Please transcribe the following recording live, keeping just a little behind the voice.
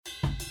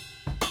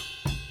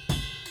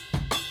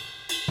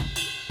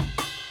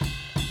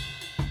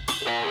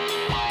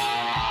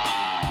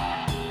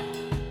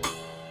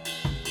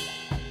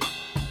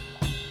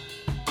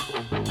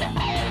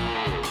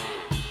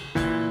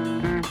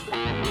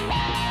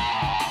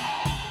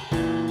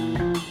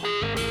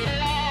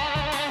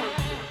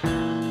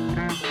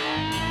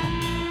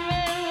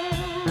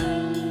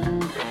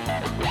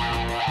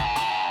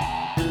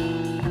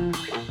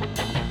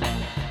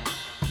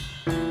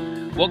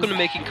Welcome to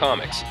Making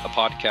Comics, a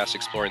podcast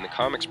exploring the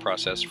comics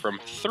process from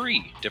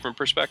 3 different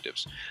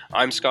perspectives.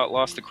 I'm Scott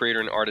Loss, the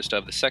creator and artist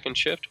of The Second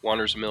Shift,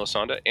 Wanderers of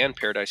Melisande, and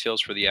Paradise Hills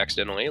for the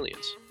Accidental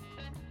Aliens.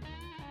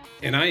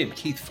 And I am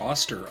Keith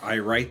Foster. I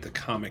write the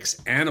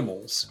comics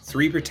Animals,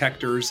 Three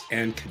Protectors,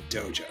 and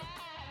Kadoja.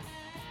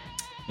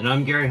 And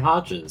I'm Gary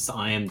Hodges.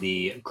 I am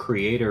the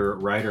creator,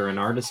 writer, and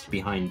artist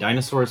behind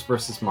Dinosaurs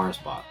vs.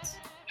 Marsbots.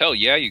 Hell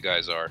yeah, you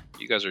guys are.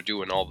 You guys are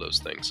doing all those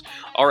things.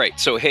 All right,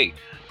 so hey,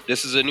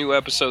 this is a new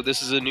episode.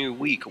 This is a new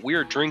week.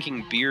 We're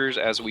drinking beers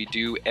as we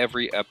do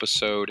every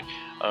episode.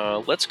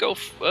 Let's go.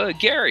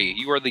 Gary,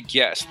 you are the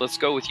guest. Let's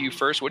go with you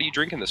first. What are you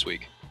drinking this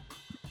week?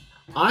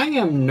 I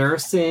am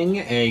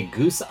nursing a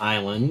Goose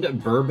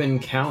Island, Bourbon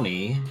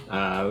County,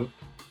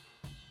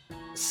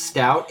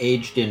 stout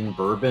aged in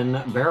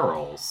bourbon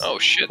barrels. Oh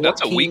shit,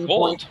 that's a week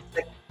old.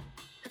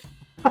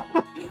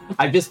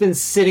 I've just been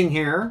sitting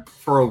here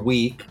for a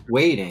week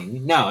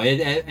waiting. No,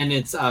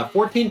 it's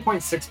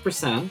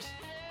 14.6%.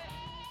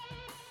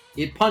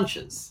 It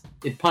punches.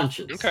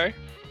 Okay.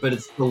 But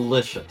it's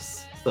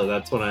delicious. So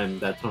that's what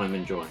I'm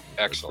enjoying.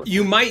 Excellent.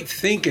 You might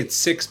think it's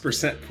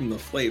 6% from the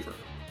flavor.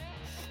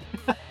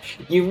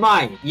 You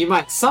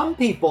might. Some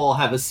people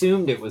have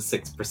assumed it was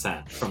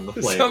 6% from the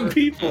flavor.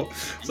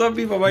 Some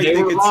people might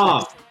think it's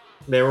wrong.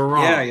 They were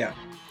wrong. Yeah.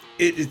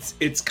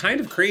 It's kind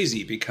of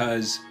crazy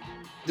because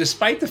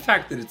despite the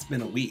fact that it's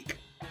been a week,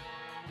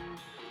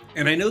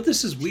 and I know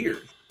this is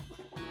weird,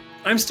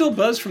 I'm still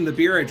buzzed from the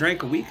beer I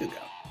drank a week ago.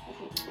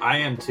 I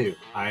am too.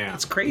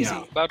 It's crazy.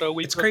 Yeah, about a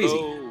week it's crazy.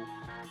 Ago.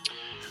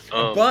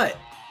 But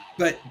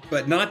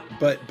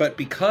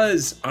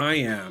because I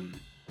am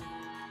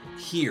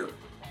here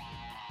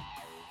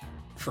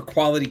for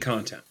quality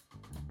content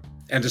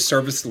and to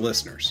service the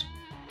listeners,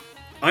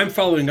 I'm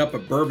following up a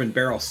bourbon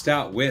barrel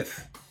stout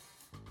with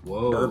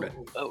bourbon.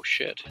 Oh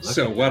shit.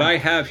 So what I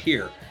have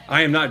here,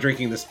 I am not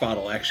drinking this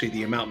bottle. Actually,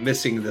 the amount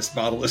missing in this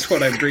bottle is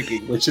what I'm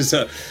drinking, which is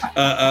a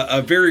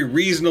very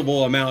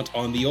reasonable amount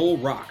on the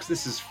old rocks.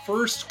 This is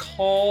First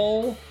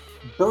Call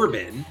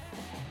Bourbon,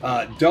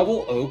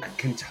 Double Oak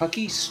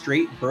Kentucky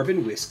Straight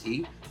Bourbon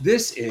Whiskey.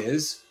 This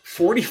is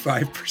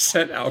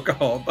 45%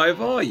 alcohol by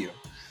volume.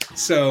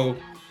 So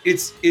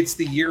it's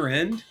the year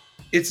end.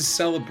 It's a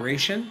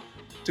celebration,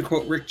 to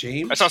quote Rick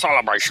James. It's a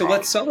celebration. So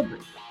let's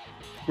celebrate.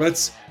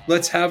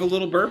 Let's have a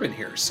little bourbon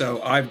here.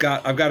 So I've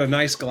got a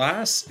nice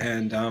glass,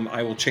 and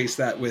I will chase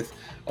that with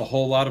a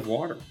whole lot of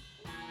water.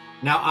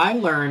 Now, I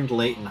learned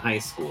late in high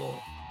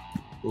school,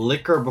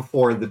 liquor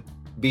before the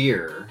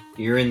beer,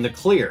 you're in the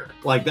clear.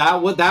 Like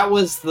that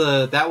was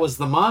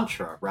the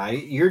mantra,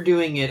 right? You're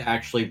doing it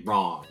actually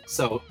wrong.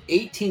 So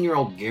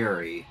 18-year-old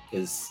Gary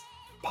is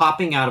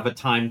popping out of a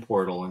time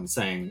portal and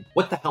saying,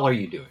 "What the hell are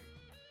you doing?"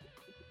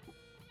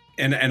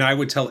 And I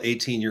would tell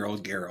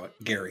 18-year-old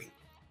Gary.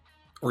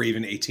 Or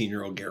even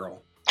 18-year-old Garrel.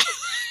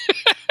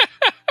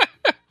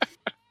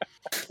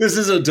 This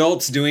is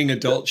adults doing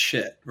adult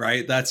shit,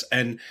 right? That's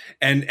and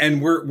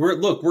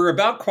we're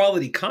about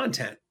quality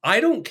content. I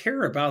don't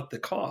care about the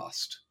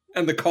cost.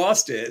 And the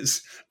cost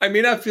is I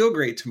may not feel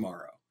great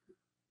tomorrow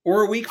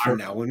or a week from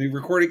now when we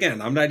record again.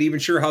 I'm not even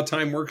sure how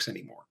time works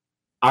anymore.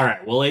 All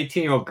right. Well,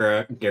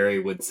 18-year-old Gary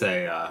would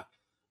say, "I'm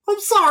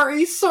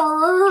sorry,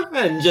 sir,"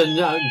 and just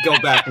go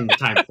back in the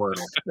time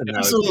portal.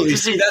 Absolutely.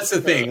 See, that's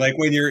the thing. Like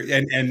when you're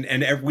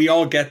and we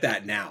all get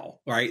that now,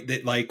 right?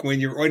 That like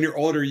when you're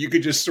older, you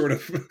could just sort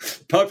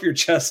of puff your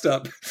chest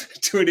up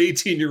to an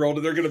 18-year-old,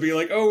 and they're going to be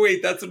like, "Oh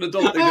wait, that's an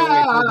adult." They go,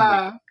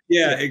 wait,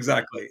 yeah,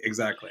 exactly.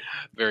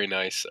 Very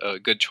nice.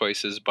 Good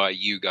choices by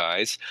you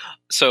guys.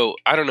 So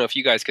I don't know if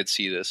you guys could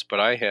see this,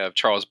 but I have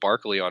Charles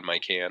Barkley on my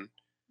can.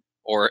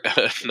 Or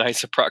a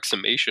nice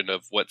approximation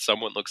of what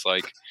someone looks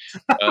like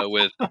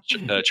with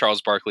Charles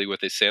Barkley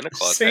with a Santa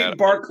Claus hat. Saint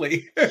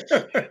Barkley.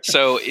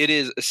 So it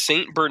is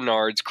St.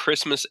 Bernard's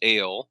Christmas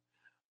Ale.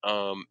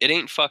 It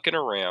ain't fucking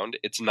around.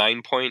 It's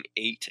 9.8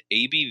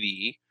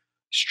 ABV.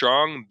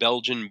 Strong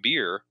Belgian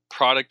beer.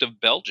 Product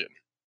of Belgium.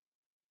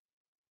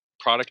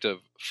 Product of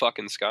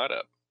fucking Scott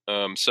up.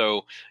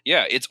 So,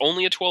 yeah, it's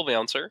only a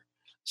 12-ouncer.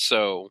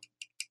 So,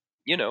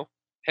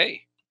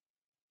 hey.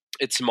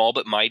 It's small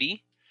but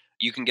mighty.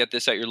 You can get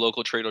this at your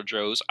local Trader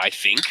Joe's, I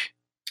think.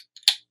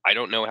 I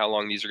don't know how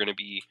long these are going to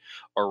be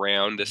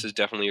around. This is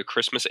definitely a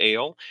Christmas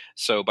ale.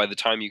 So by the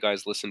time you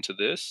guys listen to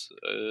this,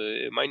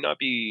 it might not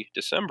be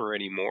December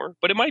anymore,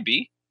 but it might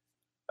be.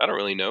 I don't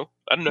really know.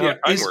 I don't know how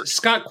time works.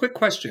 Scott, quick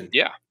question.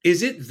 Yeah.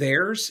 Is it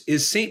theirs?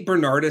 Is St.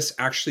 Bernardus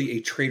actually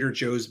a Trader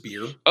Joe's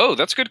beer? Oh,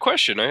 that's a good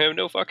question. I have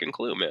no fucking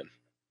clue, man.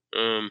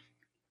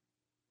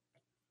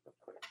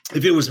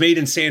 If it was made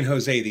in San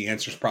Jose, the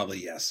answer is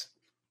probably yes.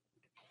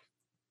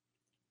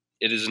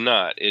 It is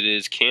not. It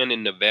is canned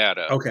in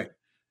Nevada. Okay.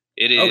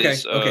 It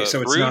is okay.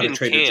 So it's brewed not a and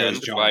Trader Joe's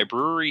canned by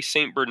Brewery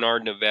St.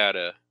 Bernard,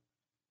 Nevada.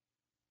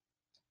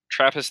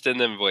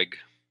 Trappistendenweg.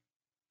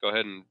 Go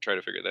ahead and try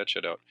to figure that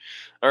shit out.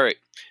 All right.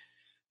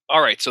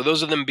 So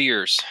those are them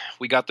beers.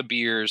 We got the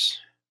beers.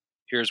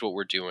 Here's what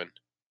we're doing.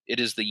 It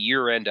is the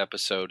year-end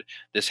episode.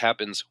 This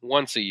happens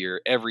once a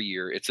year, every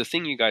year. It's the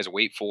thing you guys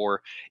wait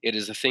for. It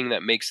is the thing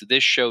that makes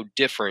this show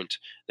different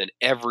than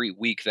every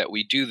week that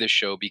we do this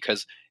show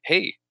because,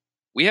 hey,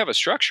 we have a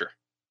structure.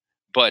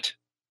 But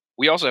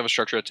we also have a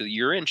structure to the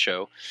year-end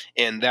show,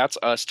 and that's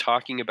us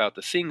talking about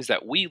the things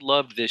that we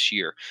loved this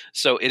year.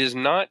 So it is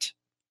not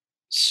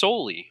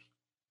solely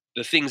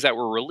the things that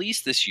were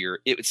released this year.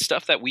 It's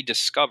stuff that we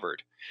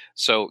discovered.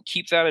 So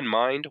keep that in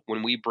mind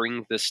when we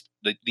bring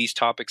these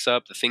topics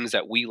up, the things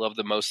that we love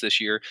the most this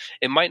year.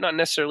 It might not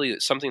necessarily be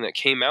something that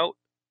came out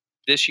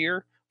this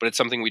year, but it's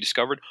something we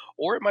discovered,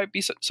 or it might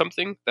be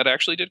something that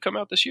actually did come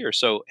out this year.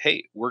 So,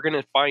 hey, we're going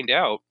to find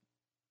out.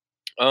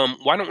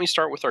 Why don't we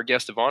start with our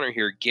guest of honor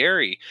here,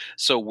 Gary?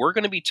 So we're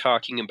going to be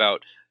talking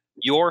about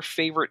your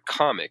favorite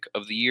comic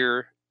of the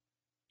year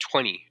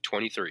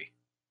 2023.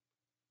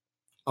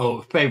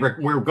 Oh,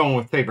 favorite. We're going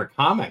with favorite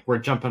comic. We're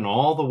jumping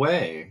all the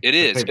way. It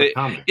is.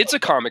 It's a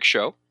comic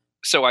show.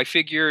 So I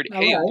figured,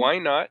 hey, why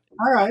not?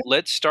 All right.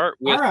 Let's start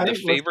with the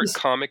favorite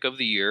comic of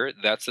the year.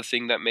 That's the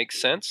thing that makes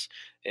sense.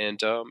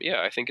 And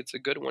I think it's a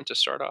good one to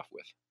start off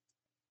with.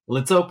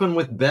 Let's open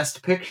with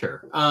Best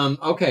Picture.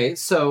 Okay,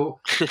 so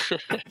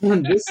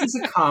this is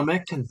a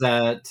comic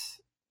that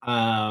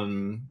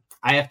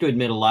I have to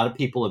admit a lot of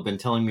people have been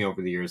telling me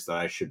over the years that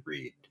I should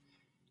read.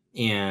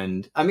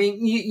 And I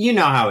mean, you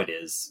know how it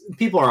is.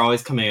 People are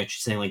always coming at you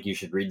saying, like, you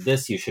should read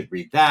this, you should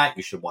read that,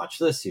 you should watch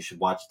this, you should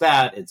watch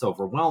that. It's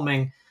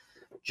overwhelming.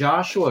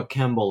 Joshua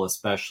Kemble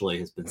especially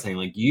has been saying,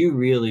 like, you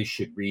really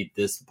should read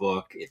this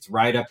book. It's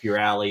right up your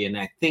alley. And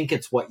I think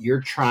it's what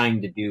you're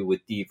trying to do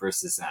with D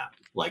versus M.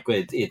 Like,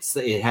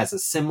 it has a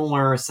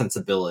similar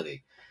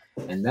sensibility.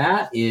 And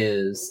that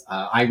is,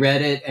 I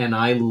read it and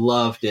I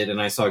loved it. And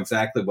I saw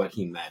exactly what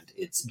he meant.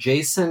 It's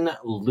Jason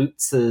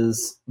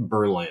Lutz's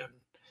Berlin.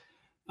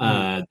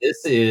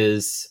 This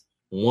is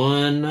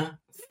one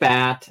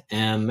fat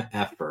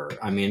MFer.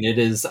 I mean, it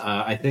is,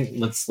 I think,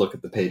 let's look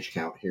at the page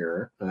count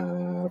here.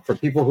 For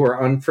people who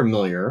are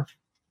unfamiliar,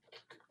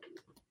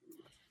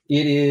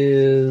 it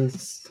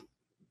is,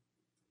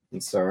 I'm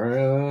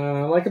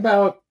sorry, like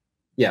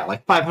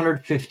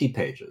 550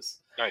 pages.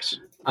 Nice.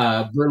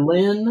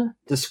 Berlin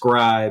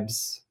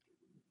describes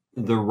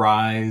the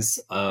rise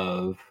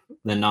of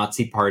the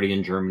Nazi Party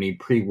in Germany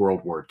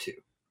pre-World War II.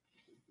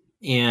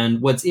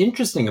 And what's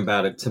interesting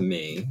about it to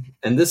me,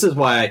 and this is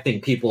why I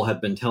think people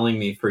have been telling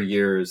me for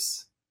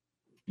years,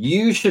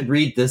 you should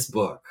read this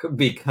book,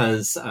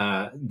 because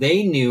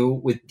they knew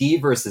with D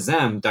versus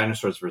M,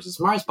 Dinosaurs versus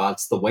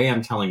Marsbots, the way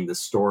I'm telling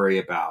this story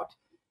about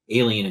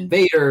alien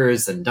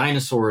invaders and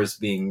dinosaurs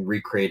being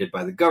recreated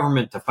by the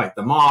government to fight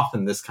them off,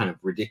 and this kind of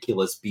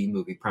ridiculous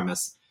B-movie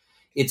premise,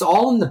 it's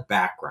all in the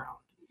background.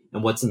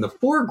 And what's in the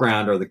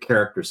foreground are the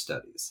character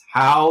studies,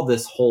 how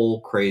this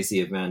whole crazy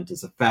event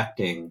is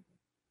affecting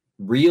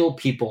real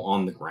people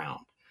on the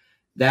ground.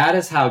 That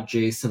is how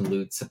Jason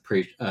Lutz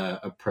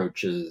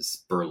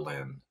approaches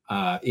Berlin.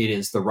 It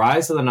is the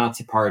rise of the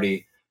Nazi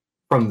Party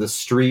from the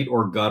street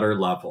or gutter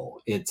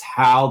level. It's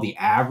how the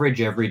average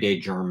everyday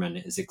German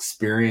is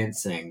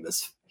experiencing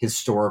this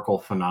historical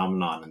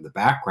phenomenon in the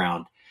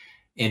background.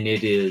 And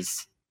it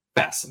is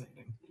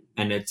fascinating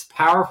and it's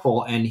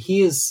powerful. And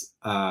he is,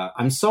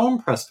 I'm so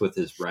impressed with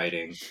his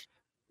writing.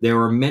 There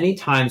were many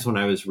times when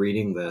I was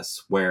reading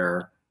this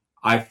where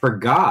I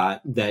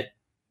forgot that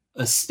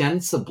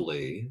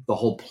ostensibly the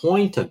whole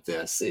point of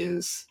this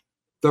is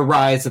the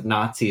rise of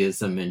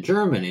Nazism in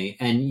Germany,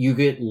 and you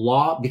get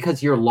lost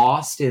because you're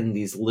lost in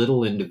these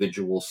little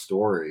individual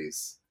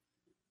stories,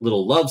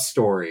 little love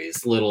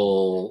stories,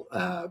 little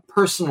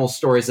personal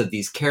stories of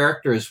these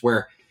characters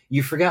where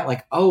you forget,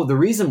 like, oh, the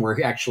reason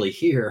we're actually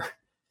here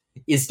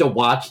is to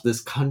watch this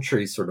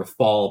country sort of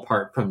fall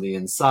apart from the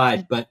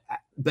inside. But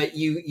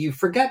you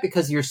forget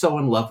because you're so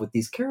in love with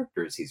these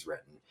characters he's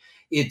written.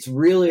 It's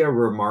really a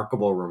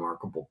remarkable,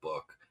 remarkable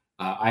book.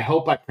 I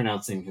hope I'm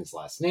pronouncing his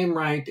last name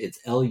right. It's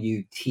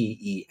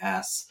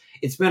Lutz.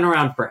 It's been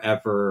around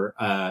forever.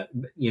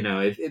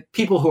 If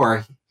people who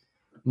are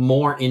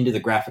more into the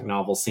graphic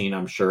novel scene,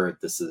 I'm sure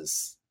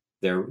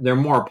they're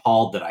more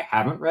appalled that I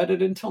haven't read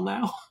it until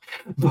now.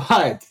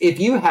 But if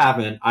you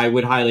haven't, I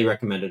would highly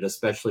recommend it,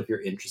 especially if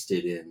you're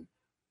interested in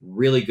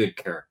really good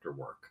character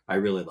work. I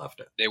really loved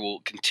it. They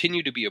will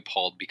continue to be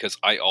appalled because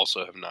I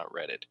also have not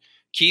read it.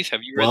 Keith,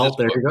 have you read this book?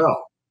 Well, there you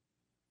go.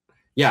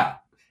 Yeah.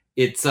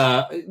 It's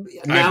now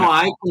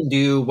I can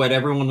do what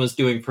everyone was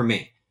doing for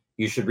me.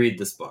 You should read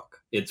this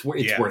book. It's worth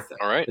it.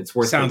 All right. It's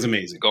worth it. Sounds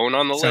amazing. Going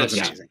on the list.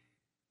 Amazing.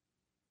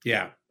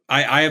 Yeah.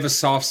 I have a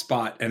soft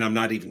spot, and I'm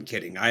not even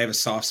kidding. I have a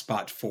soft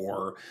spot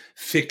for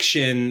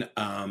fiction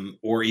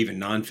or even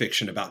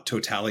nonfiction about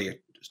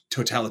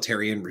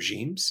totalitarian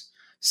regimes.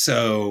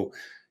 So,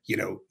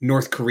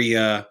 North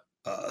Korea,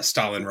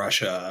 Stalin,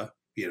 Russia,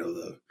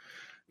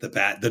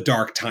 the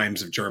dark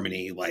times of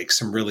Germany, like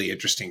some really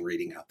interesting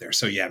reading out there.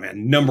 So yeah,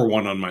 man, number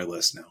one on my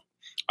list now.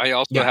 I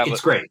also have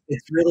it's great.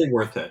 It's really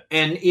worth it.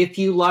 And if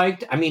you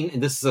liked,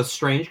 this is a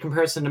strange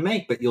comparison to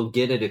make, but you'll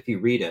get it if you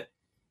read it.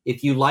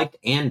 If you liked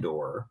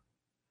Andor,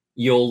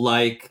 you'll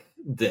like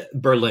the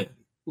Berlin.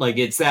 Like,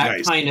 it's that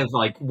Nice. kind of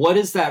like, what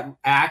does that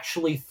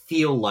actually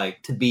feel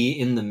like to be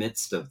in the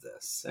midst of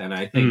this? And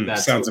I think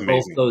that's sounds both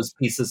amazing. those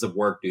pieces of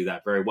work do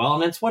that very well.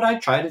 And it's what I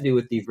try to do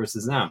with D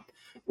versus M,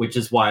 which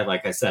is why,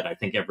 like I said, I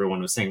think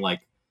everyone was saying, like,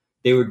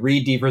 they would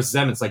read D versus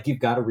M. It's like, you've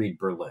got to read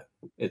Berlin.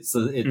 It's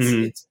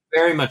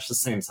very much the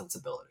same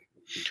sensibility.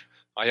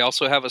 I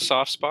also have a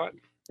soft spot.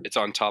 It's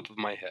on top of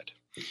my head.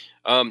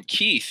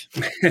 Keith,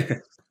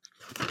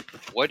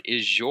 what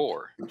is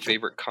your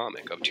favorite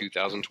comic of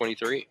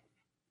 2023?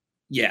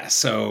 Yeah,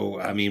 so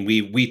I mean,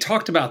 we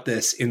talked about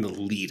this in the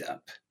lead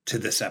up to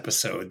this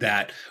episode,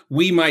 that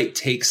we might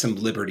take some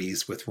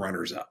liberties with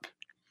runners up.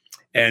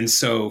 And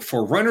so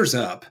for runners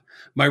up,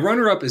 my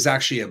runner up is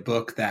actually a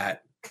book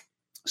that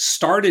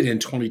started in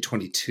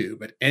 2022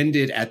 but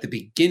ended at the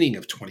beginning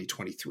of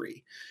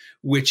 2023,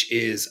 which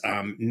is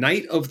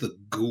Night of the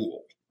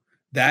Ghoul.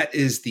 That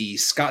is the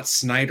Scott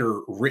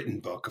Snyder written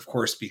book, of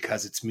course,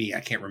 because it's me.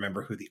 I can't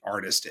remember who the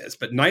artist is.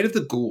 But Night of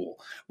the Ghoul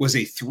was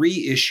a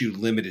 3-issue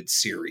limited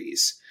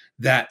series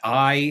that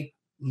I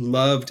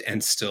loved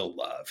and still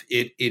love.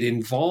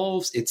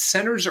 It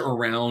centers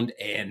around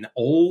an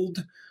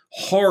old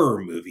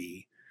horror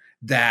movie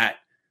that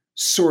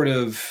sort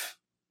of,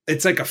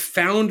 it's like a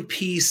found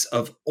piece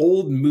of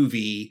old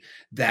movie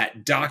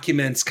that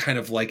documents kind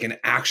of like an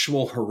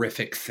actual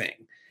horrific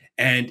thing.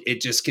 And it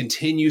just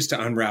continues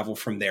to unravel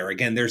from there.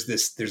 Again, there's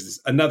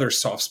this another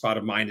soft spot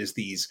of mine is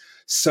these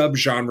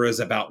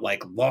subgenres about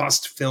like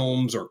lost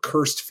films or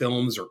cursed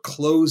films or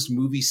closed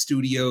movie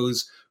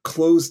studios,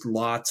 closed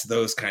lots,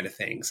 those kind of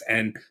things.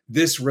 And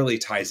this really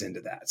ties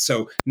into that.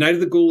 So Night of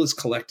the Ghoul is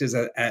collected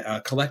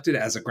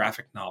as a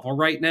graphic novel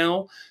right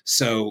now.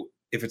 So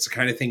if it's the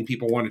kind of thing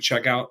people want to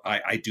check out,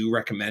 I do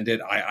recommend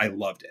it. I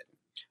loved it.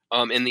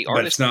 And the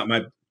but it's not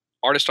my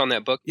artist on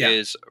that book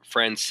is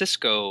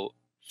Francisco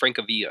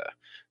Francavilla.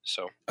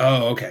 So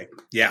okay.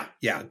 Yeah.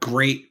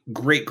 Great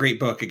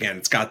book. Again,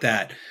 it's got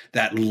that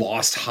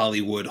lost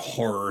Hollywood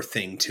horror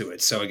thing to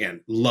it. So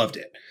again, loved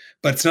it.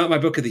 But it's not my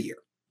book of the year.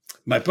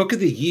 My book of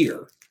the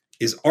year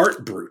is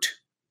Art Brut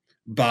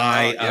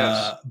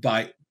by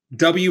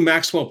W.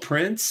 Maxwell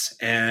Prince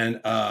and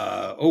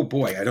oh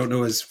boy, I don't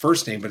know his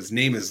first name, but his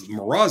name is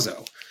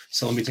Morazzo.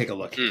 So let me take a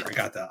look here.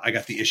 I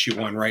got the issue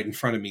one right in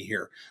front of me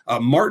here.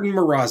 Martin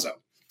Morazzo.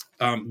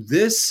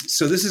 This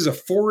is a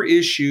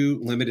 4-issue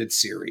limited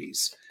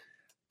series.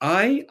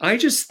 I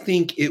just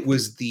think it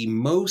was the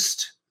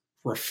most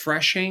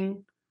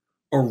refreshing,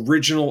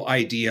 original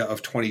idea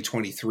of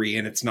 2023,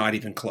 and it's not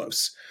even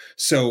close.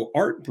 So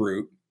Art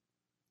Brut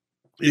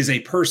is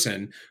a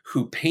person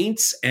who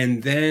paints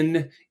and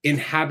then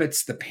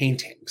inhabits the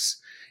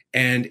paintings.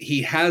 And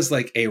he has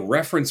like a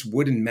reference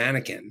wooden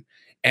mannequin.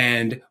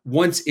 And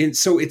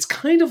so it's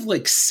kind of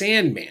like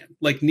Sandman,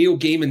 like Neil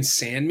Gaiman's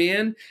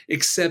Sandman,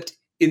 except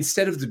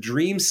instead of the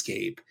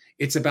dreamscape,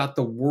 it's about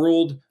the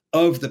world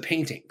of the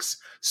paintings.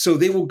 So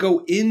they will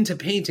go into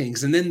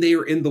paintings and then they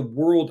are in the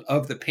world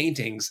of the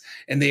paintings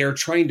and they are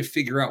trying to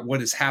figure out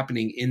what is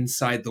happening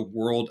inside the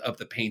world of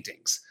the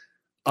paintings.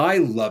 I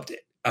loved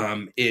it.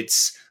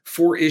 It's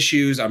 4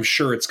 issues. I'm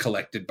sure it's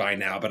collected by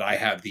now, but I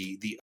have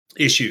the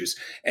issues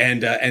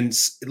and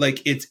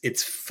like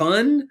it's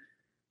fun.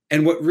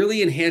 And what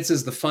really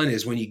enhances the fun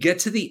is when you get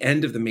to the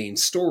end of the main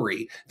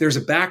story, there's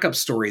a backup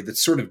story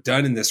that's sort of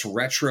done in this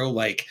retro,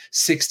 like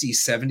 60s,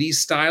 70s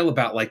style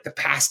about like the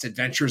past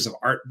adventures of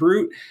Art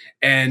Brut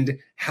and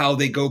how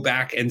they go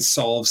back and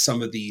solve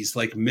some of these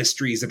like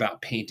mysteries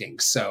about painting.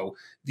 So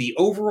the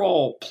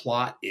overall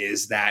plot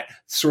is that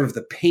sort of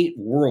the paint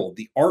world,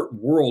 the art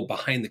world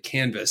behind the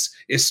canvas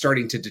is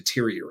starting to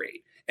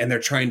deteriorate. And they're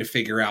trying to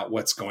figure out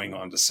what's going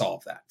on to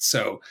solve that.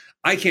 So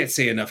I can't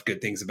say enough good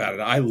things about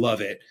it. I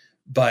love it.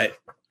 But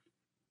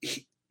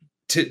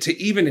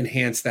to even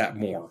enhance that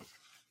more,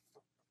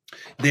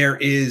 there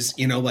is,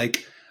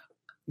 like,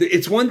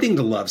 it's one thing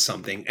to love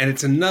something, and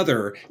it's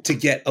another to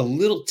get a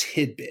little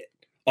tidbit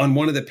on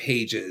one of the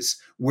pages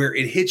where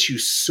it hits you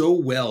so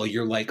well,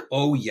 you're like,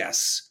 oh,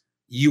 yes,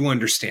 you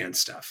understand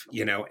stuff,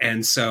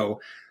 And so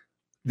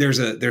there's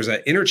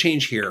a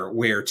interchange here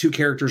where 2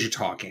 characters are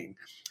talking,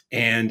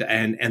 and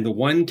the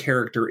one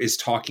character is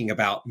talking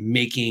about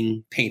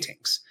making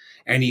paintings.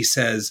 And he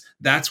says,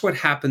 that's what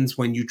happens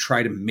when you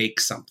try to make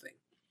something.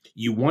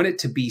 You want it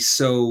to be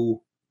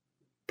so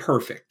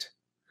perfect,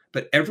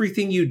 but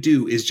everything you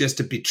do is just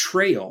a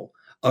betrayal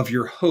of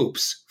your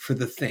hopes for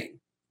the thing.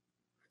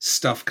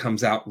 Stuff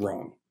comes out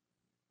wrong.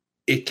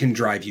 It can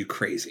drive you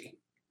crazy.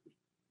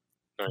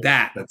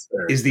 That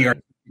is the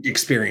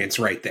experience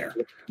right there.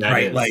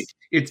 Right? Like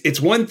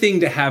it's one thing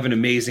to have an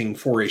amazing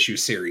 4-issue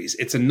series.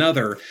 It's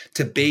another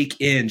to bake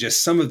in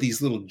just some of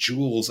these little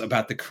jewels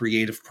about the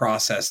creative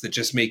process that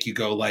just make you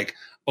go like,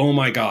 oh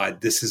my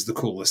God, this is the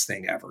coolest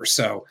thing ever.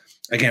 So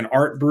again,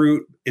 Art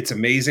Brut, it's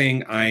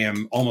amazing. I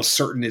am almost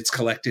certain it's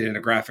collected in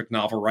a graphic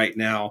novel right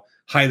now.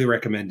 Highly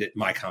recommend it.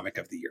 My comic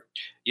of the year.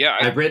 Yeah.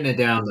 I've written it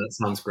down. That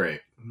sounds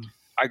great.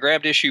 I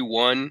grabbed issue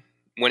 1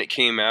 when it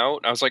came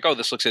out. I was like, oh,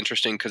 this looks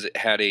interesting because it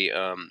had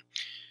a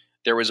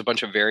there was a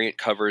bunch of variant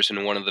covers,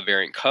 and one of the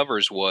variant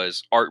covers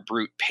was Art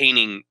Brut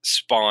painting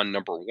Spawn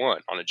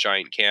 #1 on a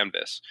giant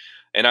canvas.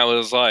 And I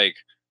was like,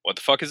 what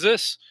the fuck is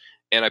this?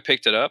 And I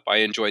picked it up. I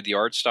enjoyed the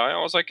art style.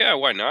 I was like, yeah,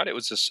 why not? It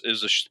was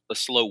a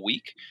slow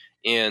week.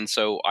 And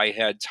so I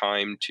had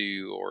time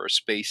to, or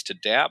space to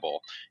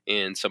dabble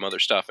in some other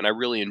stuff. And I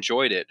really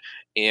enjoyed it.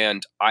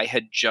 And I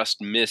had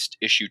just missed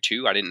issue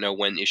 2. I didn't know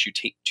when issue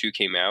 2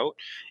 came out.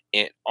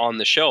 And on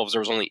the shelves,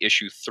 there was only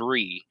issue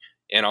 3.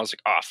 And I was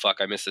like, "Ah, fuck!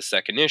 I missed the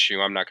second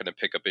issue. I'm not going to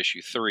pick up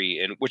issue 3,"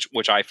 and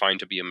which I find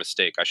to be a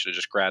mistake. I should have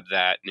just grabbed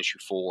that in issue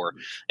 4,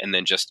 and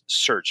then just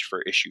search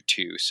for issue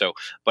 2. So,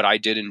 but I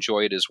did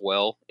enjoy it as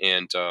well,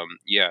 and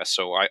yeah.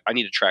 So I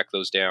need to track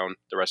those down.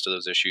 The rest of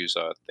those issues.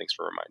 Thanks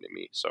for reminding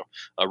me. So,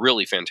 a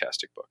really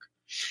fantastic book.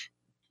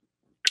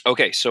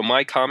 Okay, so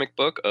my comic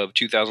book of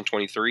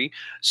 2023.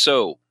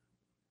 So,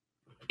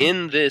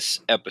 in this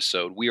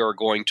episode, we are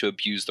going to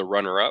abuse the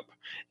runner-up,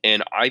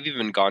 and I've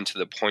even gone to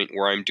the point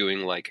where I'm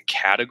doing like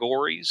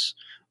categories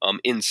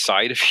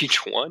inside of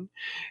each one.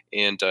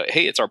 And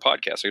hey, it's our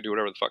podcast; I can do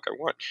whatever the fuck I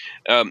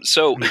want.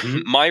 So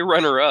my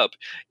runner-up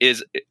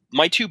is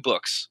my 2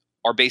 books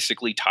are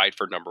basically tied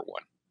for number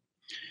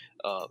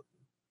 1.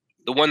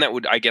 The one that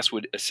would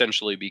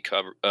essentially be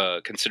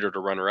considered a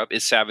runner-up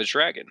is Savage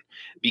Dragon,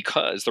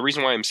 because the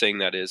reason why I'm saying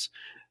that is,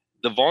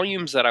 the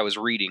volumes that I was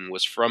reading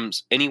was from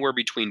anywhere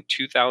between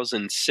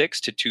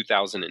 2006 to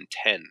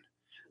 2010.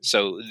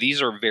 So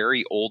these are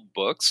very old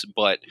books,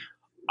 but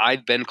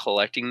I've been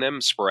collecting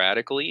them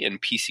sporadically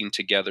and piecing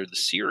together the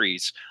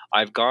series.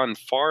 I've gotten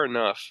far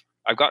enough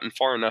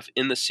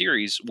in the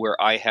series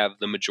where I have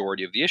the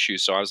majority of the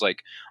issues. So I was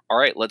like, all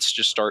right, let's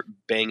just start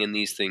banging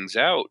these things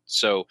out.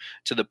 So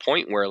to the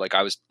point where, like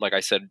I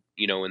said,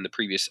 in the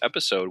previous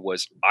episode,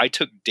 was I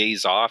took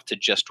days off to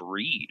just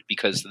read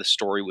because the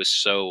story was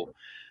so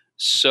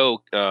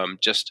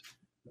just,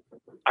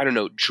 I don't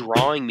know,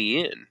 drawing me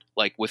in.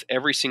 Like with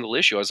every single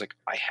issue, I was like,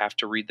 I have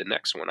to read the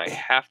next one. I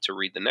have to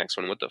read the next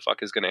one. What the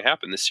fuck is going to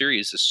happen? The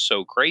series is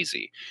so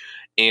crazy.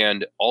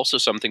 And also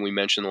something we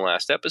mentioned in the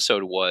last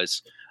episode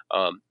was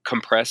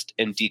compressed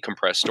and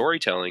decompressed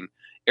storytelling.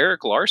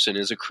 Erik Larsen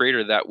is a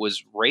creator that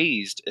was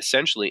raised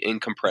essentially in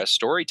compressed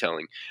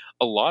storytelling.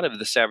 A lot of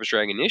the Savage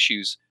Dragon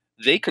issues,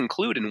 they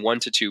conclude in 1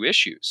 to 2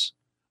 issues.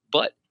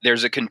 But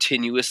there's a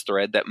continuous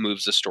thread that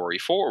moves the story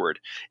forward.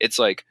 It's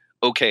like,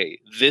 okay,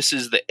 this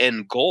is the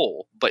end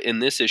goal, but in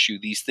this issue,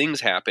 these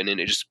things happen, and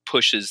it just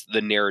pushes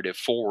the narrative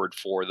forward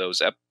for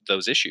those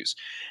issues.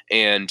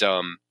 And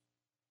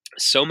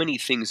so many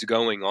things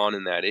going on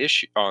in that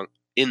issue,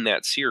 in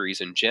that series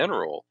in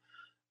general,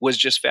 was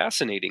just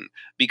fascinating,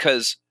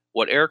 because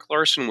what Erik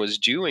Larsen was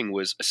doing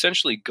was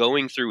essentially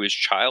going through his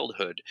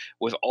childhood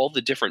with all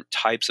the different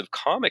types of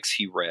comics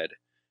he read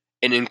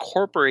and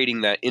incorporating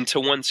that into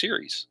one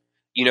series.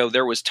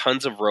 There was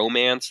tons of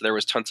romance. There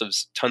was tons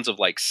of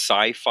like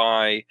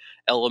sci-fi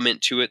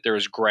element to it. There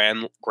was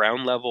ground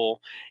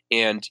level,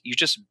 and you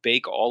just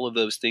bake all of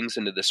those things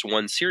into this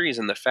one series.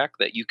 And the fact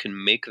that you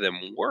can make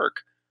them work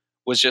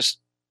was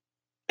just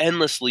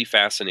endlessly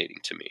fascinating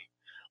to me.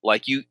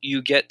 Like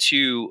you get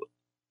to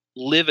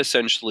live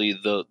essentially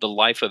the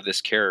life of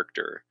this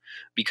character,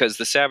 because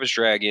the Savage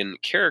Dragon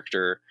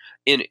character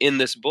in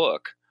this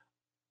book,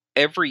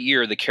 every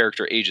year the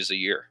character ages a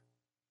year.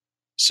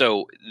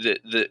 So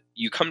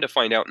you come to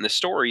find out in the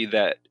story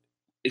that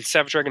in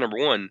Savage Dragon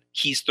 #1,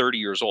 he's 30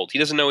 years old. He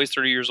doesn't know he's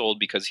 30 years old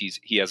because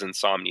he has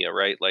insomnia,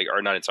 right? Like,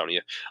 or not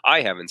insomnia.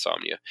 I have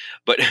insomnia,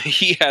 but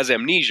he has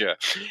amnesia,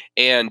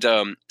 and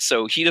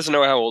so he doesn't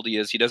know how old he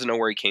is. He doesn't know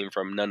where he came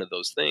from. None of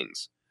those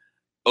things.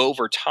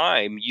 Over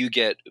time, you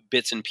get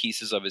bits and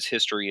pieces of his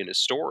history and his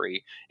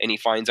story, and he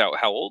finds out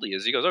how old he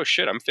is. He goes, "Oh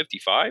shit, I'm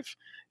 55."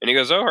 And he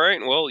goes, "Oh, all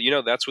right, well,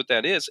 that's what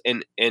that is."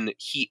 And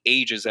he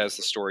ages as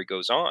the story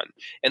goes on.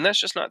 And that's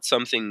just not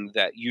something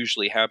that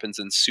usually happens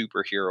in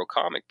superhero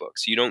comic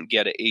books. You don't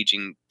get an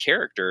aging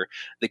character.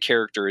 The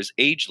character is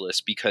ageless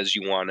because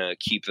you want to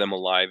keep them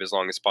alive as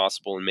long as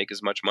possible and make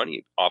as much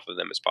money off of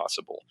them as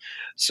possible.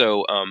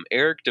 So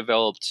Erik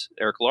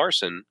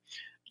Larsen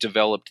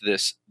developed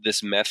this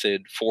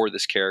method for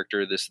this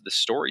character, this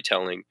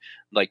storytelling,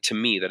 like, to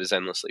me, that is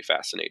endlessly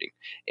fascinating.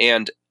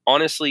 And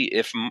honestly,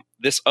 if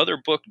this other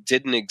book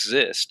didn't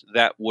exist,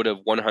 that would have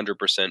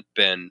 100%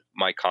 been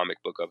my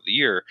comic book of the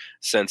year,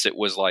 since it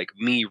was like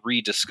me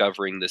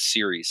rediscovering this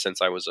series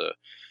since I was a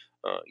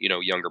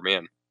younger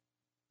man.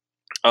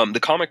 The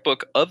comic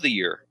book of the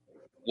year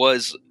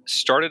was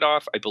started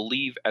off, I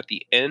believe, at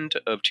the end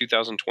of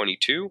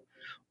 2022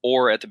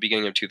 or at the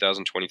beginning of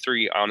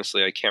 2023.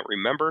 Honestly, I can't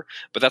remember,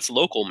 but that's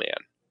Local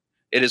Man.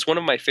 It is one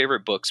of my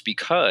favorite books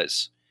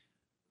because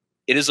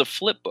it is a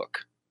flip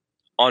book.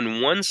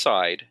 On one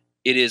side,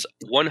 it is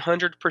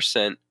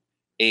 100%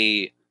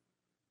 a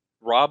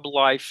Rob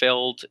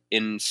Liefeld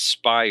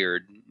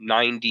inspired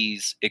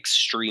 90s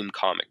extreme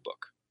comic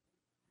book.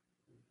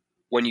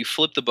 When you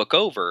flip the book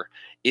over,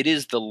 it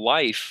is the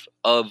life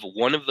of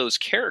one of those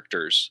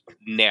characters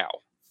now,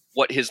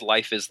 what his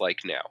life is like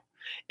now.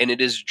 And it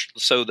is,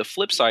 so the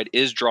flip side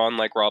is drawn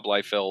like Rob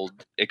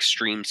Liefeld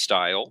extreme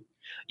style.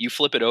 you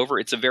flip it over,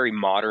 it's a very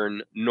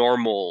modern,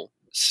 normal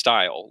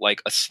style,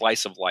 like a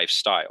slice of life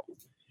style.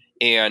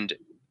 And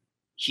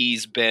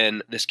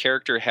this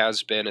character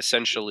has been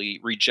essentially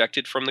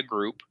rejected from the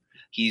group.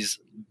 He's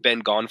been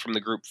gone from the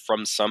group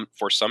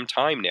for some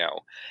time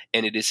now,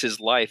 and it is his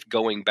life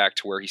going back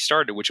to where he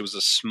started, which was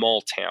a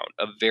small town,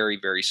 a very,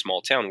 very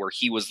small town where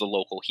he was the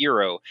local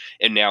hero,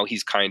 and now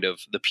he's kind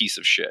of the piece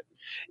of shit.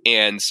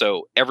 And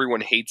so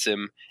everyone hates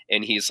him,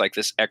 and he's like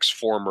this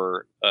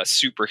ex-former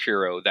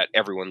superhero that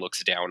everyone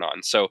looks down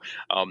on. So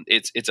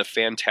it's a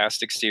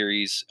fantastic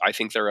series. I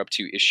think they're up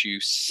to issue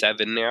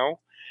 7 now.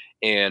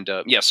 And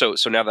so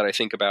now that I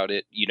think about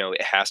it,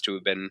 it has to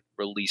have been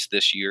released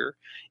this year,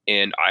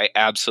 and I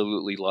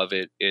absolutely love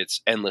it.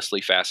 It's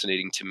endlessly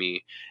fascinating to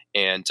me,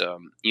 and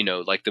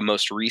like the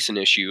most recent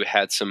issue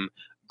had some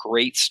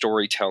great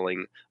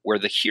storytelling where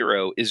the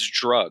hero is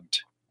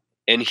drugged,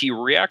 and he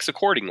reacts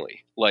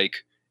accordingly. Like,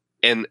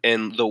 and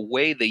the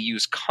way they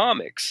use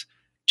comics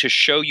to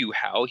show you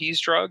how he's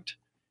drugged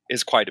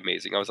is quite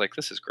amazing. I was like,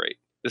 this is great.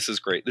 This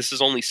is great. This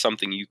is only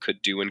something you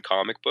could do in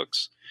comic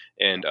books,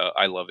 and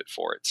I love it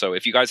for it. So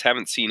if you guys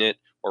haven't seen it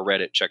or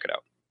read it, check it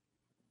out.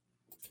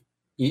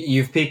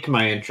 You've piqued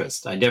my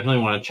interest. I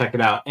definitely want to check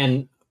it out.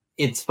 And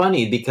it's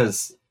funny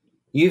because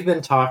you've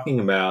been talking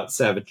about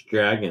Savage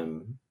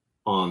Dragon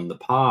on the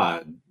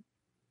pod,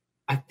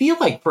 I feel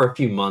like for a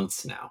few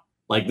months now.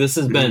 Like this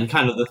has been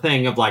kind of the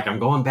thing of like, I'm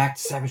going back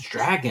to Savage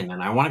Dragon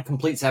and I want to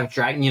complete Savage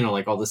Dragon,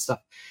 like all this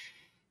stuff.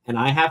 And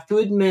I have to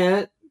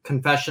admit,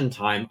 confession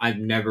time, I've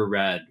never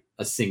read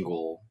a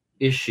single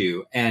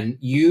issue, and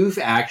you've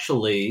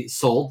actually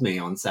sold me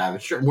on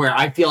Savage, where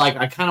I feel like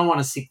I kind of want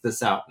to seek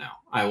this out now.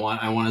 I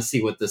want to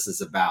see what this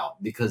is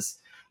about, because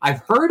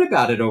I've heard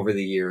about it over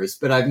the years,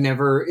 but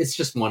it's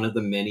just one of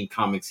the many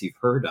comics you've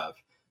heard of.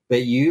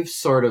 But you've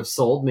sort of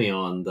sold me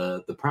on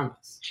the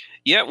premise.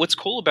 Yeah, what's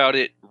cool about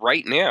it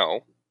right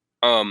now,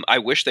 I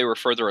wish they were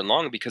further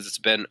along because it's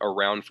been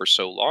around for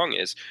so long,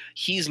 is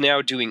he's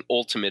now doing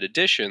Ultimate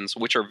Editions,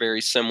 which are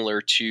very similar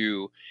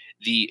to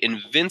the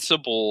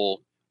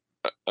Invincible...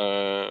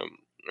 Those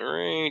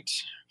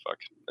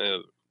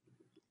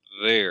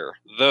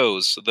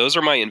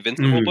are my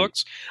Invincible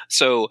books.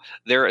 So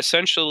they're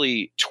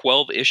essentially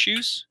 12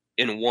 issues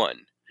in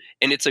one.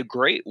 And it's a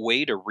great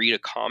way to read a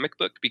comic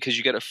book because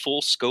you get a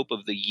full scope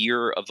of the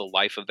year of the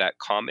life of that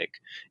comic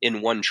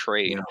in one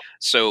trade. Yeah.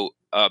 So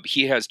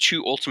he has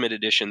 2 Ultimate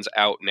Editions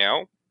out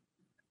now,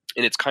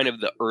 and it's kind of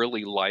the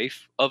early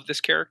life of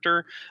this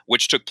character,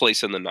 which took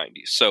place in the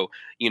 90s. So,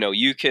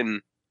 you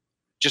can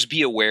just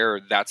be aware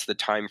that's the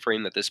time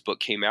frame that this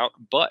book came out,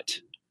 but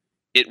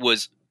it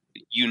was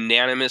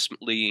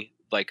unanimously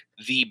like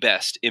the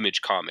best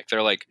Image comic.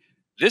 They're like,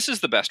 this is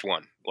the best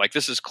one. Like,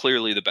 this is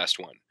clearly the best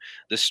one.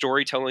 The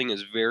storytelling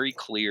is very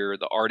clear.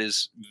 The art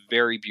is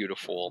very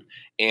beautiful.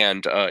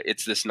 And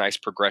it's this nice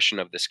progression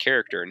of this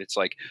character. And it's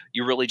like,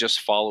 you really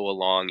just follow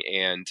along.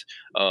 And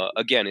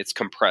again, it's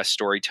compressed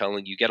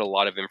storytelling. You get a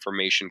lot of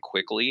information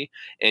quickly.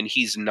 And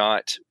he's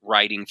not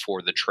writing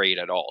for the trade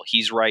at all.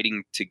 He's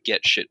writing to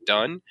get shit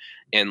done.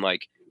 And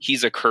like,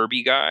 he's a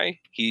Kirby guy.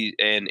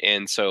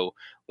 And so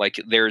like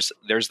there's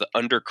the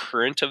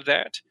undercurrent of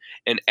that,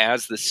 and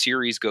as the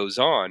series goes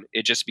on,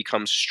 it just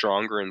becomes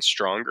stronger and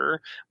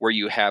stronger, where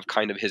you have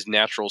kind of his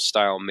natural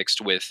style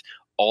mixed with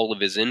all of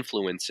his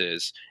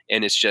influences,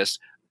 and it's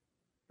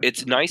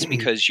nice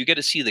because you get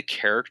to see the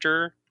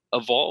character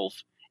evolve,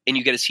 and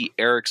you get to see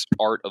Eric's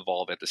art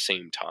evolve at the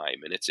same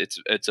time, and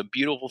it's a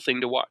beautiful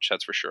thing to watch,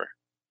 that's for sure.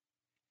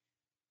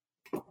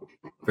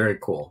 Very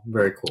cool.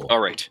 Very cool. All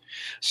right,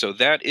 so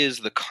that is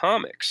the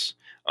comics.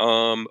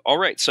 All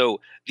right, so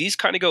these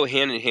kind of go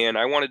hand in hand.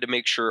 I wanted to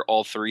make sure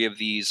all 3 of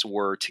these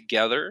were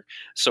together,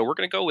 so we're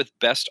going to go with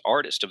Best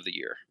Artist of the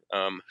Year.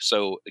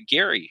 So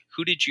Gary,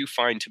 who did you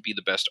find to be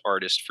the best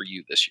artist for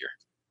you this year?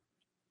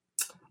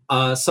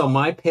 So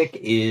my pick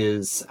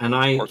is,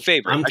 or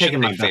favorite. I'm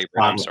taking my favorite.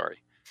 I'm sorry.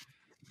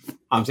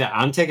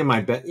 I'm taking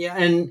my bet. Yeah,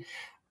 and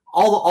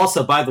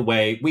also, by the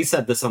way, we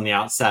said this on the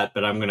outset,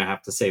 but I'm going to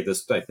have to say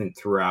this, I think,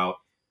 throughout.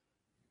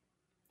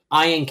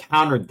 I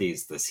encountered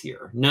these this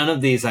year. None of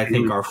these, I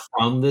think, are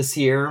from this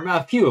year.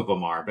 A few of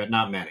them are, but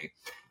not many.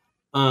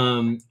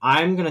 I'm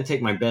going to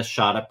take my best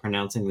shot at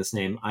pronouncing this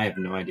name. I have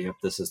no idea if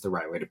this is the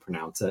right way to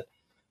pronounce it.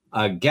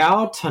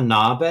 Gao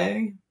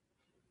Tanabe.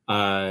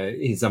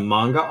 He's a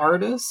manga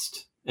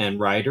artist and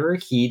writer.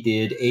 He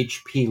did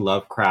H.P.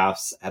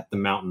 Lovecraft's At the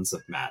Mountains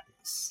of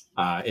Madness.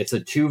 It's a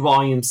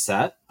 2-volume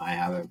set. I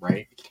have it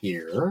right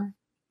here.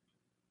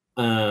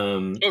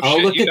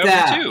 Look at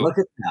that. Look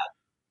at that.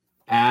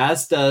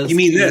 As does... You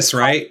mean this,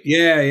 right?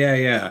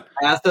 Yeah.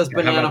 As does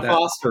Banana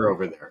Foster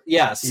over there.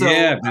 Yeah, so...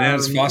 Yeah,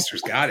 Banana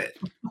Foster's got it.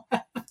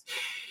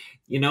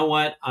 You know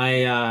what?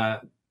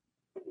 I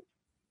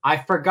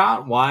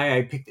forgot why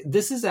I picked...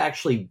 This is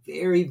actually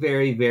very,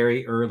 very,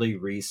 very early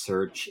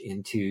research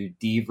into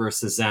D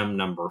versus M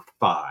number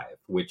 5,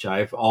 which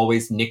I've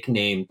always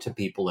nicknamed to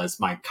people as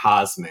my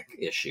cosmic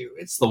issue.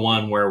 It's the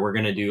one where we're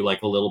going to do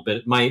like a little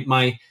bit...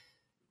 My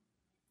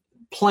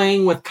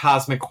playing with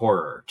cosmic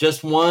horror,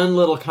 just one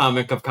little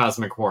comic of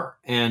cosmic horror.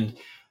 And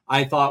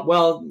I thought,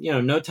 well,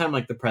 no time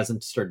like the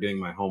present to start doing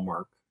my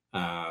homework.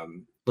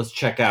 Let's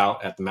check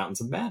out At the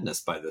Mountains of Madness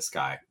by this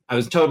guy. I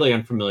was totally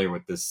unfamiliar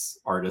with this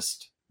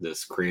artist,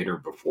 this creator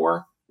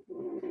before.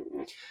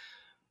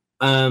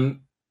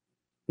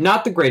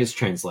 Not the greatest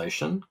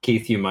translation.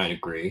 Keith, you might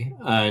agree.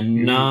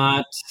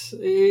 Not,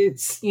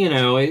 it's,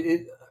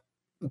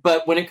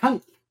 but when it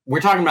comes,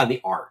 we're talking about the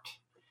art.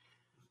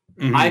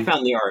 Mm-hmm. I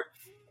found the art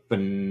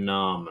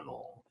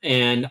phenomenal.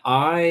 And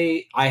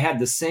I had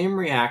the same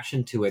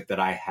reaction to it that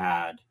I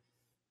had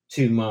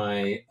to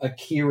my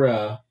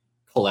Akira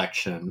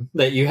collection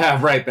that you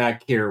have right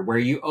back here, where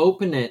you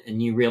open it and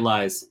you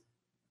realize,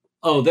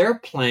 oh, they're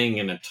playing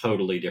in a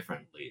totally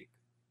different league.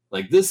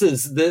 Like this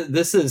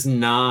is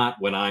not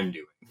what I'm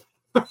doing.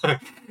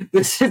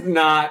 This is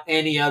not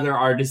any other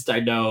artist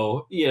I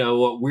know,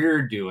 what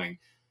we're doing.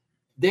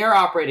 They're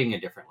operating a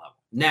different level.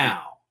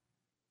 Now,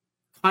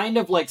 kind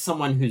of like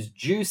someone who's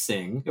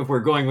juicing, if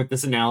we're going with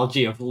this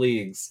analogy of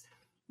leagues,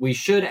 we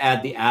should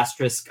add the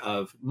asterisk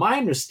of, my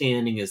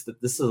understanding is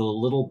that this is a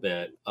little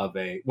bit of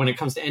when it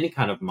comes to any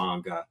kind of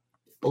manga,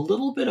 a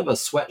little bit of a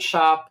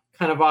sweatshop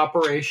kind of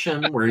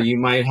operation where you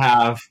might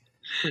have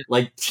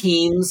like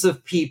teams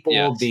of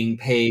people being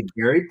paid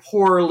very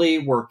poorly,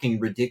 working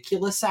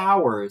ridiculous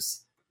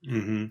hours.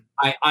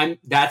 Mm-hmm.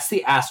 That's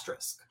the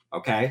asterisk.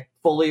 Okay.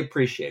 Fully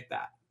appreciate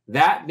that.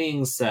 That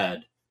being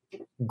said,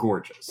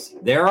 gorgeous.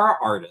 There are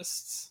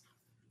artists,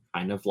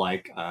 kind of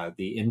like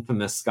the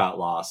infamous Scott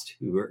Lost,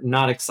 who are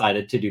not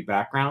excited to do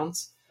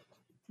backgrounds.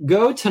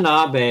 Go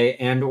Tanabe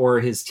and or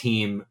his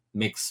team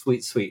make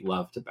sweet, sweet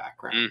love to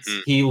backgrounds. Mm-hmm.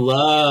 He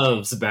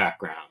loves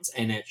backgrounds,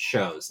 and it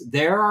shows.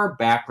 There are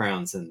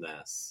backgrounds in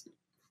this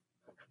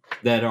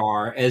that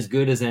are as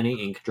good as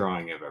any ink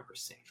drawing I've ever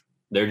seen.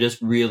 They're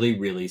just really,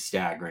 really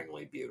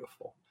staggeringly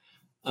beautiful.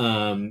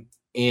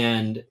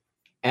 And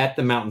At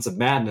the Mountains of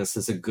Madness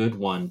is a good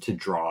one to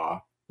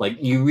draw.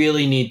 Like, you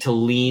really need to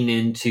lean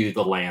into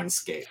the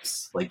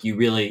landscapes. Like, you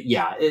really,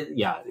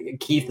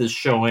 Keith is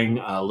showing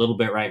a little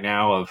bit right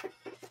now of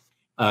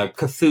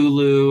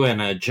Cthulhu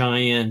and a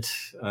giant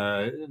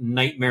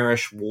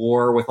nightmarish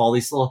war with all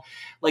these little,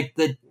 like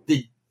the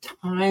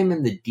time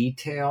and the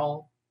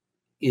detail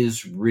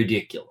is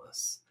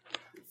ridiculous.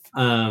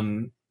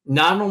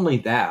 Not only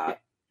that,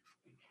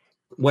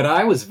 what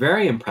I was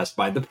very impressed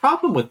by, the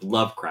problem with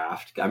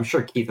Lovecraft, I'm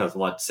sure Keith has a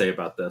lot to say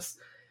about this.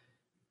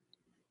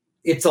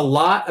 It's a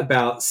lot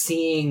about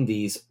seeing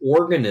these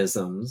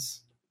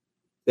organisms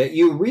that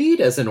you read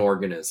as an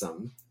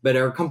organism, but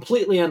are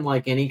completely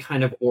unlike any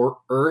kind of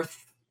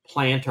earth,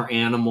 plant, or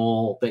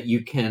animal that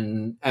you've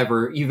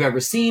ever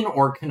seen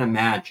or can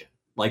imagine.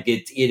 Like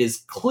it is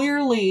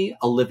clearly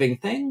a living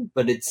thing,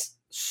 but it's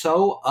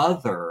so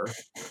other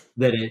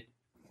that it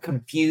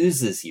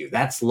confuses you.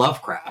 That's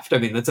Lovecraft. I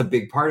mean, that's a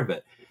big part of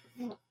it.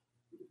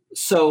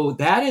 So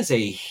that is a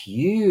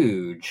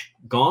huge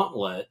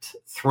gauntlet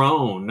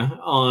thrown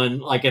on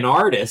like an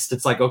artist.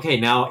 It's like, okay,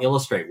 now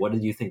illustrate. What do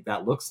you think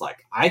that looks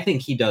like? I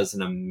think he does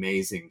an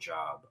amazing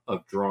job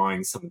of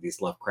drawing some of these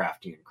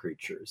Lovecraftian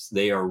creatures.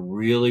 They are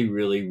really,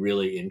 really,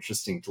 really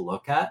interesting to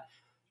look at.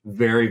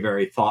 Very,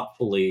 very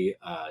thoughtfully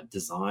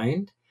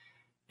designed.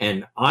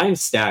 And I'm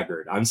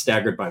staggered. I'm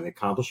staggered by the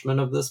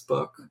accomplishment of this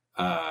book.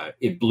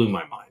 It blew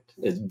my mind.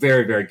 It's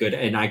very, very good.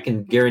 And I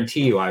can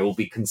guarantee you I will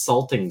be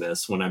consulting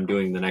this when I'm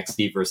doing the next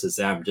D versus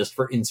M, just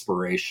for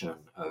inspiration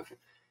of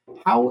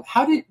how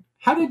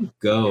did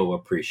Go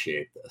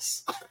appreciate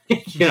this?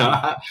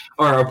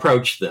 Or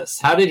approach this?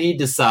 How did he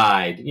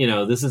decide,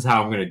 this is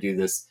how I'm going to do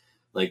this?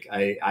 Like,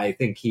 I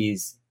think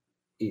he's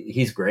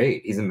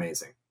great. He's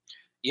amazing.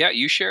 Yeah,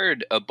 you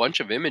shared a bunch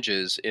of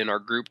images in our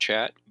group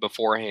chat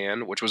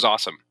beforehand, which was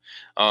awesome.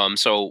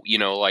 So,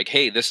 like,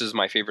 hey, this is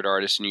my favorite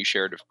artist, and you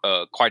shared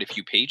quite a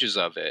few pages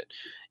of it.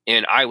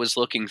 And I was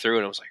looking through,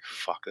 and I was like,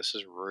 fuck, this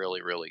is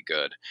really, really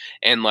good.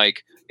 And,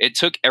 like, it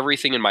took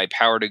everything in my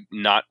power to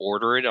not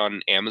order it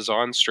on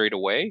Amazon straight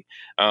away.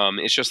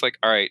 It's just like,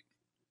 all right,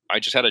 I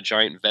just had a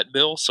giant vet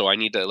bill, so I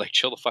need to like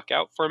chill the fuck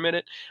out for a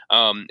minute.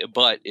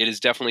 But it is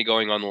definitely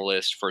going on the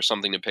list for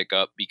something to pick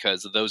up,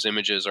 because those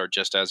images are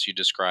just as you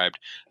described,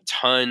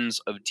 tons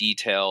of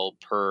detail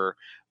per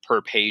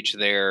page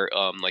there,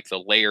 like the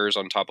layers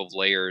on top of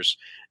layers.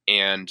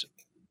 And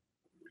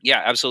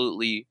yeah,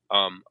 absolutely.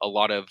 A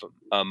lot of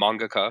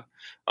mangaka,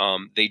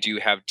 they do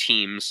have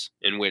teams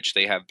in which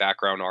they have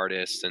background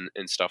artists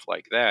and stuff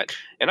like that.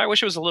 And I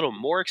wish it was a little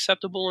more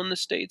acceptable in the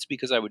States,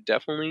 because I would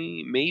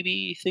definitely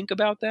maybe think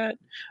about that.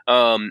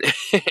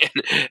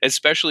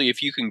 Especially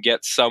if you can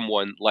get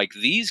someone like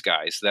these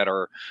guys that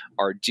are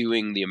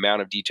doing the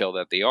amount of detail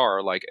that they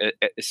are. Like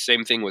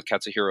same thing with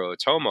Katsuhiro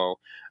Otomo.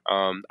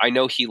 I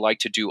know he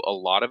liked to do a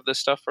lot of this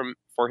stuff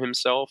for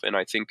himself, and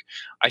I think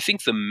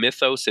the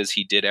mythos is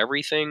he did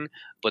everything,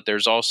 but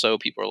there's also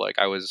people are like,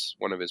 I was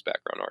one of his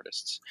background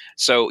artists.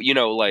 So,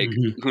 like,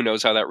 who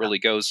knows how that really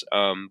goes.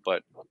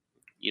 But,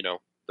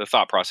 the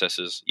thought process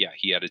is, yeah,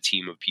 he had a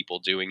team of people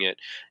doing it.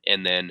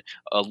 And then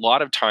a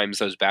lot of times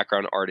those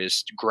background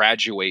artists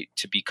graduate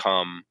to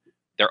become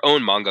their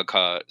own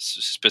mangaka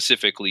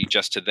specifically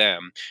just to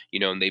them,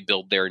 and they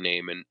build their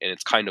name, and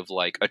it's kind of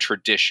like a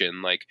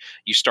tradition. Like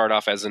you start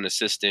off as an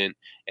assistant,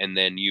 and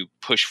then you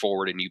push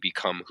forward and you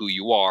become who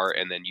you are,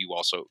 and then you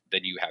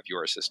have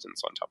your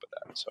assistants on top of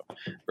that. So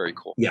very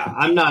cool. Yeah,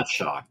 I'm not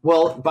shocked.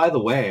 Well, by the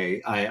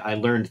way, I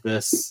learned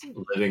this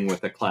living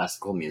with a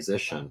classical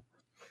musician.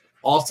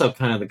 Also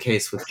kind of the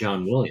case with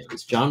John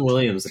Williams. John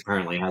Williams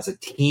apparently has a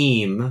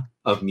team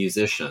of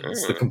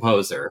musicians, the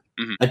composer,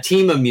 a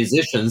team of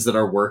musicians that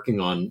are working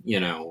on,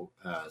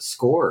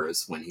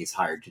 scores when he's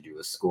hired to do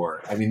a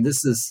score. I mean,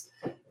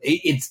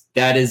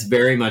 that is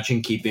very much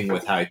in keeping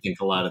with how I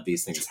think a lot of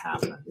these things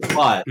happen.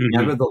 But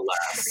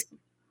nevertheless,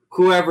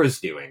 whoever's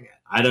doing it,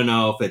 I don't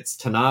know if it's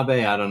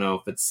Tanabe, I don't know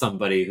if it's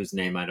somebody whose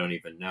name I don't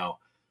even know.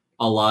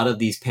 A lot of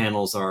these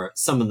panels are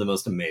some of the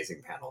most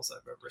amazing panels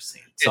I've ever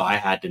seen. So I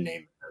had to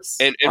name it as.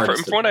 And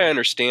from what I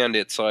understand,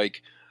 it's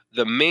like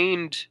the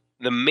main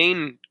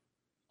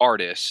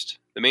artist,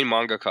 the main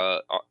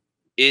mangaka,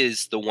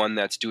 is the one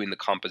that's doing the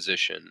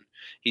composition.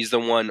 He's the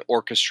one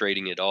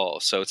orchestrating it all.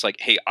 So it's like,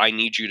 hey, I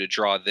need you to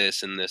draw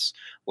this and this.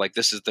 Like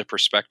this is the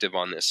perspective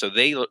on this. So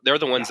they're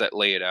the ones that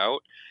lay it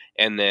out.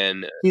 And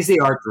then he's the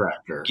art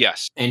director.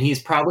 Yes, and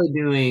he's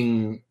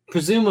probably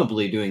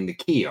presumably doing the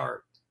key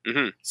art.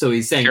 Mm-hmm. So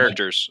he's saying,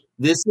 characters.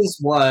 This is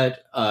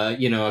what a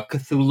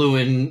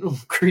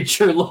Cthulhuan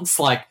creature looks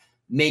like.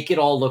 Make it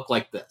all look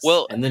like this.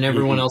 Well, and then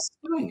everyone else is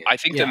doing it. I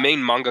think the main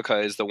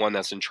mangaka is the one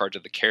that's in charge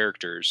of the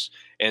characters,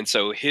 and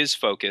so his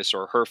focus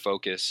or her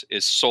focus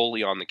is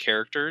solely on the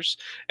characters.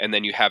 And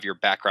then you have your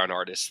background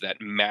artists that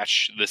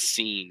match the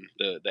scene,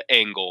 the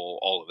angle,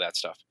 all of that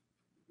stuff.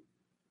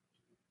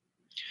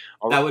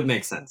 That would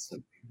make sense.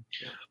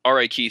 Yeah. All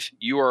right, Keith,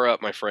 you are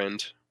up, my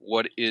friend.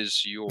 What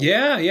is your?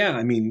 Yeah.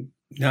 I mean,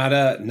 not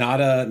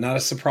a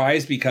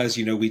surprise because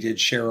we did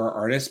share our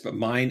artists, but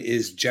mine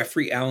is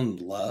Jeffrey Allen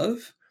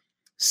Love.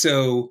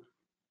 So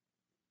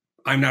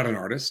I'm not an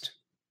artist.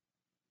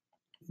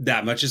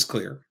 That much is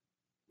clear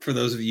for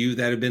those of you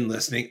that have been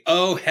listening.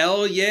 Oh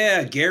hell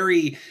yeah,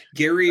 Gary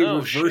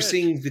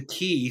reversing the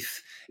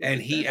Keith,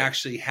 and he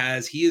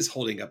is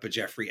holding up a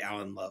Jeffrey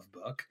Allen Love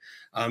book.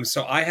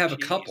 So I have a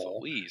couple.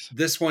 Please.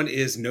 This one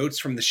is Notes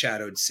from the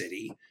Shadowed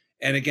City.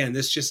 And again,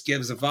 this just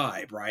gives a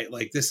vibe, right?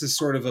 Like this is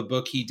sort of a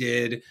book he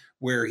did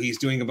where he's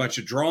doing a bunch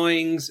of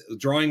drawing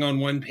on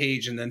one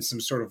page and then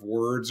some sort of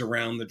words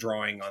around the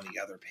drawing on the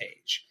other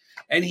page.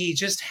 And he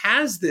just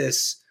has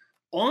this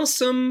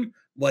awesome,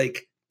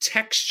 like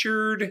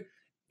textured,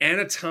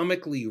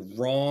 anatomically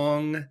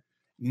wrong,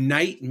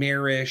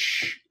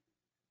 nightmarish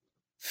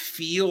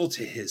feel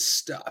to his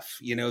stuff.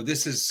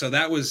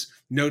 That was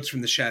Notes from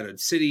the Shadowed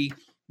City.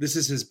 This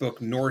is his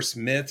book, Norse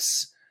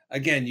Myths.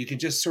 Again, you can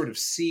just sort of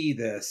see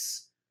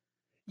this,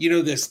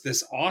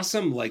 this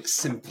awesome like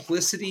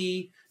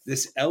simplicity,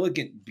 this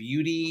elegant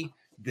beauty,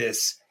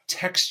 this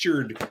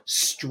textured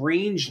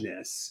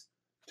strangeness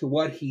to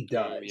what he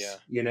does,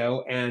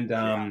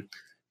 and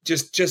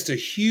just a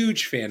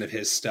huge fan of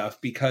his stuff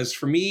because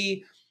for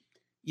me,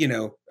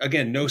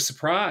 again, no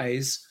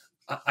surprise,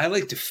 I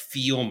like to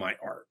feel my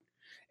art.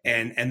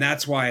 And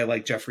that's why I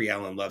like Jeffrey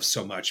Allen Love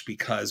so much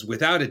because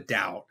without a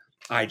doubt,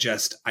 I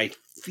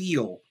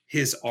feel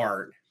his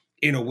art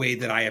in a way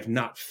that I have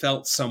not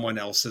felt someone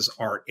else's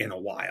art in a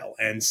while.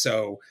 And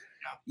so,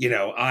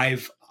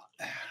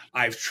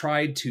 I've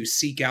tried to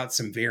seek out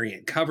some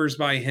variant covers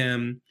by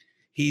him.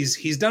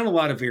 He's done a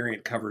lot of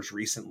variant covers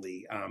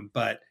recently.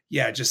 But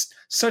yeah, just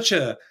such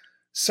a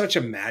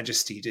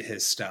majesty to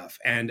his stuff.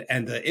 And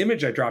the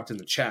image I dropped in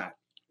the chat,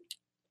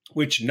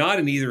 which not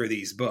in either of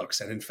these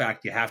books. And in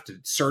fact, you have to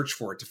search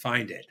for it to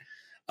find it.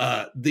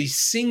 The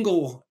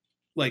single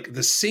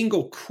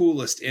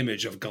coolest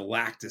image of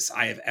Galactus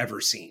I have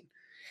ever seen.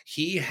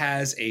 He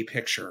has a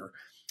picture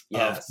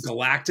of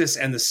Galactus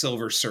and the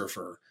Silver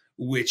Surfer,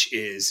 which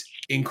is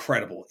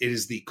incredible. It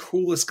is the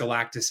coolest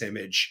Galactus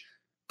image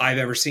I've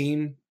ever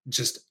seen.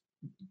 Just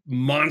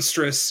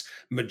monstrous,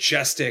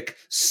 majestic,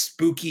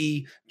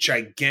 spooky,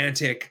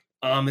 gigantic,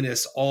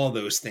 ominous, all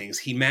those things.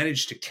 He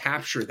managed to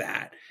capture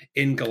that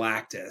in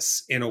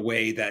Galactus in a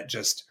way that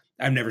just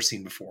I've never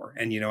seen before.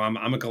 And,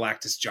 I'm a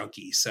Galactus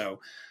junkie. So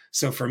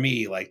for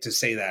me, like to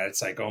say that,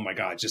 it's like, oh my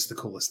God, just the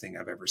coolest thing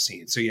I've ever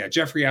seen. So yeah,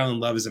 Jeffrey Allen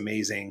Love is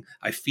amazing.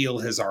 I feel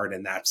his art,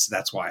 and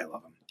that's why I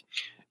love him.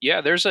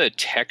 Yeah, there's a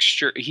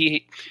texture.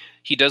 He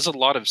does a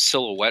lot of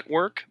silhouette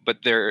work,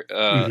 but there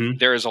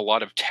is a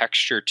lot of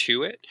texture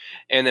to it.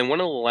 And then one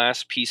of the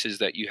last pieces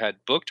that you had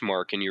booked,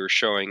 Mark, and you were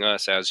showing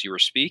us as you were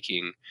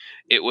speaking,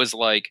 it was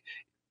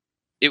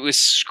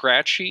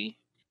scratchy,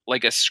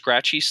 like a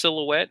scratchy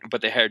silhouette,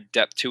 but they had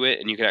depth to it,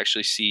 and you could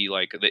actually see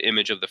like the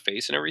image of the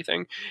face and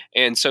everything.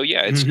 And so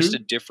yeah, it's just a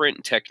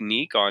different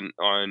technique on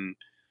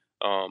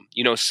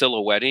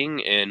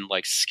silhouetting and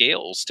like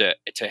scales to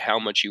how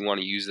much you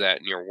want to use that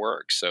in your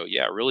work. So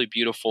yeah, really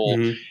beautiful.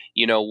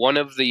 One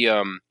of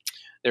the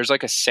there's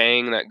like a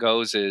saying that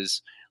goes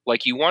is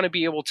like you want to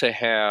be able to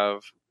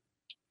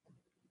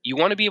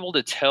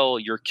tell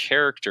your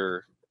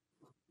character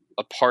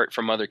apart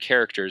from other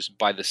characters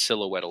by the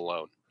silhouette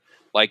alone.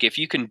 Like, if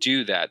you can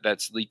do that,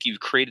 that's like you've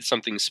created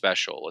something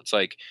special. It's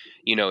like,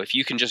 if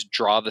you can just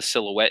draw the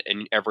silhouette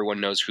and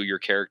everyone knows who your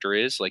character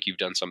is, like you've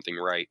done something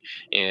right.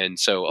 And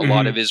so a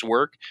lot of his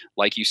work,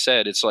 like you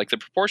said, it's like the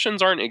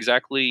proportions aren't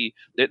exactly,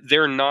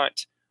 they're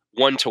not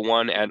one to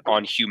one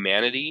on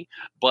humanity,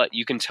 but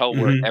you can tell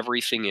where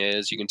everything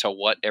is. You can tell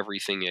what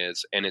everything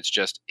is, and it's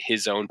just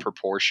his own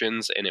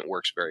proportions, and it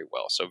works very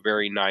well. So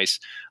very nice,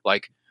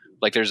 like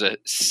there's a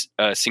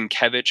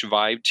Sienkiewicz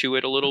vibe to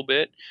it a little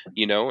bit,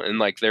 and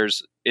like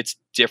it's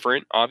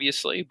different,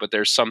 obviously, but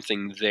there's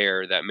something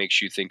there that makes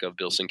you think of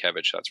Bill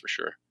Sienkiewicz. That's for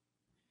sure.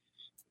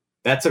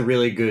 That's a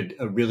really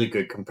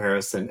good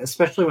comparison,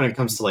 especially when it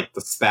comes to like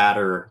the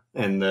spatter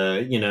and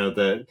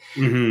the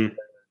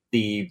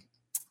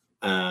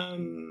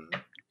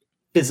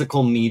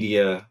physical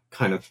media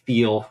kind of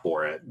feel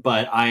for it.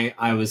 But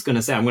I was going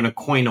to say, I'm going to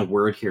coin a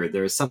word here.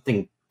 There's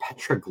something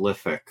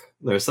petroglyphic.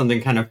 There's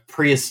something kind of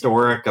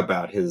prehistoric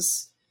about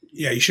his.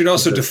 Yeah, you should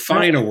also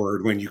define a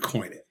word when you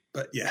coin it.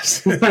 But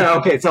yes.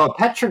 Okay, so a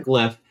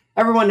petroglyph.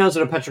 Everyone knows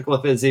what a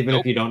petroglyph is, even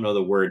if you don't know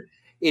the word.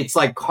 It's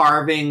like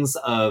carvings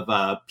of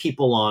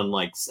people on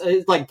like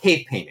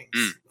cave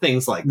paintings,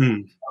 things like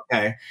that.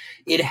 Okay,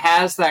 it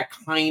has that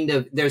kind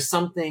of. There's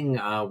something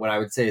what I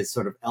would say is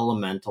sort of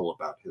elemental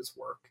about his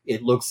work.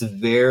 It looks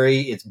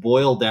it's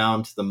boiled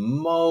down to the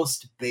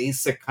most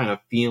basic kind of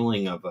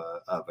feeling of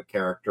a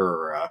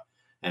character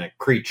and a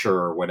creature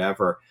or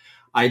whatever.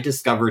 I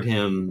discovered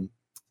him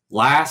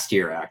last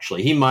year.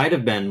 Actually, he might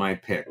have been my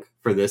pick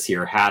for this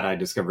year had I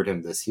discovered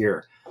him this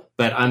year.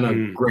 But I'm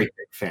a great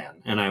big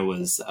fan, and I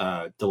was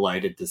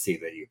delighted to see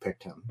that you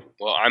picked him.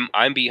 Well,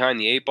 I'm behind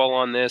the 8 ball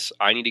on this.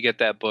 I need to get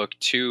that book.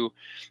 Two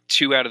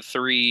out of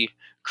 3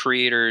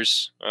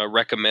 creators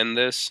recommend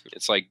this.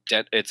 It's like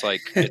toothpaste,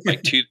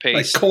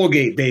 like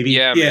Colgate, baby.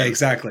 Yeah, man.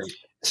 Exactly.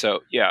 So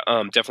yeah,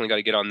 definitely got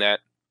to get on that.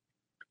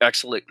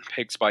 Excellent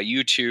picks by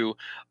you two.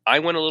 I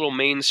went a little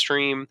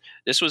mainstream.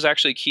 This was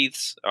actually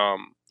Keith's.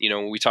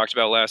 When we talked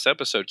about last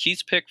episode,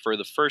 Keith's pick for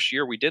the first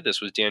year we did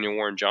this was Daniel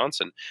Warren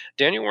Johnson.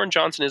 Daniel Warren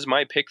Johnson is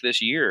my pick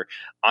this year.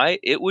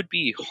 It would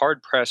be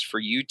hard pressed for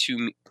you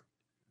to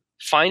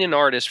find an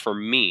artist for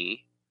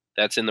me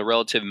that's in the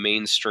relative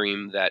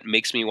mainstream that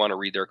makes me want to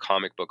read their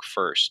comic book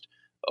first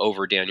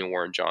over Daniel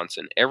Warren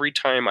Johnson. Every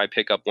time I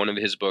pick up one of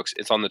his books,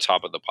 it's on the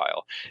top of the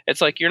pile.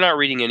 It's like you're not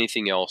reading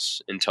anything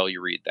else until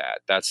you read that.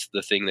 That's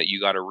the thing that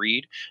you got to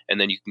read, and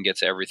then you can get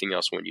to everything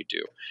else when you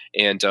do.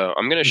 And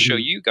I'm going to show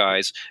you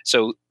guys.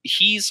 So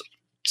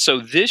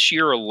this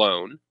year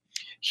alone,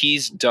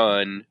 he's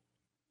done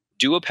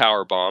Do a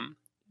Powerbomb,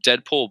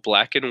 Deadpool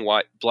Black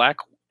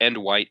and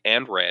White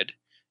and Red,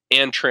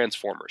 and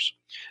Transformers.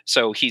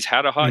 So he's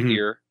had a hot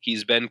year.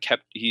 He's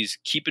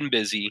keeping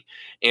busy.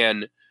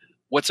 And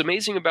what's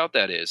amazing about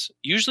that is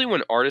usually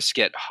when artists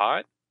get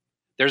hot,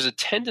 there's a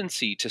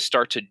tendency to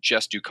start to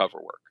just do cover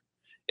work.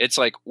 It's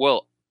like,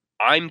 well,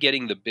 I'm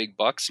getting the big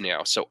bucks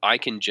now, so I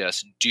can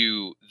just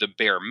do the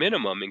bare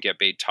minimum and get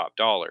paid top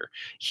dollar.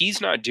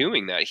 He's not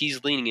doing that.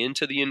 He's leaning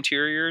into the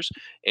interiors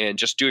and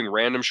just doing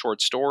random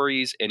short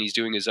stories, and he's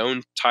doing his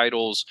own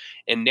titles.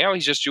 And now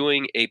he's just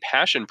doing a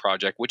passion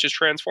project, which is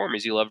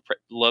Transformers. He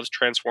loves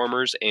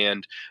Transformers,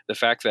 and the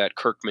fact that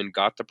Kirkman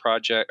got the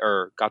project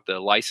or got the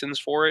license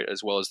for it,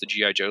 as well as the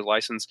G.I. Joe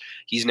license,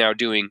 he's now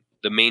doing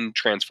the main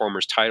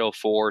Transformers title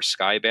for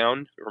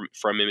Skybound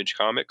from Image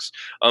Comics.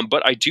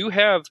 But I do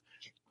have.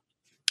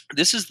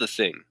 This is the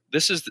thing.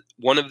 This is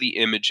one of the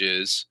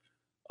images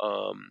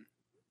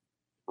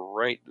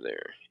right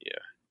there.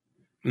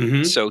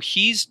 Yeah. So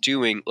he's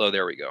doing,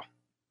 there we go.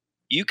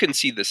 You can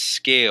see the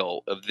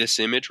scale of this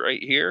image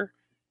right here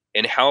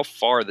and how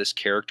far this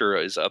character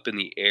is up in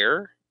the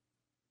air.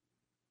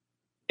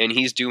 And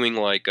he's doing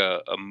like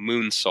a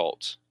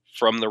moonsault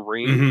from the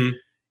ring.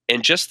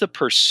 And just the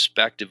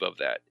perspective of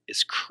that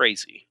is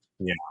crazy.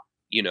 Yeah.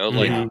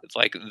 It's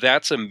like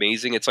that's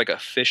amazing. It's like a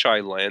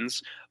fisheye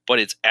lens. But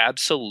it's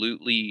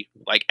absolutely,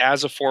 like,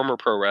 as a former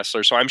pro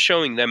wrestler, so I'm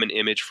showing them an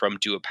image from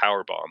Do a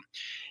Powerbomb,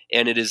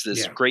 and it is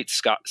this great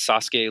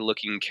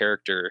Sasuke-looking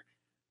character,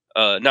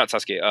 not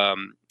Sasuke,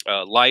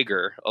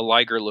 Liger, a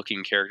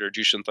Liger-looking character,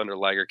 Jushin Thunder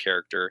Liger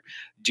character,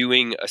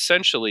 doing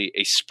essentially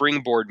a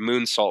springboard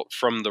moonsault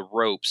from the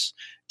ropes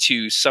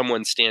to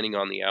someone standing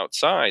on the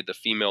outside, the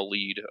female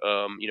lead,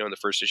 in the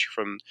first issue,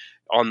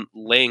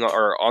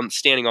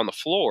 standing on the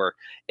floor,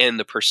 and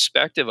the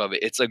perspective of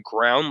it, it's a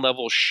ground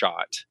level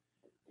shot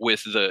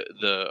with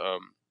the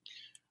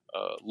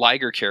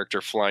Liger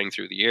character flying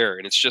through the air,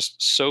 and it's just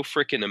so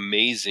freaking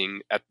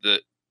amazing at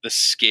the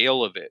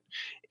scale of it.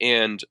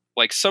 And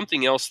like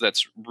something else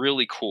that's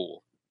really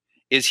cool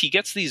is he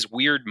gets these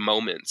weird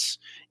moments,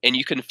 and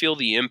you can feel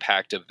the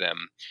impact of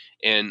them,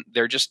 and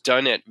they're just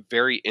done at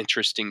very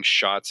interesting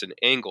shots and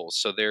angles.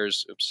 So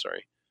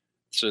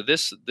So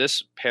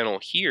this panel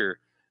here,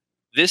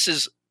 this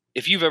is,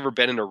 if you've ever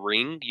been in a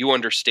ring, you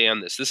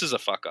understand this. This is a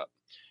fuck up.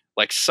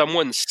 Like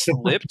someone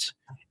slipped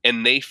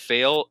and they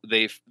fell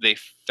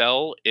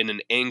in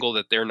an angle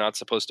that they're not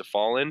supposed to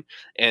fall in,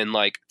 and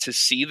like to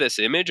see this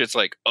image, it's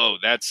like, oh,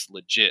 that's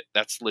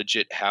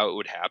legit how it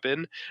would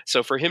happen.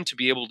 So for him to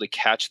be able to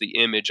catch the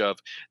image of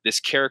this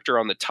character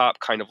on the top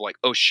kind of like,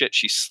 oh shit,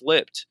 she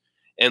slipped,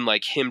 and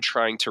like him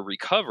trying to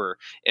recover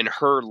and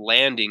her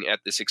landing at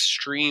this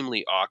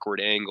extremely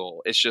awkward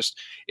angle,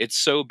 it's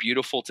so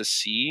beautiful to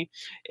see.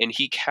 And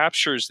he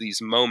captures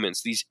these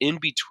moments, these in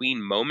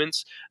between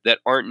moments that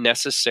aren't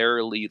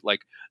necessarily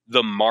like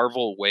the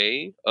Marvel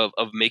way of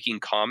making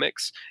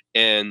comics,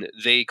 and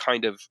they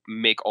kind of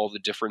make all the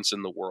difference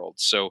in the world.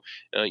 So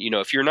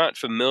if you're not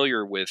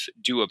familiar with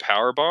Do a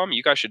Powerbomb,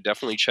 you guys should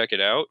definitely check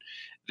it out.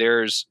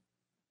 There's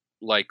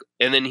like,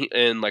 and then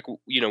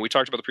we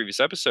talked about the previous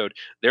episode,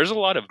 there's a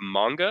lot of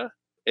manga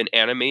and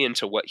anime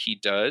into what he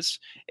does,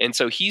 and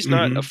so he's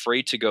not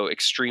afraid to go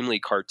extremely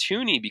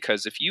cartoony,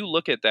 because if you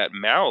look at that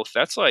mouth,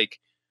 that's like,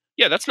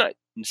 yeah, that's not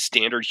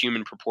standard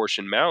human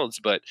proportion mouths,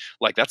 but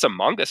like that's a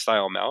manga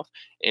style mouth.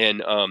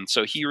 And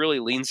so he really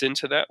leans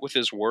into that with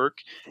his work,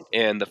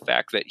 and the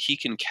fact that he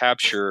can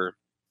capture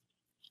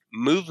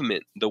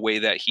movement the way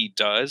that he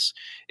does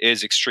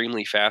is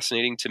extremely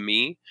fascinating to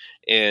me.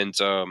 And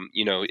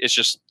it's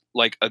just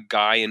like a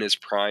guy in his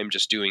prime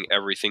just doing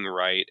everything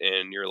right,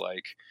 and you're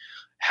like,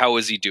 how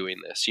is he doing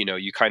this?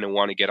 You kind of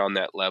want to get on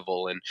that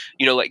level. And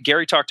like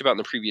Gary talked about in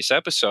the previous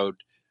episode,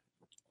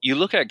 you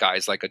look at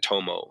guys like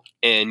Otomo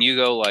and you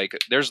go like,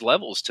 there's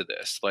levels to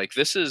this. Like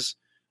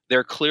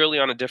they're clearly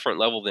on a different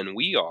level than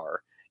we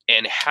are.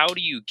 And how do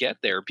you get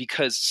there?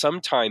 Because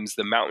sometimes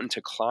the mountain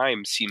to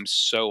climb seems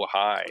so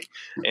high.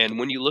 And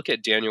when you look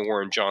at Daniel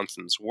Warren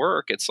Johnson's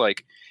work, it's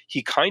like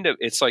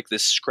it's like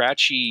this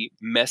scratchy,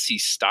 messy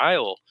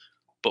style.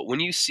 But when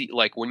you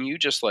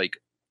just like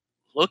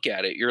look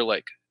at it, you're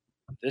like,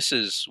 this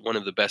is one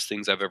of the best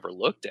things I've ever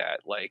looked at.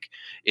 Like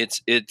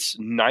it's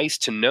nice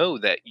to know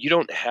that you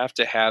don't have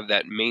to have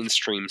that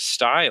mainstream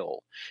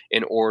style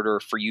in order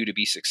for you to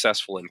be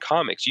successful in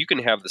comics. You can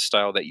have the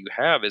style that you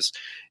have. It's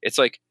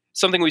like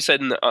something we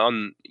said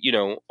on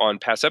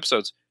past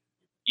episodes.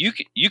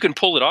 You can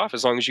pull it off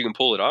as long as you can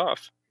pull it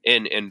off.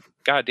 And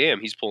goddamn,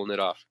 he's pulling it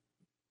off.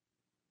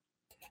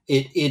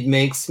 It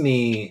makes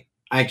me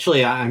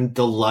actually, I'm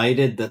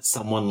delighted that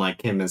someone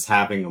like him is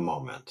having a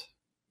moment.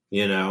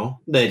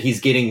 That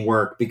he's getting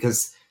work,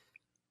 because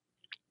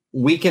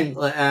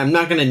I'm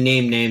not going to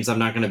name names. I'm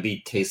not going to be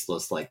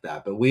tasteless like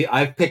that, but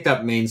I've picked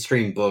up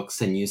mainstream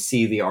books and you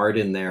see the art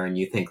in there and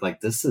you think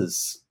like, this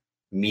is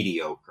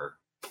mediocre.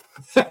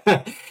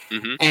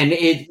 Mm-hmm. And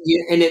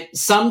it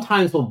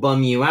sometimes will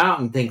bum you out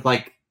and think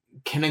like,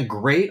 can a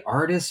great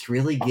artist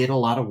really get a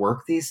lot of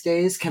work these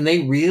days? Can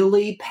they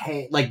really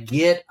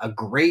get a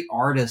great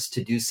artist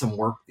to do some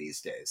work these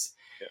days?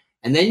 Yeah.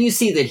 And then you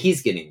see that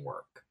he's getting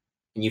work.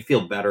 And you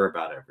feel better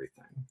about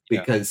everything,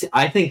 because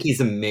I think he's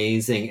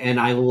amazing. And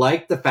I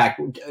like the fact,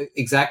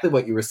 exactly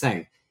what you were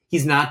saying,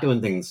 he's not doing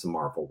things the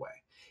Marvel way.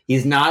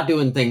 He's not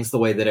doing things the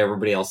way that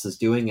everybody else is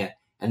doing it.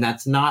 And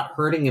that's not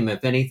hurting him.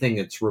 If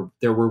anything,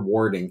 they're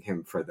rewarding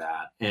him for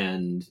that.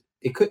 And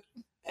it could,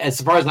 as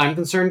far as I'm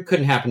concerned,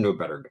 couldn't happen to a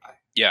better guy.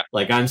 Yeah.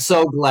 Like, I'm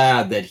so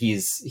glad that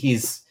he's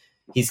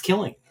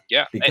killing it.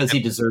 Yeah. Because he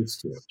deserves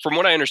to. From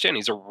what I understand,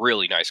 he's a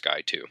really nice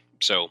guy too.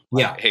 So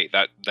hey,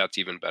 that's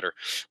even better.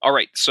 All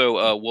right,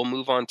 so we'll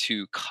move on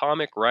to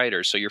comic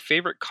writers. So your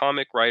favorite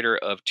comic writer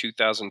of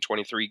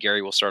 2023,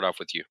 Gary, we'll start off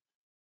with you.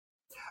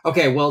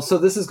 Okay, well, so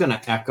this is going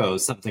to echo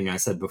something I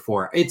said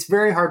before. It's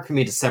very hard for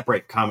me to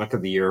separate comic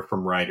of the year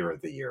from writer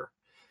of the year.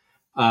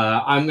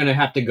 I'm going to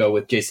have to go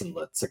with Jason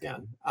Litz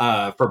again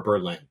for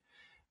Berlin.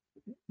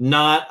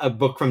 Not a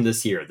book from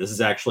this year. This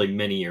is actually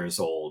many years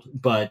old,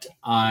 but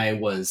I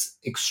was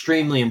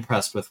extremely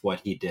impressed with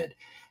what he did.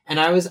 And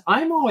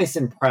I'm always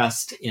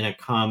impressed in a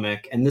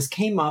comic, and this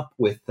came up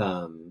with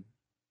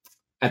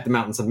at the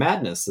Mountains of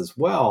Madness as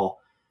well,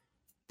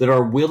 that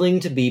are willing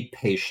to be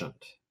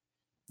patient.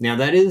 Now,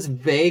 that is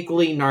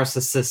vaguely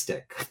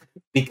narcissistic,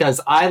 because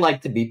I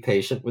like to be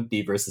patient with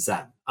B versus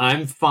M.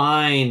 I'm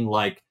fine,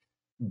 like,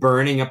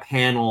 burning a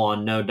panel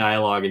on no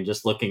dialogue and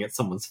just looking at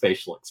someone's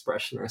facial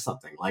expression or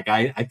something. Like,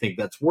 I think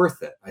that's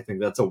worth it. I think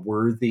that's a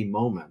worthy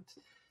moment.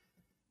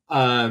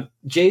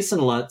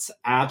 Jason Lutz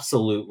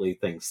absolutely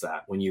thinks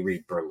that when you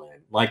read Berlin.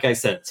 Like I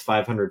said, it's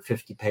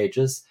 550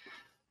 pages,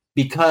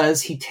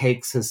 because he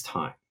takes his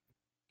time.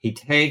 He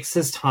takes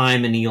his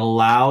time and he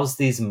allows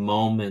these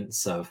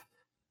moments of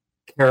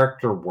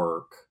character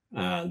work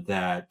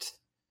that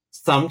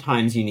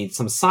sometimes you need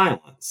some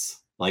silence.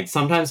 Like,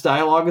 sometimes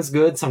dialogue is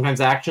good, sometimes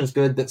action is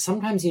good, but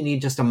sometimes you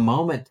need just a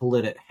moment to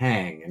let it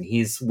hang, and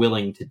he's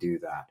willing to do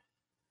that.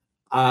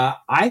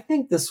 I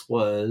think this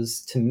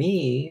was, to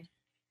me,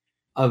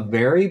 a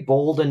very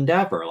bold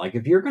endeavor. Like,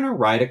 if you're going to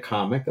write a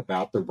comic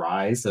about the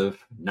rise of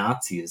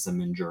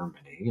Nazism in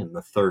Germany in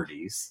the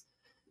 30s,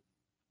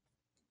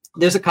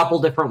 there's a couple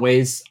different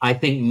ways I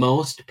think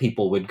most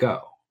people would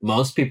go.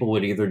 Most people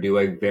would either do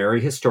a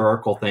very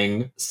historical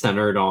thing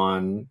centered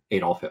on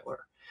Adolf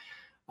Hitler.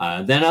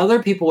 Then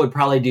other people would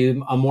probably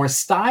do a more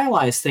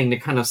stylized thing to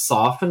kind of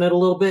soften it a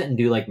little bit and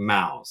do like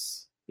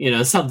Mao's,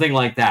 something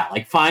like that.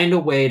 Like find a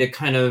way to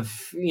kind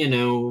of,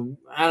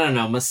 I don't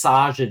know,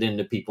 massage it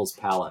into people's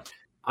palate.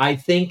 I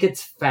think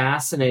it's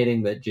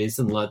fascinating that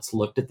Jason Lutz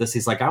looked at this.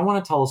 He's like, I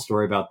want to tell a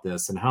story about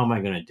this, and how am I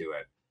going to do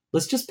it?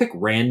 Let's just pick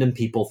random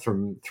people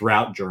from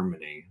throughout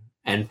Germany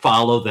and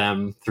follow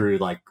them through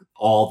like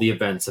all the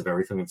events of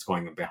everything that's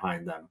going on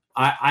behind them.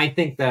 I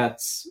think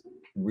that's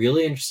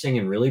really interesting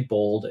and really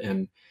bold.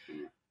 And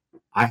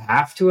I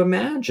have to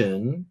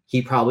imagine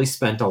he probably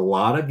spent a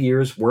lot of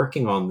years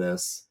working on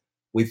this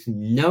with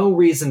no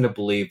reason to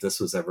believe this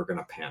was ever going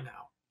to pan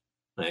out.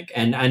 Like,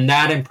 and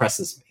that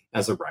impresses me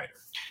as a writer.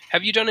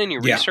 Have you done any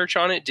research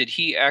on it? Did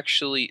he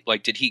actually,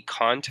 did he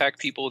contact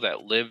people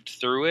that lived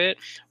through it?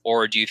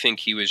 Or do you think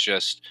he was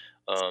just,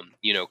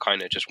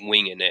 kind of just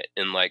winging it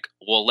and like,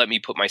 well, let me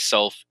put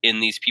myself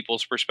in these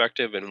people's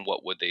perspective and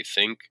what would they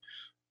think?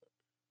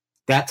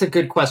 That's a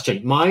good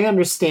question. My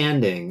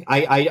understanding,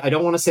 I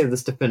don't want to say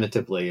this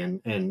definitively,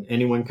 and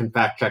anyone can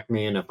fact check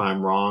me, and if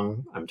I'm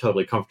wrong, I'm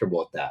totally comfortable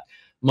with that.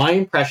 My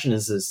impression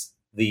is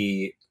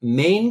the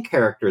main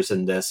characters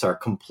in this are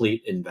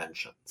complete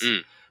inventions.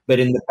 But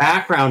in the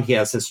background, he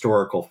has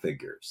historical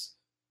figures.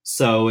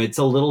 So it's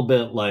a little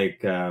bit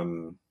like,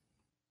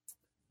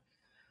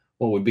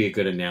 what would be a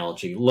good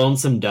analogy?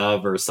 Lonesome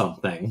Dove or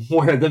something,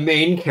 where the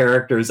main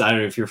characters, I don't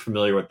know if you're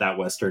familiar with that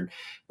Western,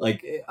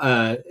 like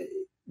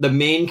the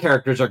main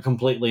characters are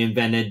completely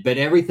invented, but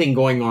everything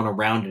going on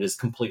around it is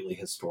completely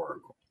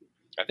historical.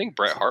 I think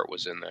Bret Hart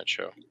was in that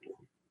show.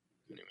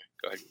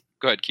 Anyway,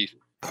 go ahead, Keith.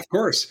 Of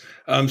course.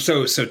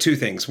 So two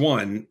things.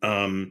 One,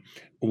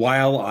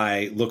 while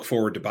I look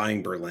forward to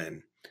buying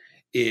Berlin,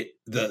 the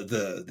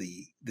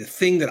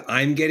thing that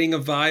I'm getting a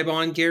vibe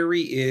on,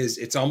 Gary, is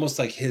it's almost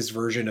like his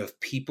version of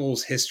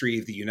People's History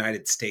of the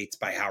United States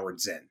by Howard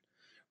Zinn,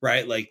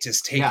 right? Like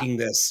just taking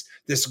this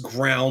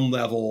ground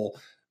level,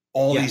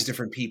 all these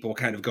different people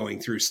kind of going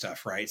through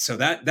stuff, right? So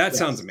that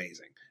sounds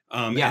amazing.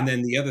 And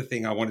then the other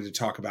thing I wanted to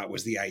talk about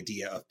was the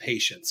idea of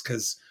patience,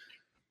 because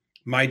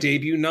my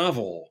debut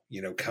novel,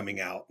 coming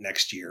out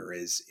next year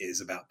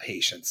is about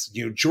patience.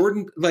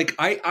 Jordan, like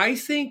I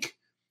think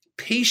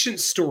patient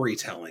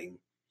storytelling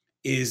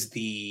is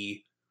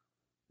the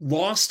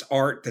lost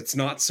art that's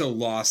not so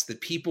lost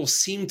that people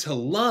seem to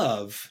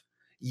love,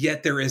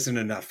 yet there isn't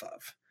enough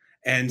of.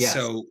 And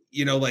so,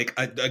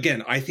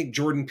 I think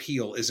Jordan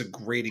Peele is a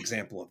great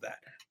example of that.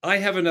 I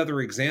have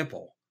another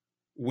example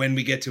when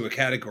we get to a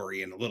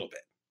category in a little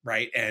bit.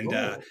 Right.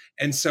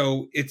 And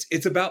so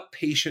it's about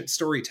patient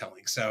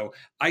storytelling. So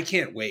I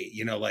can't wait,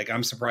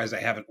 I'm surprised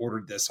I haven't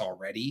ordered this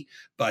already,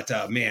 but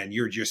man,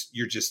 you're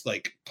just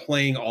like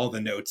playing all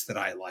the notes that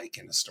I like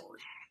in a story.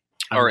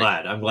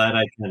 I'm glad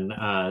I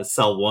can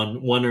sell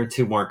one or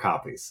two more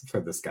copies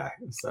for this guy.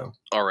 So,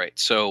 all right.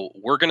 So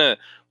we're going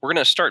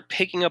to start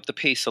picking up the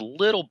pace a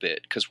little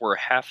bit because we're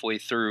halfway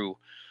through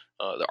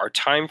our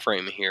time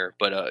frame here.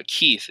 But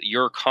Keith,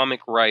 you're a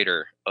comic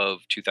writer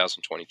of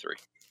 2023.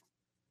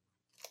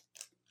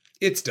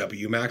 It's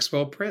W.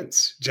 Maxwell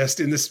Prince, just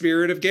in the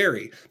spirit of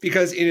Gary.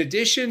 Because in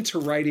addition to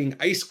writing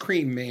Ice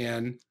Cream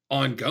Man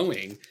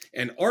ongoing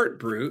and Art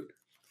Brute,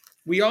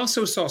 we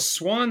also saw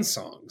Swan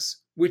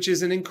Songs, which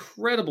is an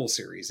incredible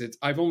series.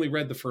 I've only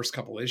read the first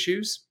couple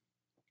issues,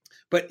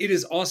 but it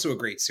is also a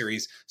great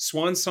series.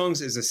 Swan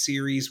Songs is a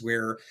series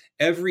where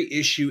every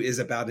issue is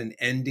about an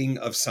ending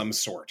of some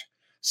sort.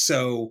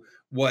 So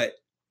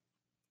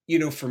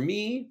for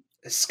me,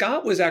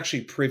 Scott was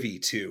actually privy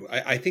to,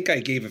 I think I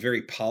gave a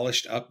very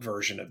polished up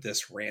version of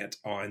this rant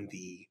on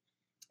the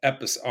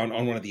episode,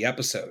 on one of the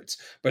episodes,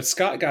 but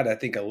Scott got, I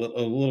think, a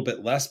little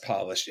bit less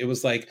polished. It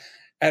was like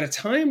at a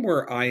time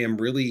where I'm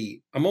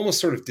almost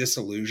sort of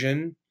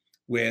disillusioned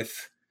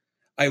with,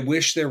 I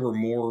wish there were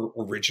more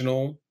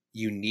original,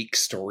 unique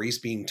stories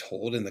being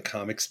told in the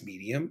comics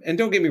medium. And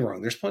don't get me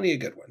wrong, there's plenty of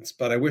good ones,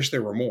 but I wish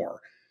there were more.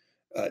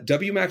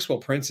 W. Maxwell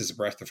Prince is a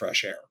breath of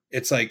fresh air.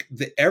 It's like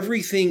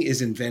everything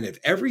is inventive.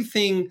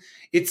 Everything,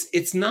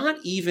 it's not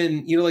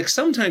even, like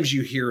sometimes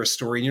you hear a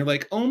story and you're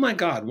like, oh my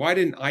God, why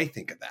didn't I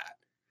think of that?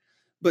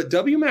 But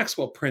W.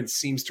 Maxwell Prince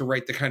seems to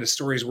write the kind of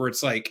stories where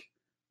it's like,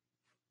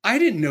 I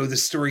didn't know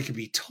this story could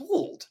be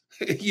told.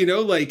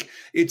 Like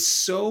it's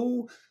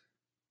so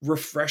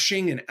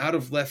refreshing and out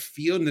of left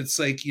field. And it's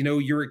like,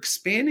 you're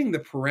expanding the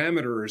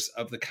parameters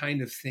of the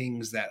kind of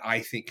things that I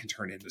think can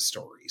turn into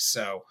stories.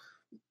 So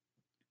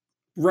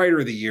Writer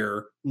of the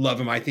Year, love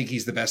him. I think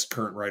he's the best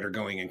current writer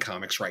going in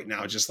comics right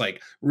now. Just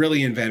like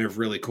really inventive,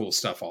 really cool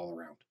stuff all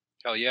around.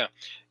 Oh, yeah.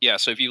 Yeah,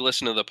 so if you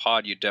listen to the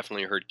pod, you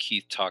definitely heard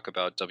Keith talk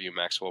about W.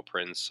 Maxwell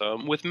Prince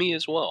with me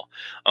as well.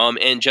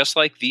 And just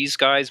like these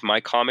guys, my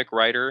comic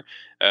writer,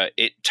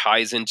 it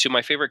ties into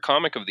my favorite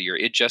comic of the year.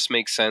 It just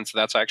makes sense.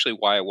 That's actually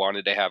why I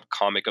wanted to have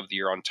comic of the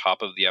year on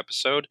top of the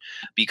episode,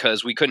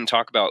 because we couldn't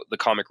talk about the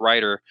comic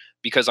writer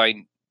because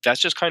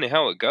that's just kind of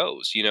how it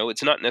goes.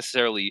 It's not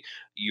necessarily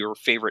your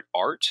favorite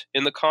art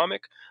in the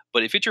comic,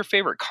 but if it's your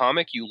favorite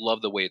comic, you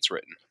love the way it's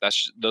written.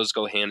 Those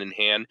go hand in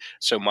hand.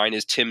 So mine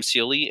is Tim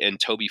Seeley and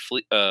Tony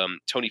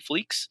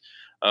Fleecs.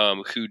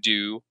 who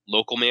do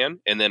Local Man,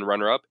 and then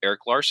runner-up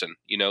Eric Larson.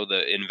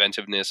 The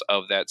inventiveness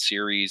of that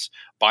series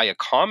by a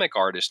comic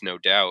artist, no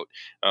doubt,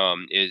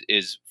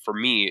 is for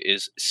me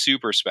is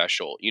super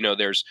special.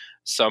 There's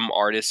some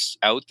artists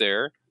out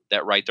there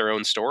that write their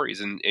own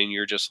stories, and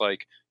you're just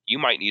like, you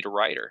might need a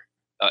writer.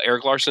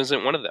 Eric Larson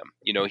isn't one of them.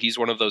 He's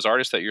one of those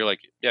artists that you're like,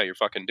 yeah, you're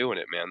fucking doing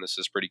it, man. This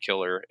is pretty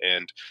killer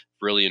and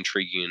really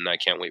intriguing, and I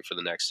can't wait for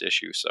the next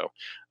issue. So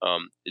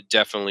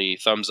definitely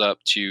thumbs up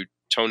to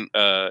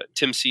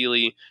Tim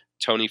Seeley,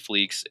 Tony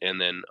Fleeks, and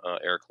then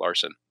Eric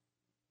Larson.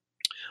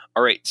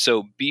 All right,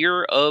 so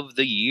beer of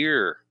the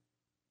year,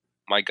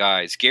 my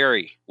guys.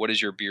 Gary, what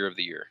is your beer of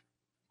the year?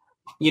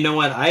 You know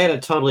what? I had a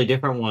totally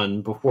different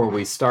one before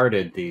we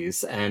started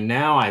these, and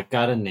now I've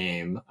got a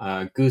name.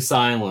 Goose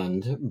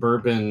Island,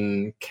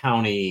 Bourbon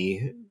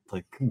County,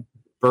 like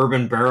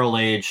bourbon barrel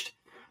aged.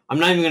 I'm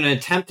not even going to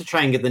attempt to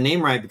try and get the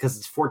name right because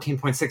it's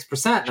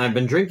 14.6%, and I've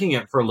been drinking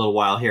it for a little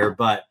while here,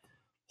 but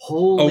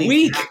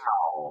holy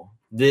cow,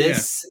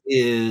 this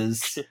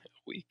is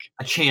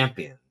a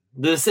champion.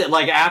 This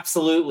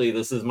absolutely,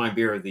 this is my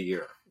beer of the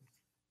year.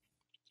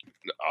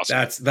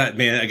 Awesome.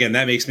 Man. Again,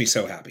 that makes me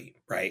so happy,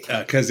 right?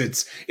 Because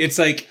it's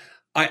like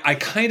I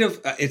kind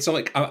of it's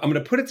like I'm going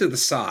to put it to the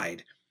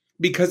side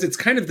because it's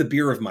kind of the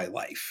beer of my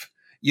life.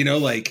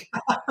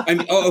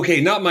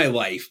 Okay, not my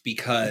life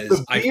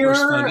because I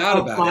first found out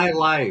about my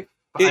life.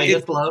 I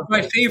just love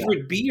my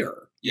favorite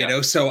beer. You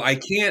know, so I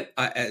can't.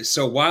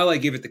 So while I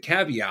give it the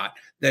caveat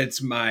that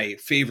it's my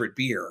favorite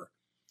beer,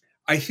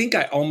 I think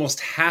I almost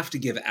have to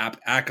give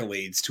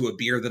accolades to a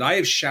beer that I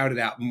have shouted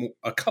out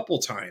a couple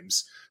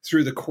times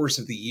through the course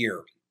of the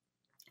year,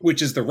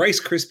 which is the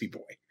Rice Krispie Boy.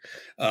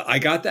 I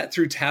got that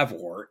through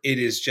Tavour. It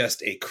is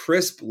just a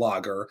crisp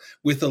lager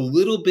with a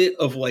little bit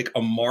of like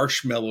a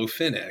marshmallow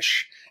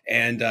finish.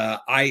 And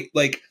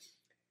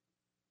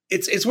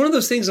it's one of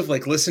those things of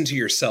like, listen to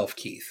yourself,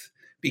 Keith,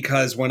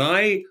 because when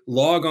I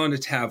log on to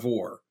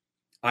Tavour,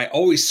 I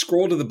always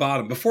scroll to the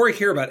bottom. Before I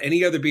hear about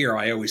any other beer,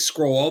 I always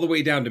scroll all the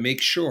way down to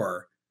make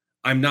sure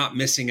I'm not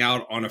missing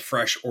out on a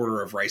fresh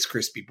order of Rice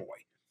Krispie Boy.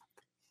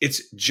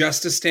 It's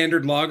just a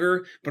standard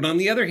lager, but on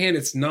the other hand,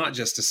 it's not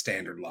just a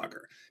standard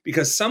lager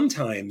because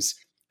sometimes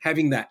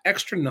having that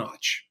extra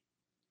notch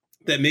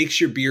that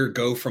makes your beer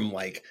go from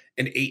like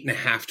an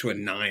 8.5 to a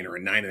 9 or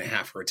a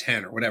 9.5 or a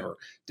 10 or whatever,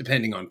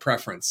 depending on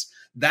preference,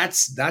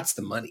 that's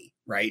the money,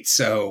 right?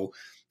 So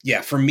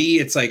yeah, for me,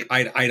 it's like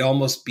I'd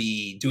almost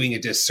be doing a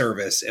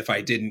disservice if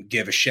I didn't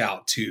give a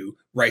shout to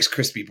Rice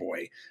Krispie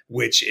Boy,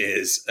 which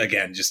is,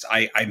 again, just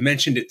I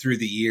mentioned it through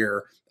the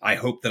year. I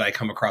hope that I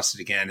come across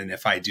it again. And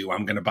if I do,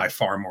 I'm going to buy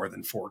far more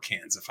than 4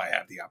 cans if I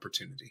have the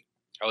opportunity.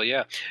 Oh,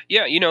 yeah.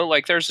 Yeah,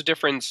 there's a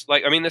difference.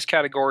 This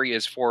category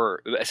is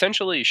for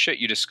essentially shit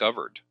you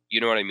discovered.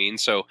 You know what I mean?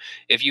 So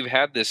if you've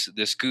had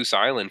this Goose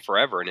Island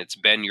forever and it's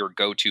been your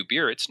go-to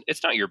beer,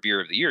 it's not your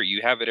beer of the year.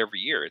 You have it every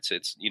year. It's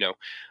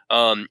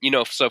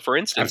so for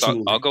instance,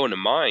 I'll go into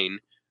mine.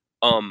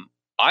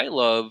 I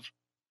love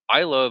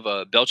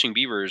Belching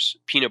Beaver's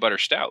Peanut Butter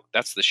Stout.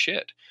 That's the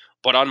shit.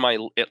 But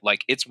on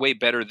it's way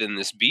better than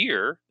this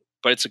beer,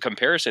 but it's a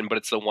comparison, but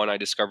it's the one I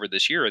discovered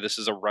this year. This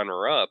is a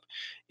runner-up.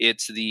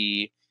 It's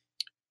the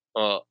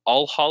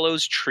All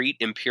Hallows Treat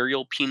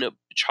Imperial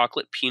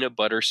Chocolate Peanut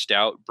Butter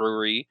Stout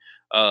Brewery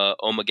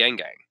Omegang.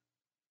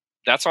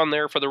 That's on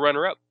there for the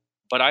runner-up.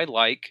 But I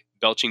like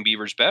Belching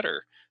Beaver's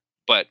better.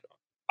 But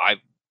I've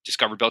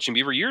discovered Belching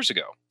Beaver years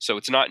ago. So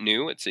it's not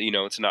new. It's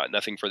it's not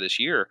nothing for this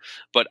year.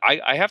 But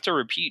I have to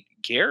repeat,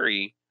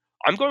 Gary,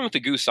 I'm going with the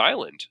Goose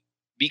Island.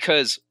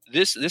 Because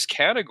this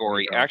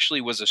category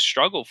actually was a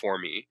struggle for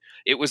me.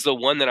 It was the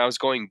one that I was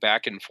going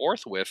back and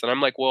forth with. And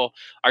I'm like, well,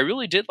 I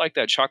really did like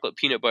that chocolate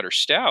peanut butter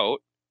stout.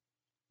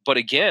 But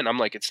again, I'm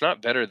like, it's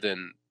not better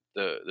than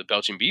the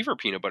Belgian Beaver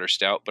peanut butter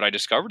stout. But I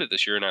discovered it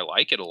this year and I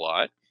like it a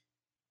lot.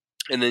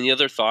 And then the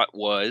other thought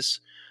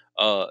was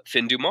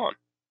Fin du Monde.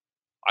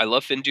 I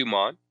love Fin du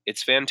Monde.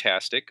 It's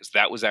fantastic.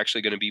 That was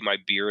actually going to be my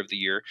beer of the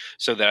year.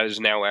 So that is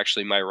now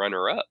actually my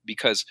runner-up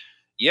because –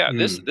 yeah,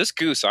 this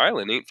Goose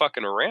Island ain't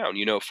fucking around.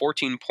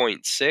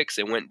 14.6,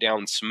 it went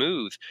down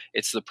smooth.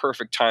 It's the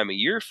perfect time of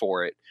year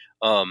for it.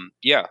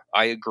 Yeah,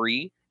 I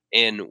agree.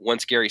 And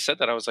once Gary said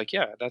that, I was like,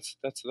 yeah, that's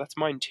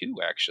mine too,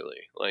 actually.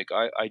 Like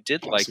I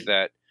did awesome. Like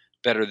that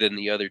better than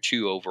the other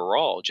two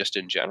overall, just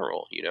in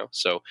general,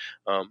 So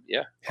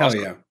yeah. Hell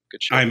awesome. Yeah.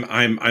 Good show.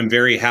 I'm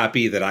very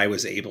happy that I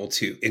was able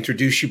to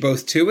introduce you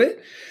both to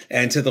it.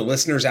 And to the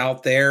listeners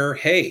out there,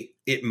 hey,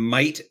 it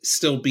might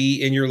still be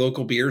in your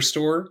local beer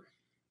store.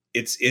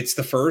 It's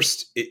the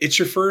first. It's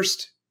your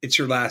first. It's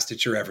your last.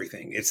 It's your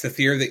everything. It's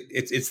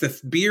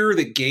the beer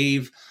that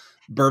gave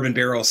bourbon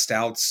barrel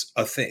stouts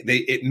a thing.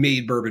 It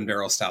made bourbon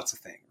barrel stouts a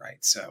thing, right?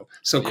 So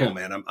cool, yeah.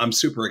 Man. I'm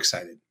super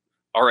excited.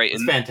 All right,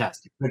 it's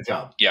fantastic. Good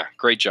job. Yeah,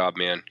 great job,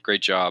 man.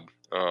 Great job.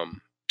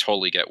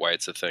 Totally get why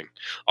it's a thing.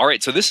 All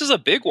right, so this is a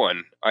big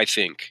one. I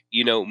think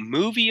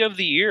movie of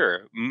the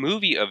year,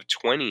 movie of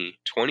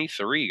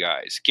 2023,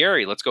 guys.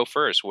 Gary, let's go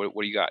first. What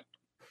do you got?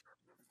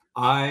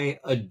 I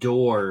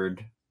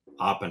adored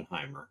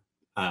Oppenheimer.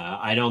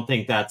 I don't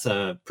think that's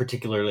a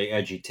particularly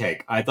edgy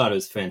take. I thought it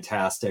was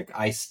fantastic.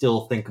 I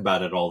still think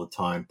about it all the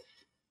time.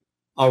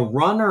 A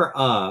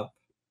runner-up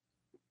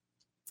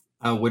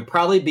would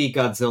probably be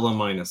Godzilla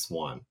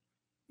 -1.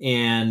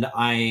 And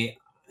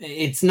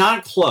it's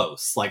not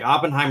close. Like,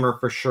 Oppenheimer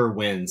for sure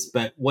wins.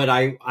 But what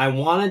I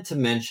wanted to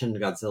mention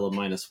Godzilla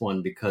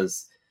 -1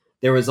 because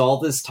there was all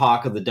this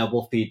talk of the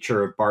double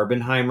feature of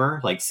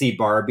Barbenheimer, like see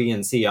Barbie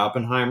and see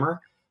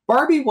Oppenheimer.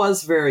 Barbie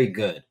was very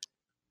good.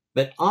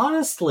 But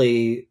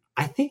honestly,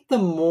 I think the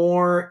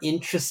more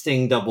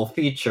interesting double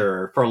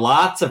feature, for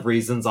lots of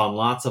reasons on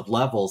lots of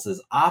levels,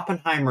 is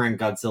Oppenheimer and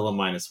Godzilla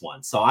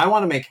 -1. So I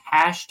want to make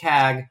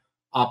hashtag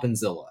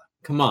Oppenzilla.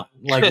 Come on,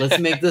 like, let's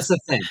make this a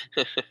thing.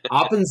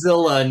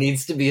 Oppenzilla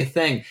needs to be a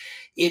thing.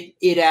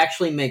 It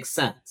actually makes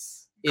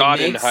sense. It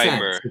makes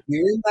sense. If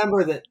you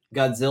remember that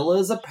Godzilla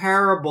is a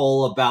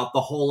parable about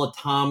the whole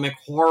atomic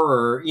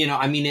horror,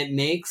 I mean, it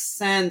makes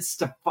sense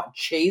to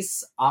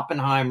chase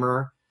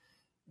Oppenheimer.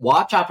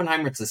 Watch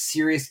Oppenheimer. It's a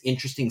serious,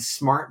 interesting,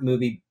 smart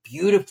movie,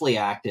 beautifully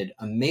acted,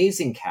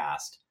 amazing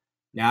cast.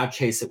 Now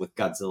chase it with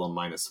Godzilla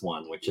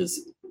 -1, which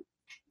is,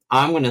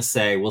 I'm going to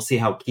say, we'll see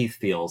how Keith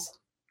feels,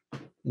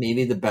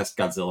 maybe the best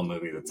Godzilla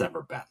movie that's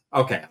ever been.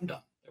 Okay, I'm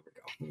done. There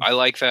we go. I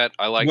like that.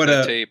 I like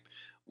that tape.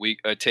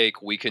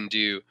 We can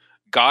do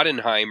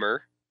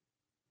Goddenheimer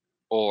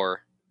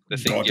or the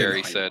thing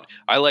Gary said.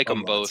 I like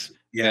them both.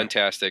 Yeah.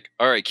 Fantastic.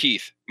 All right,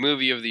 Keith,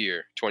 movie of the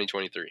year,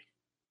 2023.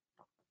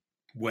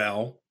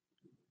 Well,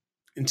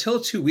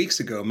 until 2 weeks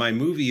ago, my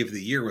movie of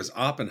the year was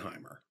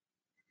Oppenheimer.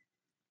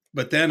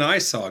 But then I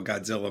saw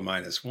Godzilla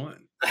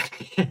 -1.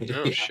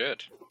 Oh,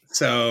 shit.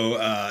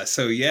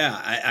 So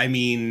yeah, I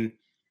mean,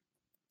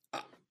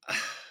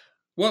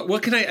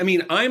 what can I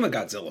mean, I'm a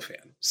Godzilla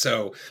fan.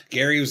 So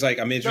Gary was like,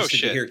 I'm interested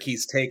to hear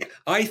Keith's take.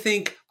 I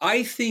think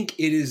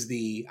it is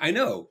I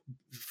know,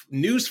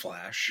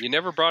 newsflash. You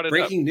never brought it up.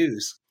 Breaking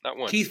news. Not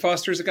once. Keith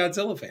Foster's a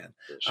Godzilla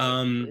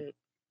fan.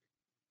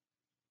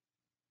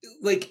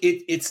 Like,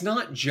 it's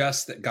not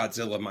just that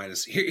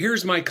Godzilla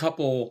here's my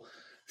couple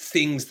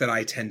things that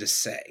I tend to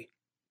say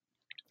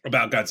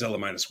about Godzilla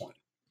 -1.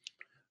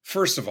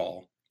 First of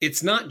all,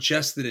 it's not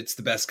just that it's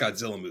the best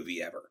Godzilla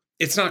movie ever.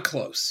 It's not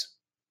close.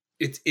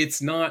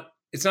 It's not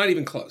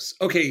even close.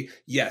 Okay,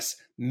 yes,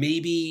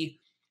 maybe,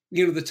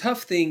 the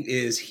tough thing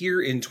is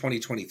here in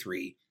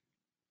 2023,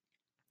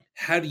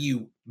 how do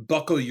you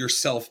buckle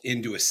yourself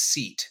into a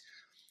seat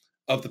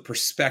of the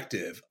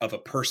perspective of a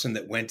person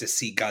that went to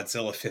see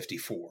Godzilla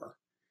 54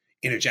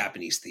 in a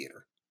Japanese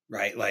theater,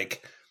 right?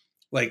 Like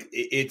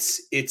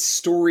its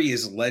story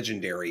is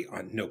legendary,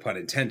 on no pun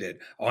intended,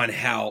 on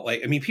how,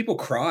 people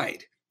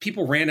cried.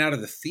 People ran out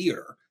of the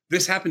theater.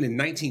 This happened in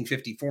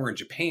 1954 in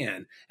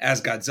Japan as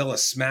Godzilla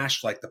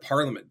smashed the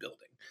Parliament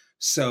building.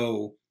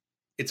 So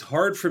it's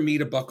hard for me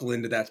to buckle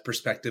into that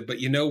perspective. But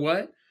you know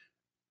what?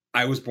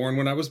 I was born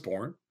when I was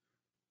born.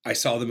 I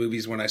saw the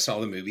movies when I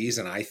saw the movies.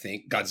 And I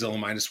think Godzilla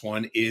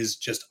 -1 is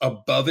just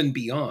above and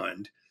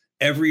beyond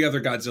every other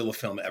Godzilla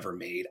film ever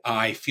made.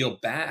 I feel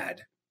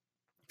bad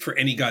for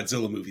any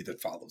Godzilla movie that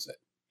follows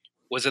it.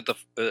 Was it the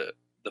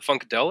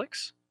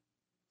Funkadelics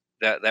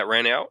that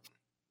ran out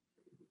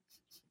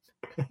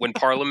when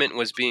Parliament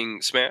was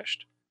being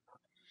smashed?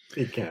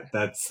 You can't.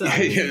 That's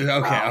okay.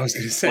 Wow. I was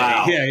going to say,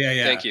 wow.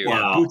 Yeah. Thank you.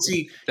 Wow.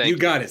 Bootsy, you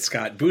got it,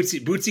 Scott.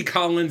 Bootsy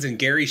Collins and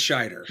Gary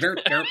Scheider, right?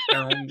 And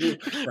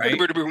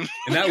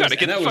that was,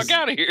 get the fuck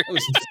out of here.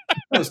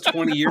 That was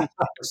 20 years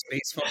before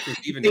Space Funk was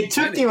even. It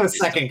took you a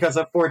second because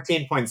of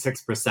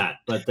 14.6%,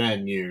 but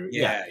then you,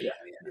 yeah.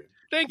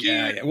 Thank you.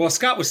 Yeah. Well,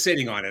 Scott was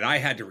sitting on it. I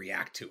had to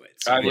react to it.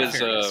 So I was,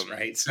 fairness,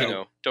 right?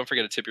 So don't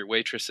forget to tip your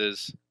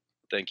waitresses.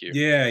 Thank you.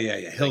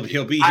 Yeah.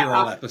 He'll be here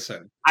all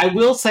episode. I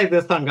will say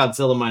this on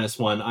Godzilla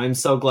 -1. I'm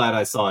so glad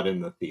I saw it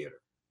in the theater.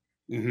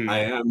 Mm-hmm. I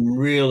am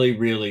really,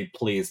 really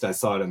pleased I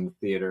saw it in the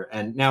theater.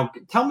 And now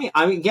tell me,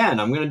 I'm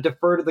going to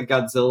defer to the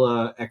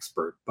Godzilla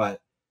expert,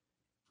 but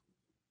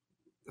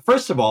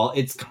first of all,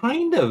 it's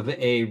kind of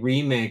a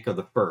remake of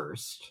the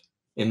first,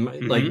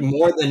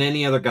 more than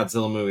any other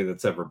Godzilla movie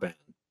that's ever been.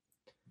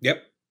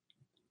 Yep.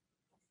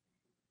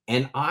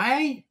 And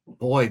I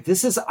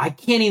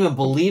can't even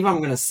believe I'm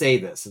going to say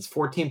this. It's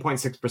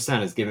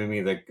 14.6% is giving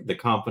me the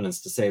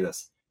confidence to say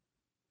this.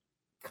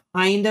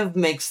 Kind of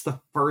makes the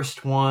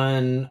first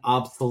one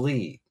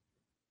obsolete.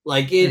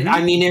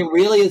 It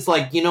really is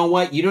you know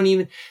what? You don't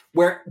even,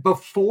 where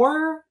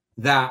before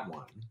that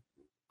one,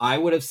 I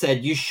would have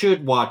said you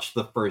should watch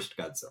the first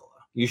Godzilla.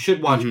 You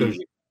should watch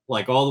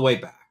Gojira, all the way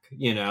back,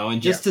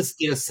 and just to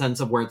get a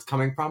sense of where it's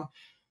coming from.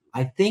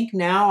 I think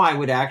now I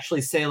would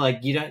actually say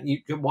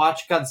you could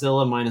watch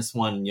Godzilla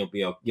 -1 and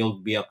you'll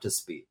be up to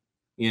speed.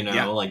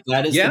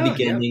 That is the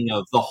beginning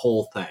of the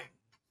whole thing.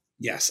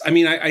 Yes. I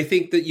mean, I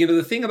think that,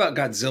 the thing about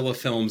Godzilla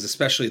films,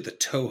 especially the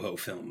Toho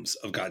films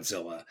of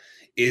Godzilla,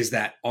 is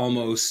that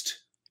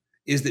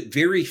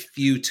very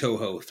few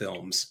Toho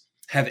films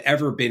have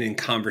ever been in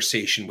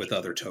conversation with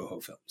other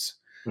Toho films.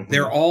 Mm-hmm.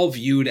 They're all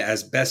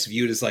best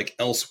viewed as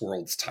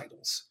Elseworlds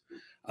titles.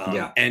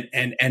 Yeah.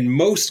 And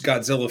most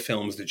Godzilla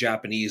films, the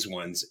Japanese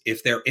ones,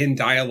 if they're in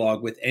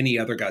dialogue with any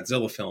other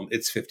Godzilla film,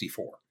 it's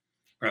 54.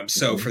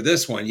 So for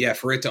this one, yeah,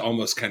 for it to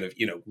almost kind of,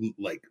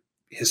 like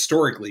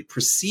historically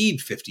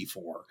precede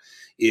 54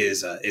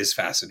 is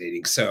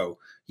fascinating. So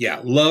yeah,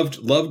 loved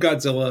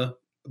Godzilla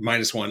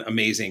 -1,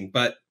 amazing.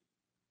 But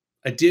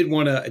I did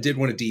want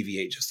to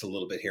deviate just a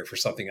little bit here for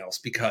something else,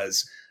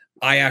 because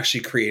I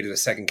actually created a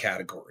second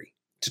category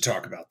to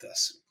talk about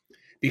this,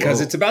 because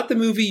it's about the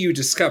movie you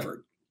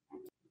discovered.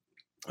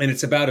 And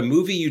it's about a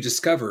movie you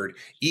discovered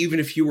even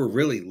if you were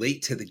really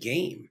late to the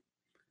game.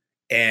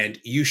 And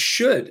you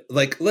should,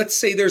 like, let's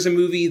say there's a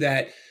movie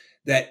that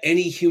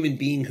any human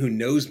being who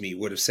knows me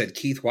would have said,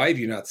 Keith, why have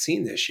you not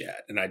seen this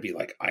yet? And I'd be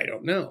like, I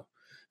don't know.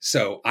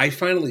 So I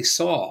finally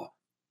saw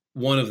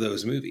one of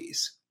those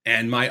movies.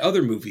 And my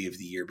other movie of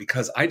the year,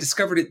 because I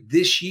discovered it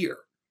this year,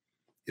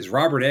 is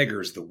Robert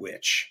Eggers' The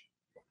Witch.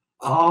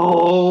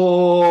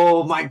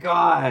 Oh my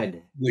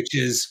God. Which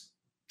is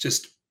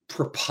just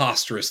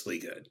preposterously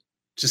good.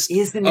 Just,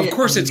 Isn't of it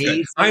course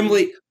amazing? it's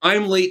good.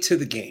 I'm late to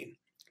the game.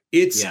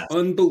 It's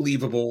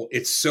unbelievable.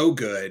 It's so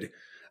good.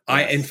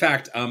 Yes. In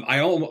fact,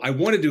 I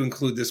wanted to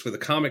include this with a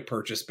comic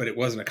purchase, but it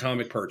wasn't a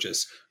comic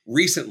purchase.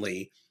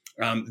 Recently,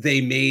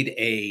 they made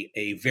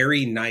a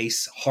very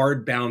nice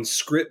hardbound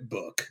script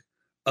book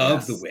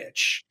of The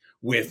Witch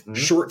with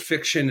short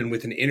fiction and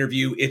with an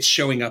interview. It's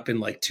showing up in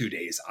like 2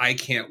 days. I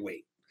can't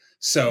wait.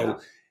 So,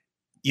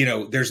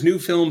 there's new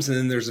films, and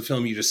then there's a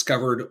film you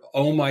discovered.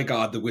 Oh my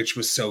God, The Witch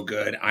was so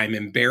good. I'm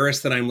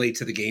embarrassed that I'm late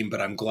to the game,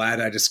 but I'm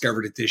glad I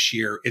discovered it this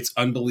year. It's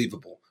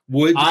unbelievable.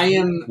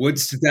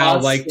 Wouldst thou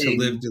like to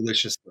live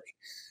deliciously?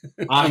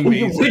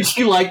 Would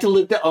you like to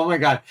live? Oh my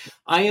God.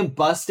 I am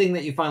busting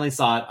that you finally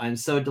saw it. I'm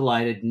so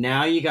delighted.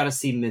 Now you got to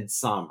see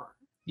Midsummer.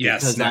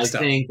 Yes, because I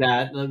think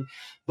that,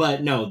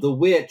 but no, The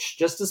Witch,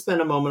 just to spend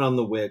a moment on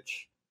The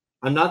Witch,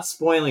 I'm not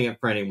spoiling it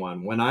for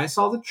anyone. When I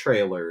saw the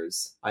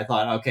trailers, I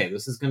thought, okay,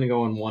 this is going to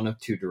go in one of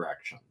two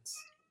directions.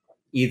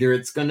 Either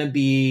it's going to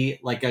be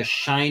like a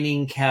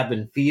Shining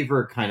Cabin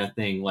Fever kind of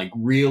thing, like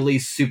really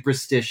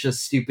superstitious,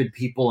 stupid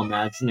people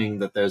imagining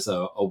that there's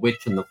a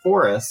witch in the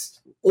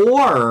forest,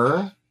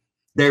 or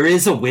there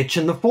is a witch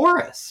in the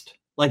forest.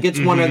 Like it's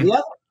one or the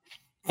other.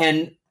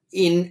 And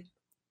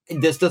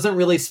this doesn't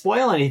really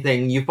spoil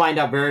anything. You find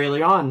out very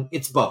early on,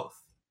 it's both.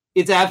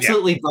 It's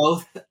absolutely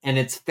both, and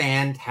it's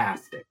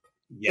fantastic.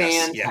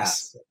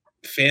 Yes.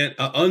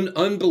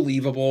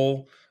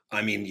 Unbelievable.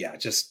 I mean,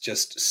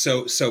 just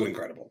so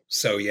incredible.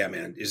 So yeah,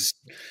 man,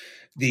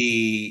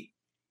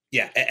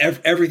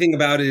 everything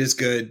about it is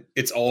good.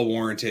 It's all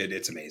warranted.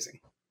 It's amazing.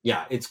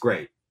 Yeah, it's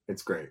great.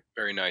 It's great.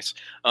 Very nice.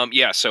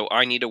 So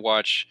I need to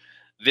watch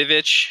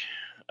Vivitch,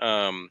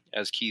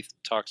 as Keith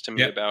talks to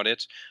me about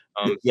it.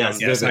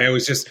 Yes. I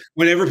always just,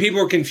 whenever people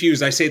are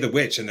confused, I say The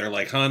Witch, and they're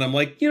like, "Huh?" And I'm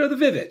like, The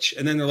Vivitch,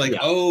 and then they're like,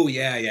 "Oh,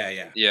 yeah."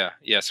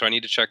 Yeah. So I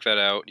need to check that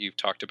out. You've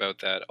talked about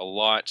that a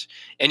lot,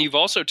 and you've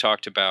also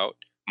talked about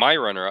my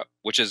runner-up,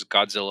 which is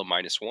Godzilla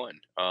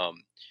 -1.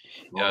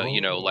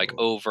 Like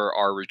over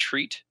our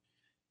retreat,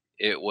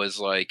 it was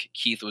like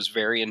Keith was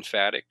very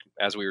emphatic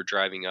as we were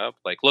driving up.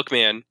 Like, look,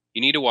 man,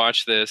 you need to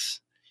watch this.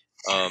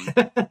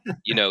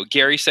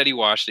 Gary said he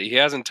watched it. He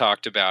hasn't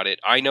talked about it.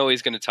 I know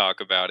he's going to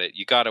talk about it.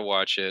 You got to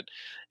watch it.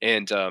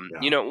 And,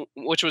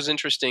 which was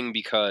interesting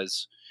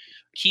because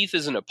Keith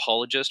is an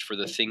apologist for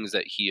the things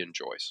that he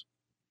enjoys.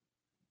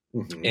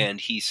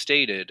 And he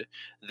stated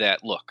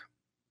that, look,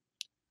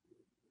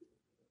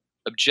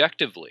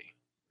 objectively,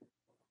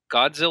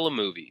 Godzilla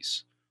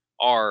movies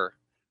are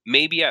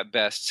maybe at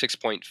best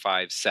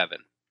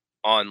 6.57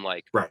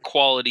 on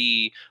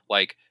quality,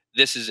 like,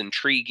 this is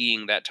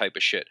intriguing, that type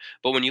of shit.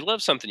 But when you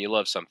love something, you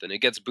love something. It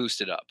gets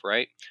boosted up,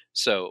 right?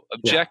 So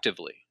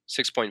objectively,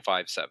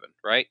 6.57,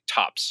 right?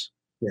 Tops.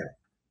 Yeah.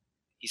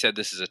 He said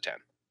this is a 10.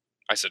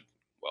 I said,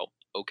 well,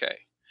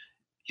 okay.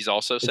 He's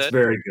also said, it's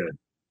very good.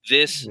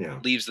 This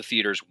leaves the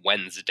theaters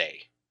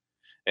Wednesday.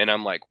 And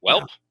I'm like,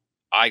 well,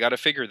 I got to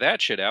figure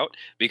that shit out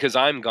because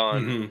I'm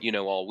gone,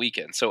 all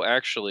weekend. So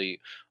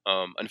actually,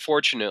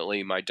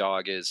 unfortunately, my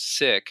dog is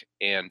sick,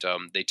 and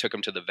they took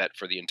him to the vet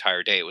for the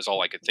entire day. It was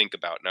all I could think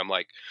about. And I'm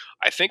like,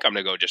 I think I'm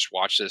going to go just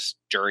watch this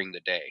during the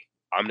day.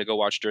 I'm going to go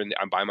watch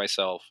I'm by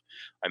myself.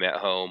 I'm at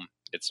home.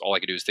 It's all I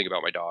could do is think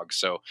about my dog.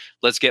 So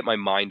let's get my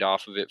mind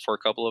off of it for a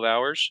couple of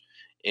hours.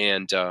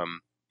 And,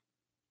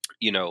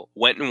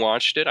 went and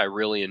watched it. I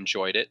really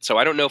enjoyed it. So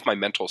I don't know if my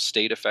mental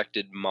state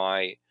affected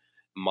my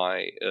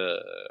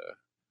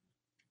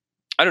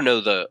I don't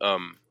know, the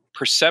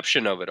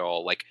perception of it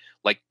all, like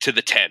to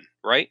the 10,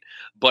 right?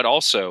 But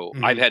also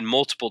I've had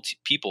multiple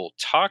people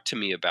talk to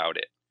me about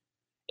it.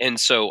 And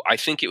so I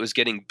think it was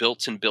getting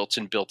built and built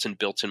and built and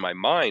built in my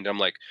mind. I'm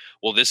like,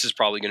 well, this is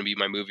probably going to be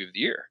my movie of the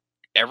year.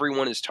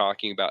 Everyone is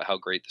talking about how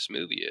great this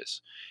movie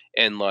is.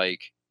 And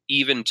like,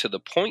 even to the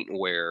point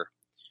where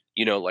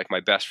like my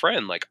best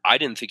friend, like I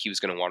didn't think he was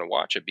going to want to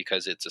watch it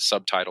because it's a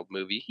subtitled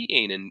movie. He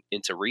ain't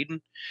into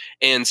reading.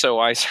 And so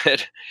I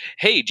said,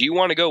 hey, do you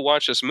want to go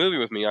watch this movie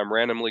with me? I'm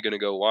randomly going to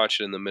go watch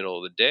it in the middle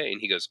of the day.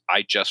 And he goes,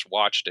 I just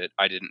watched it.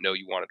 I didn't know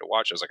you wanted to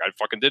watch it. I was like, I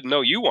fucking didn't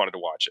know you wanted to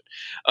watch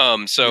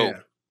it. So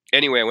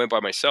anyway, I went by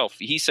myself.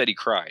 He said he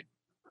cried.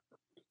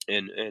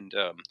 And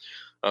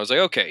I was like,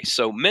 okay.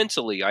 So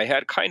mentally, I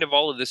had kind of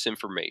all of this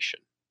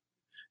information.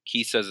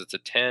 Keith says it's a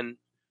 10.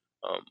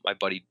 My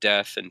buddy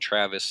Death and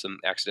Travis and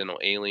Accidental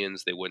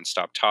Aliens, they wouldn't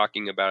stop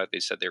talking about it. They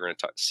said they were going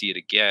to see it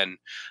again.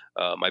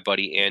 My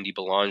buddy Andy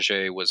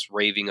Belanger was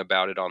raving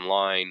about it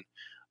online.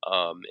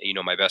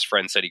 My best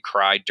friend said he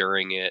cried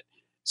during it.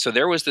 So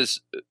there was this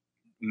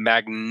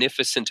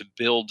magnificent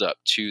build-up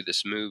to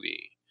this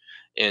movie.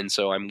 And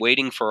so I'm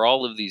waiting for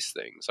all of these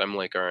things. I'm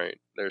like, all right,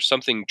 there's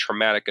something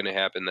traumatic going to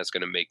happen that's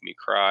going to make me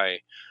cry.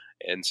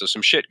 And so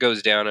some shit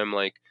goes down. I'm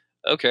like,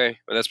 okay,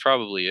 well, that's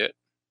probably it.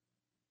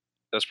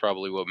 That's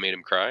probably what made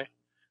him cry.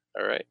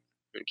 All right,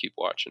 I'm going to keep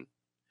watching.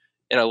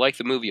 And I like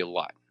the movie a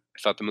lot. I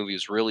thought the movie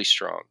was really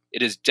strong.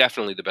 It is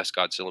definitely the best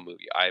Godzilla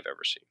movie I've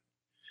ever seen.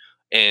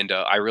 And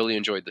I really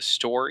enjoyed the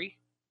story,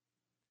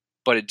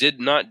 but it did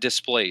not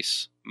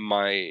displace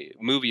my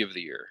movie of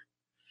the year.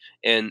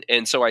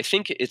 And so I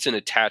think it's an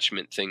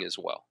attachment thing as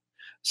well.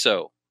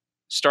 So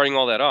starting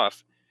all that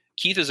off,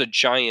 Keith is a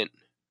giant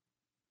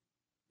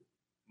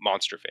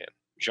monster fan,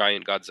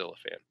 giant Godzilla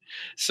fan.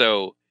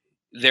 So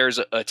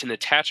it's an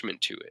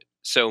attachment to it.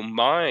 So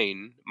my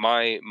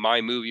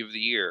movie of the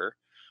year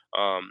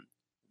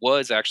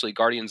was actually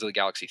Guardians of the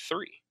Galaxy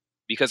 3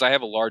 because I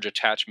have a large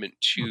attachment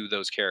to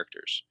those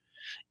characters.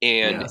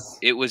 And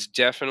it was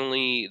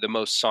definitely the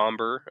most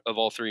somber of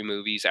all three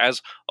movies,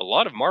 as a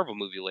lot of Marvel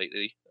movies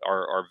lately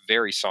are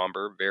very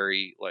somber,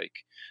 very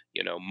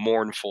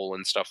mournful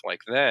and stuff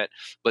like that.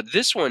 But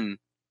this one,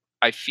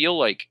 I feel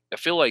like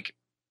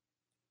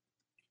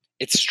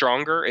it's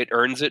stronger. It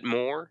earns it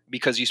more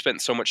because you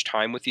spent so much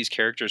time with these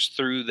characters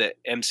through the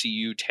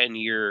MCU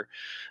 10-year,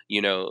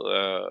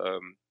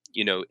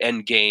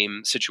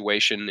 Endgame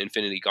situation,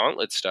 Infinity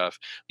Gauntlet stuff.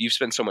 You've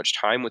spent so much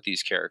time with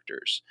these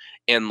characters,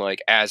 and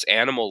like as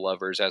animal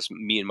lovers, as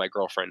me and my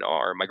girlfriend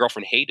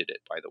hated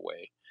it, by the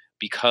way,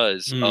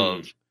 because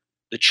of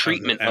the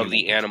treatment of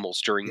the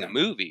animals during the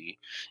movie.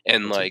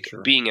 And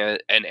being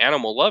an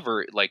animal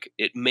lover, like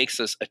it makes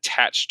us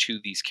attached to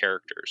these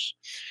characters.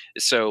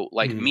 So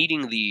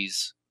meeting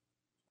these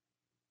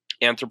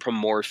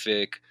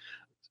anthropomorphic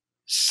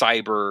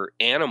cyber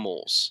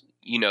animals,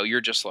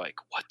 you're just like,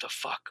 what the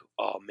fuck?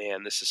 Oh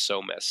man, this is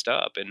so messed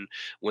up. And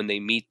when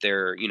they meet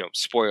their,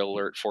 spoiler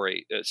alert for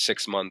a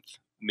 6-month,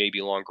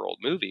 maybe longer old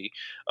movie,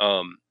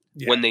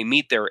 when they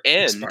meet their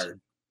end,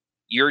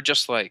 you're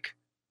just like,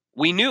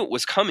 we knew it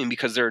was coming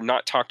because they're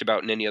not talked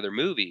about in any other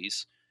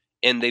movies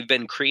and they've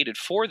been created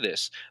for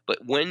this. But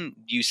when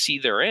you see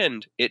their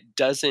end, it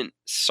doesn't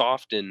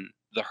soften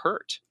the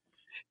hurt.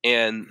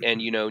 And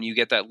you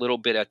get that little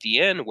bit at the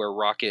end where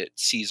Rocket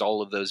sees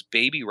all of those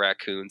baby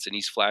raccoons and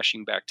he's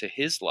flashing back to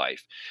his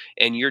life.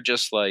 And you're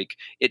just like,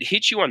 it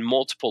hits you on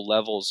multiple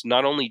levels,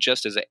 not only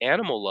just as an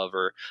animal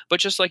lover, but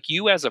just like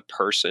you as a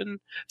person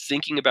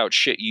thinking about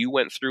shit you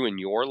went through in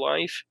your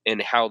life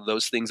and how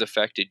those things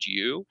affected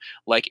you.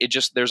 Like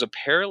there's a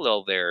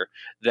parallel there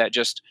that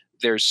just,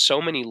 there's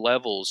so many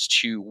levels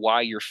to why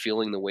you're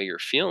feeling the way you're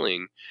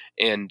feeling.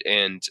 And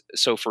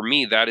so for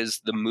me, that is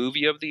the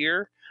movie of the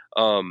year.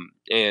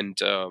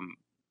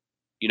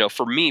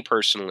 For me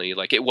personally,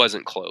 like it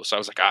wasn't close. I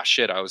was like,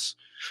 shit. I was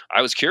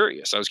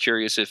curious. I was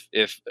curious if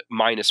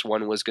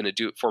 -1 was going to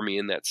do it for me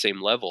in that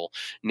same level.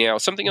 Now,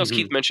 something else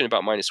Keith mentioned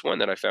about -1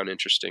 that I found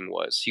interesting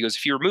was, he goes,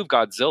 if you remove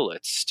Godzilla,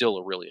 it's still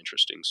a really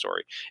interesting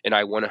story. And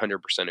I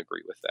 100%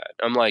 agree with that.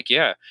 I'm like,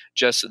 yeah,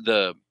 just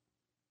the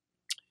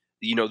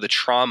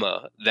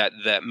trauma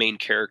that main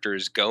character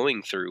is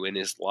going through in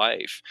his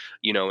life,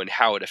 and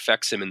how it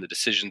affects him and the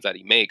decisions that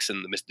he makes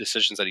and the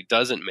decisions that he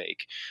doesn't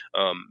make,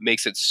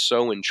 makes it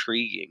so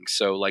intriguing.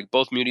 So like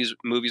both movies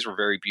were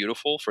very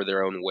beautiful for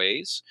their own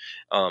ways.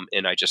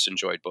 And I just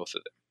enjoyed both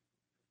of them.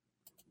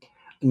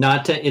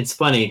 It's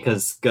funny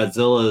because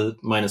Godzilla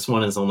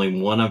 -1 is only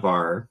one of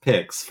our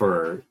picks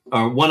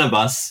one of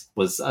us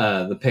was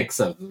the picks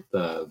of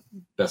the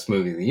best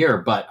movie of the year.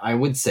 But I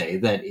would say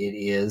that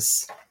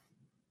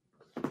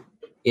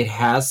it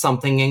has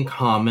something in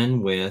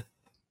common with,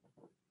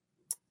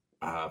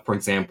 for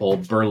example,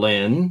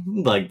 Berlin,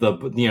 like the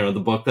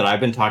book that I've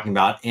been talking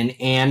about, and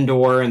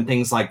Andor and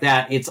things like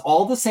that. It's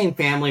all the same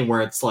family where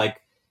it's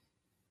like,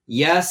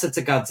 yes, it's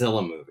a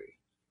Godzilla movie,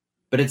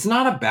 but it's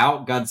not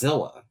about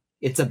Godzilla.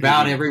 It's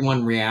about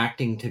everyone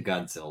reacting to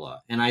Godzilla.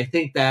 And I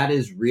think that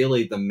is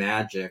really the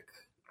magic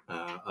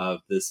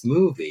of this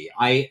movie.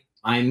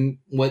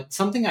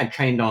 Something I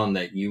trained on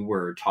that you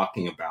were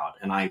talking about,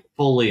 and I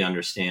fully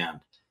understand.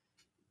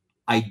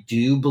 I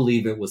do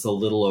believe it was a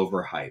little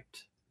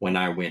overhyped when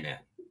I went in.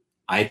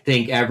 I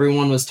think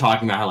everyone was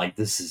talking about how like,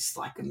 this is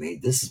like amazing.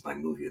 This is my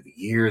movie of the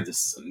year.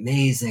 This is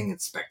amazing.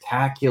 It's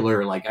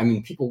spectacular. Like, I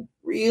mean, people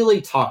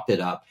really talked it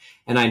up,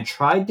 and I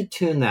tried to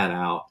tune that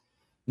out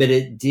But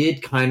it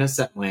did kind of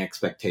set my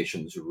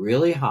expectations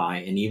really high.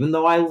 And even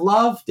though I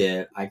loved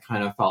it, I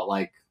kind of felt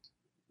like,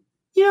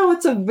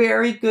 it's a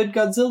very good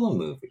Godzilla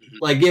movie.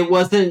 Like, it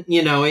wasn't,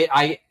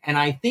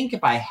 I think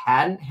if I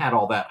hadn't had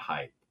all that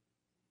hype,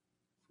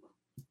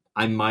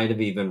 I might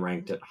have even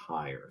ranked it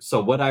higher.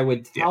 So what I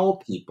would tell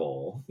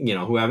people,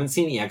 who haven't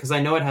seen it yet, because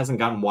I know it hasn't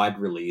gotten wide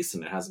release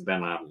and it hasn't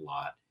been out a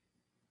lot,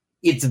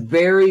 it's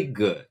very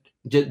good.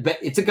 But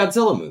it's a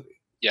Godzilla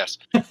movie. Yes.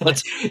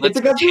 Let's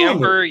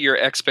tamper your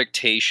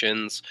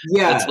expectations.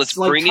 Yes. Let's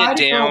bring it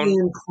down.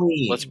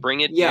 Let's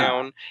bring it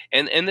down.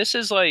 And this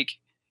is like,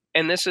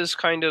 this is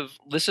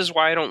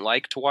why I don't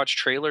like to watch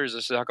trailers.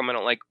 This is how come I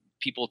don't like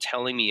people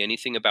telling me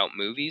anything about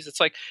movies. It's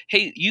like,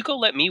 hey, you go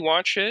let me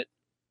watch it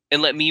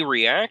and let me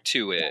react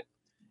to it.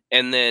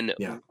 And then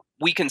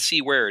we can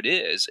see where it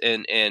is.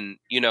 And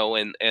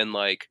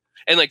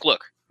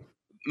look,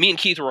 me and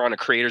Keith were on a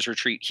creators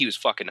retreat. He was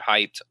fucking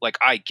hyped. Like,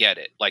 I get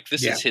it. Like,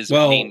 this is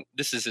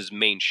his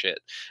main shit.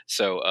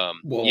 So,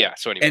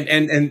 So anyway,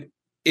 and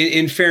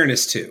in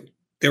fairness too,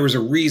 there was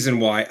a reason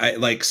why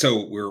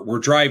we're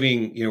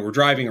driving, we're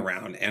driving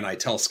around, and I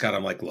tell Scott,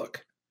 I'm like,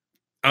 look,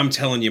 I'm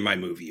telling you my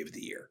movie of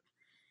the year,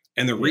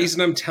 and the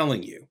reason I'm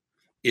telling you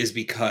is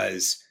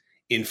because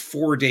in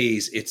 4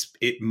 days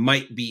it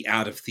might be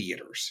out of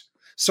theaters,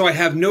 so I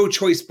have no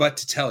choice but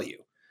to tell you.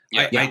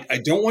 I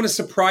don't want to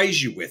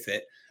surprise you with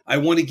it. I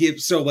want to give,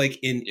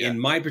 in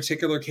my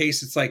particular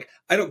case, it's like,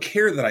 I don't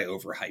care that I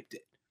overhyped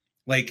it.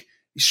 Like,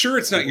 sure,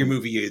 it's not your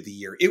movie of the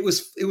year. It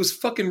was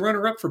fucking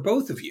runner up for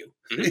both of you.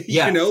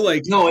 Mm-hmm.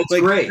 No, it's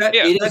great. That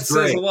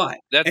says a lot.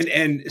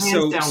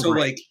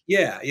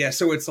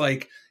 So it's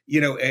like,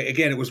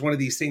 again, it was one of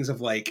these things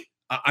of like,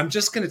 I'm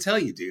just going to tell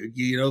you, dude,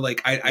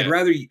 I'd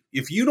rather,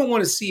 if you don't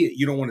want to see it,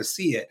 you don't want to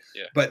see it.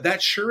 Yeah. But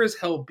that sure as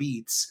hell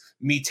beats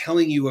me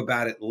telling you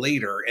about it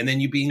later, and then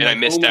you being I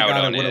missed out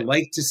on it. I would have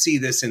liked to see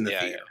this in the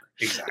theater. Yeah.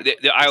 Exactly.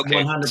 I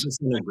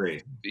 100%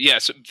 agree.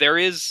 Yes,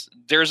 there's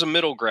a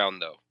middle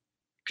ground though,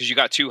 because you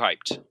got too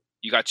hyped.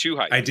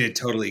 I did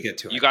totally get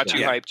too hyped. You got too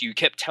hyped. You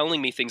kept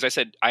telling me things. I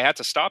said, I had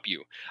to stop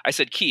you. I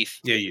said, Keith.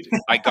 Yeah, you did.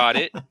 I got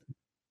it.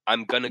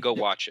 I'm going to go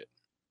watch it.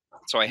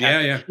 So I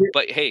had to.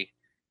 But hey,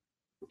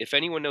 if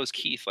anyone knows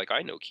Keith, like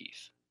I know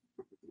Keith,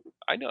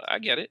 I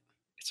get it.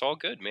 It's all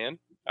good, man.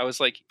 I was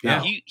like,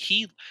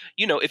 he,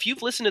 if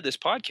you've listened to this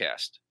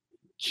podcast,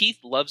 Keith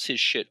loves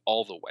his shit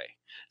all the way.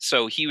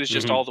 So he was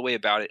just all the way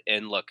about it.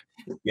 And look,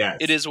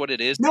 it is what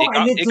it is. No,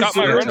 it got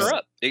my runner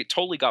up. It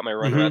totally got my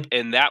runner up.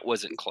 And that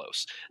wasn't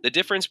close. The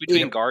difference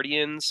between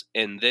Guardians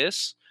and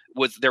this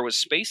was there was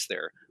space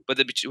there. But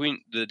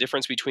the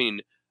difference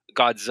between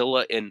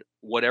Godzilla and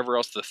whatever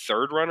else the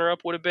third runner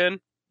up would have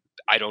been,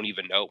 I don't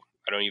even know.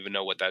 I don't even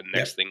know what that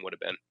next thing would have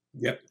been.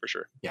 Yeah, for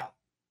sure. Yeah.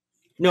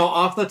 No,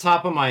 off the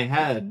top of my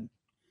head,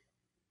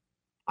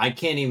 I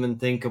can't even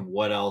think of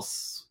what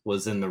else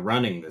was in the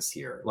running this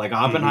year. Like,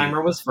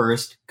 Oppenheimer was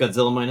first,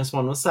 Godzilla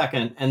 -1 was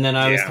second, and then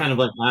I was kind of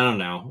like, I don't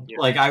know. Yeah.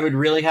 Like, I would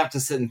really have to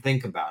sit and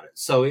think about it.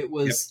 So it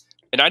was...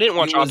 And I didn't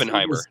watch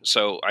Oppenheimer,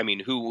 so, I mean,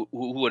 who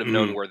would have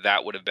known where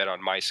that would have been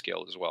on my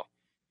scale as well?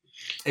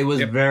 It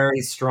was very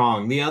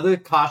strong. The other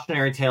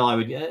cautionary tale I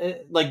would...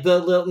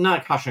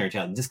 not cautionary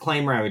tale,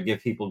 disclaimer I would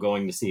give people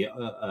going to see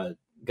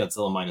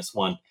Godzilla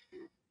 -1.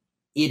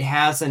 It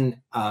has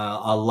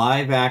a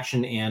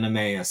live-action anime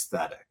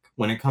aesthetic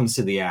when it comes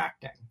to the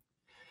acting.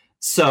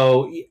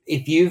 So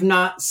if you've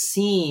not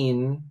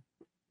seen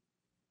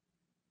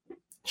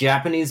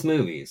Japanese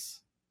movies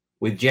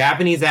with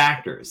Japanese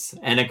actors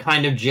and a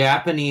kind of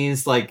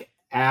Japanese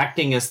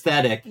acting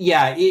aesthetic,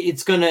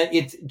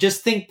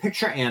 just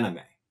picture anime.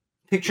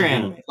 Picture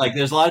anime. Like,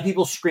 there's a lot of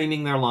people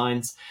screaming their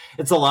lines.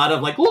 It's a lot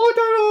of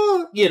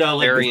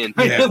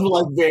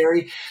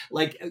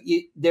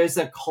there's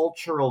a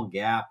cultural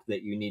gap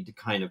that you need to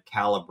kind of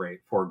calibrate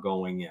for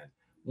going in.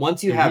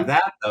 Once you have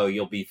that, though,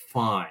 you'll be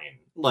fine.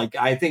 Like,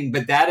 I think,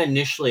 but that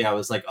initially I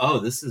was like, oh,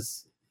 this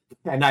is,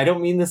 and I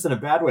don't mean this in a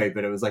bad way,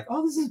 but it was like,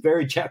 oh, this is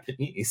very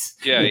Japanese.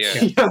 Yeah.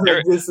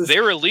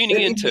 They were leaning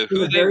into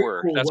who they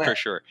were. Cool, that's for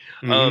sure.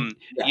 And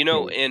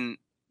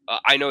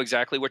I know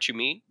exactly what you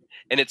mean.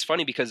 And it's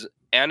funny because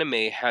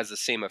anime has the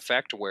same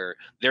effect where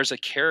there's a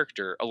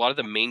character, a lot of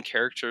the main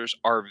characters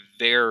are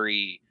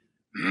very,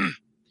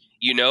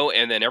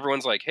 and then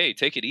everyone's like, hey,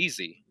 take it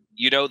easy.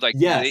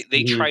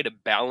 They try to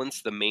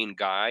balance the main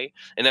guy,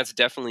 and that's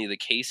definitely the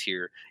case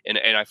here. And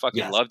I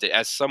fucking loved it.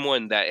 As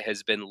someone that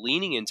has been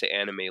leaning into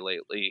anime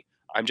lately,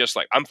 I'm just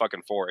like, I'm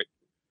fucking for it.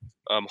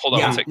 Hold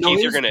on one second. Keith,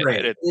 you're going to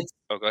edit.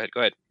 Go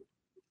ahead.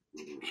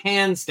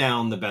 Hands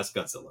down the best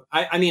Godzilla.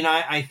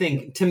 I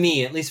think, to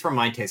me, at least from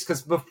my taste,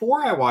 because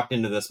before I walked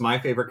into this, my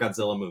favorite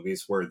Godzilla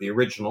movies were the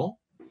original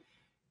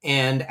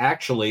and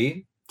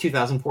actually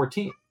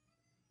 2014.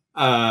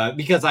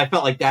 Because I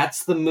felt like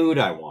that's the mood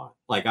I want.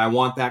 Like, I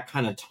want that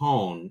kind of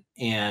tone.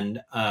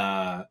 And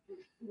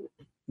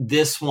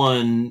this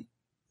one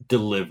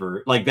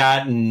delivered. Like,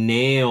 that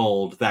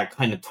nailed that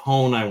kind of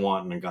tone I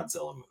want in a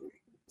Godzilla movie.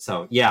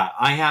 So, yeah,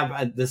 I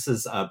have... this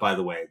is, by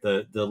the way,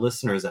 the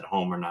listeners at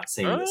home are not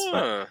seeing this,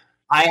 but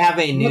I have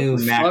a new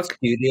the Mac fuck?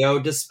 Studio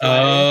display,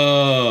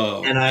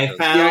 Oh, and I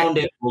found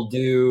it will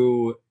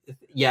do.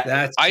 Yeah,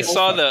 that's I just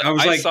saw fuck. the I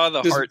was I like, saw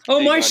the does- heart. oh,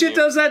 thing my on shit you.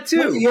 does that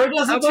too. yours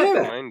does How it about too.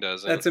 that? Mine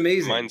doesn't. That's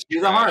amazing. Mine's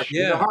Do the heart. trash. Do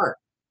the Yeah. heart.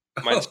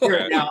 Mine's Oh,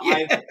 trash. Now,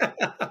 yeah.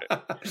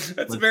 That's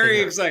Let's very see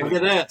here. exciting.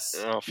 Look at this.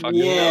 Oh fuck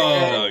Whoa.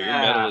 yeah! Oh, you're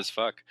metal as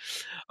fuck.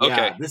 Okay.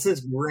 Yeah, this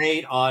is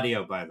great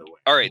audio, by the way.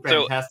 All right,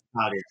 so- Fantastic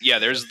audio. Yeah,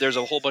 there's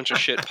a whole bunch of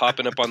shit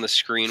popping up on the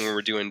screen when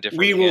we're doing different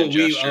We will. hand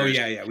gestures. Oh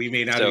yeah. We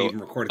may not So, have even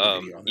recorded the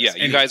video on this. Yeah,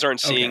 you Anyway, guys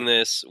aren't seeing okay.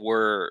 this.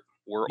 We're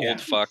Yeah. old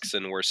fucks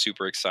and we're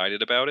super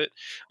excited about it.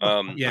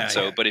 Yeah,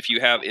 So, yeah. but if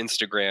you have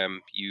Instagram,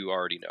 you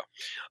already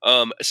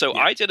know. So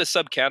Yeah. I did a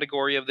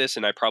subcategory of this,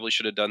 and I probably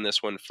should have done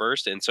this one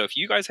first. And so if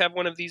you guys have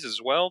one of these as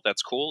well,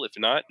 that's cool. If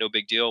not, no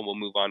big deal. We'll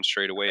move on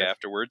straight away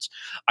afterwards.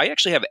 I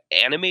actually have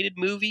animated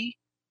movie.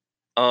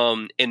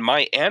 And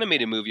my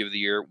animated movie of the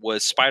year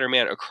was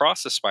Spider-Man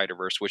Across the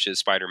Spider-Verse, which is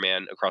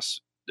Spider-Man Across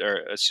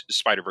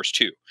Spider-Verse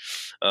 2,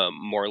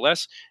 more or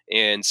less.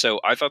 And so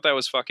I thought that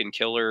was fucking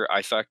killer.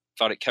 I thought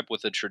it kept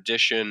with the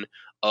tradition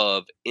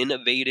of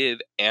innovative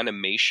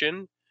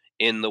animation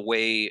in the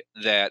way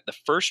that the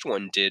first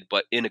one did,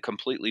 but in a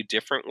completely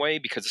different way,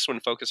 because this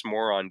one focused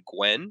more on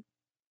Gwen.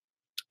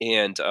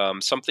 And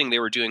something they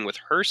were doing with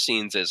her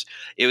scenes is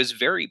it was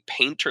very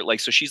painter like.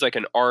 So she's like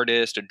an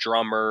artist, a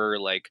drummer,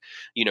 like,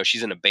 you know,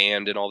 she's in a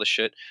band and all this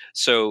shit.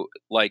 So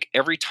like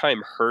every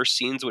time her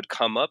scenes would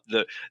come up,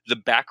 the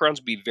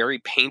backgrounds would be very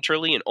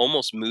painterly and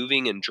almost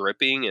moving and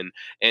dripping,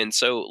 and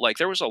so like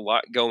there was a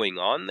lot going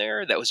on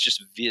there that was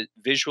just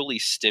visually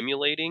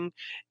stimulating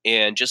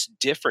and just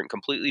different,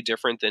 completely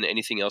different than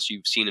anything else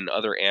you've seen in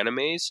other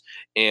animes.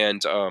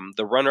 And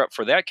the runner up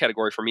for that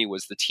category for me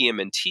was the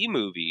TMNT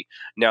movie.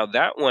 Now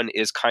that one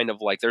is kind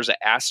of like there's an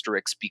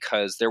asterisk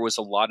because there was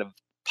a lot of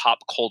pop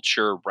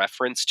culture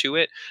reference to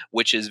it,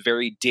 which is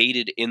very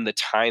dated in the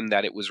time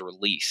that it was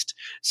released.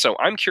 So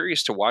I'm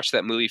curious to watch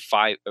that movie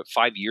 5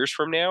 years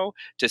from now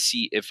to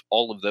see if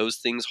all of those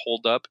things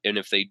hold up, and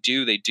if they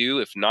do, they do.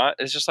 If not,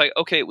 it's just like,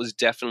 okay, it was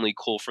definitely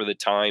cool for the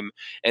time,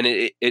 and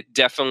it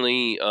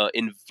definitely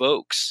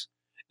invokes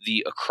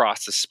the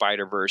Across the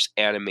Spider-Verse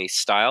anime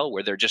style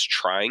where they're just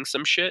trying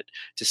some shit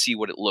to see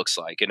what it looks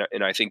like,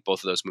 and I think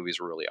both of those movies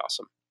were really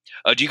awesome.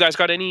 Do you guys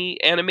got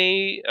any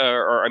anime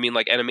or I mean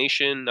like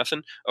animation?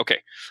 Nothing. Okay.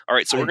 All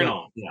right. So we're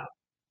gonna. Yeah.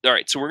 All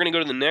right, so we're gonna go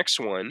to the next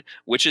one,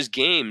 which is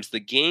games.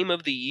 The game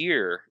of the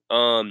year.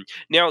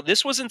 Now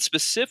this wasn't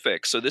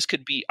specific, so this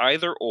could be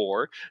either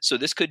or. So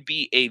this could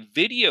be a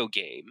video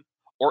game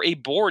or a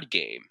board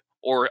game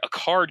or a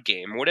card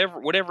game,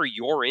 whatever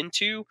you're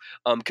into.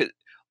 'Cause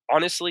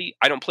honestly,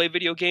 I don't play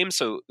video games,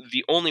 so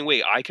the only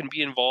way I can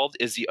be involved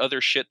is the other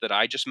shit that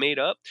I just made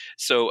up.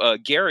 So,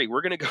 Gary,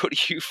 we're gonna go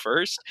to you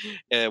first.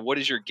 What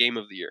is your game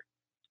of the year?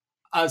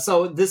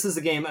 So this is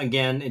a game,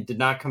 again, it did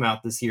not come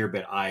out this year,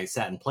 but I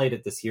sat and played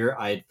it this year.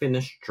 I had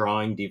finished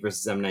drawing D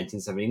vs. M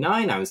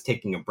 1979. I was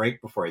taking a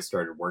break before I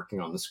started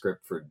working on the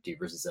script for D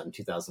vs. M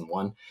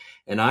 2001.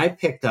 And I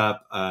picked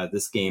up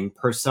this game,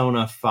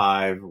 Persona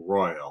 5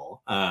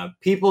 Royal.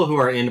 People who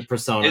are into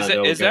Persona...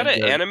 Is that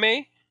an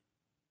anime?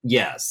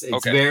 Yes. It's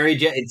Okay. very...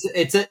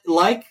 It's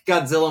like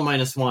Godzilla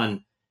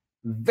 -1,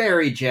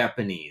 very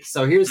Japanese.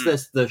 So here's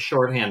the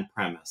shorthand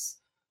premise.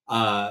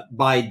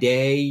 By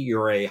day,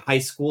 you're a high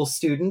school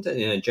student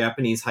in a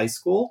Japanese high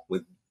school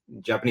with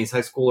Japanese high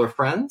schooler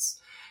friends,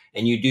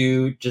 and you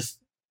do just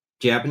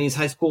Japanese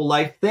high school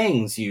life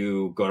things.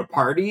 You go to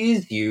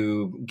parties,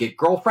 you get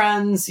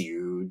girlfriends,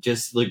 you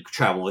just like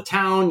travel the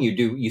town,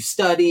 you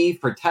study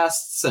for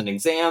tests and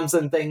exams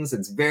and things.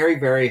 It's very,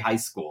 very high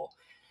school.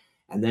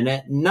 And then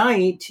at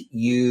night,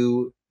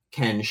 you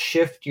can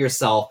shift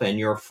yourself and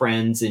your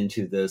friends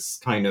into this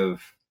kind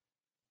of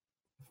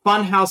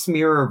funhouse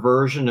mirror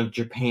version of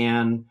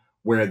Japan,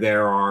 where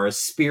there are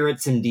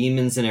spirits and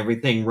demons and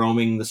everything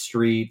roaming the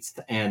streets,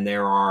 and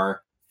there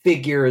are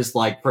figures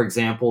like, for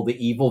example, the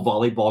evil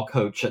volleyball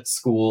coach at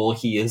school.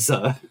 He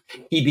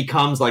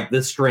becomes like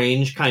this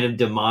strange kind of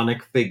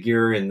demonic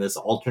figure in this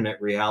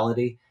alternate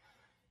reality.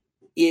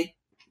 It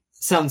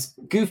sounds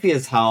goofy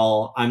as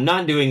hell. I'm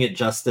not doing it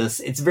justice.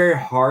 It's very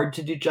hard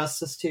to do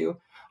justice to.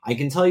 I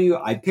can tell you,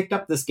 I picked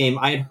up this game.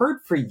 I had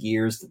heard for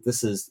years that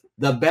this is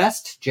the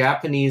best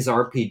Japanese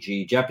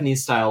RPG,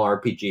 Japanese style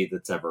RPG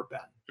that's ever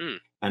been.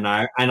 And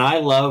I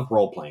love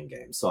role-playing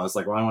games. So I was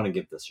like, well, I want to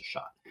give this a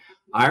shot.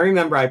 I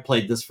remember I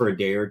played this for a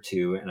day or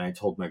two, and I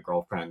told my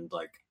girlfriend,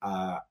 like,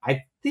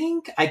 I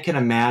think I can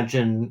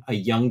imagine a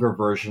younger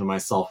version of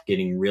myself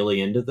getting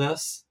really into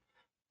this,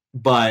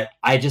 but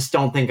I just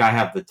don't think I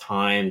have the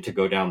time to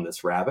go down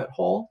this rabbit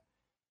hole.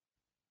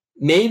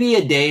 Maybe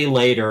a day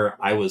later,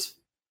 I was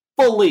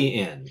fully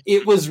in.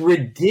 It was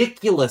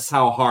ridiculous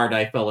how hard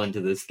I fell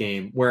into this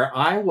game, where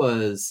I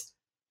was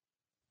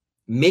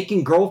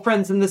making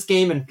girlfriends in this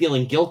game and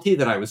feeling guilty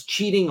that I was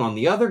cheating on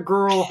the other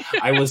girl.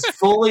 I was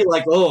fully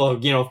like, oh,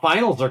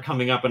 finals are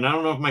coming up and I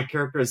don't know if my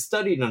character has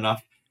studied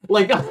enough.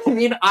 Like, I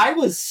mean, I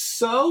was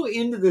so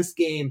into this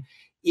game.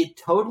 It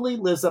totally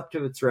lives up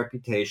to its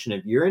reputation.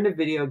 If you're into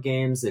video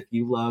games, if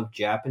you love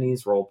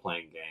Japanese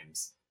role-playing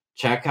games,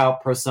 check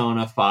out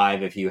Persona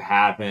 5 if you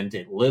haven't.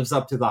 It lives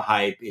up to the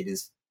hype. It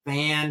is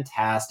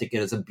fantastic.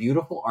 It is a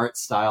beautiful art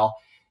style,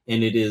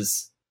 and it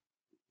is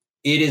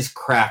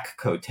crack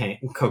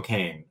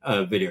cocaine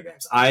video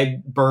games.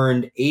 I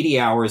burned 80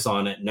 hours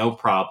on it, no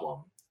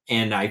problem.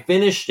 And I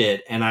finished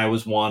it, and I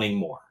was wanting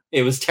more.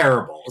 It was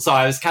terrible. So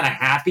I was kind of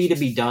happy to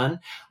be done.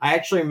 I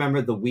actually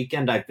remember the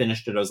weekend I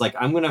finished it, I was like,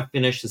 I'm going to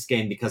finish this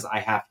game because I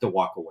have to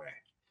walk away.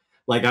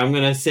 Like, I'm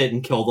going to sit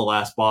and kill the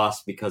last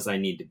boss because I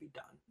need to be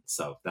done.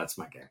 So that's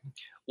my game.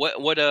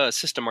 What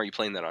system are you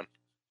playing that on?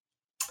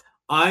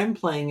 I'm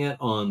playing it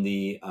on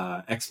the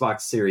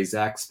Xbox Series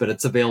X, but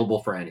it's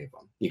available for any of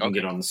them. You can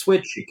get it on the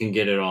Switch, you can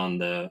get it on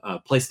the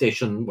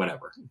PlayStation,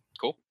 whatever.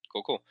 Cool.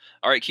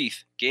 All right,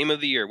 Keith, game of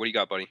the year. What do you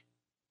got, buddy?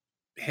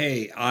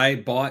 Hey, I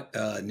bought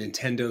a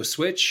Nintendo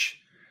Switch.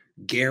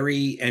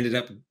 Gary ended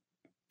up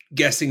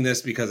guessing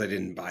this because I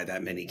didn't buy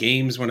that many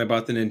games when I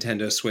bought the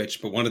Nintendo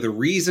Switch. But one of the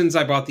reasons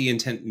I bought the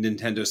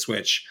Nintendo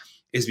Switch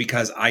is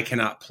because I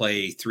cannot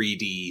play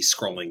 3D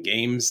scrolling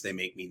games. They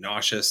make me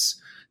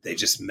nauseous. They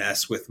just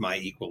mess with my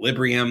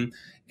equilibrium.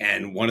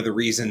 And one of the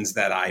reasons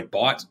that I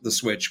bought the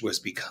Switch was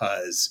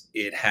because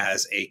it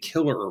has a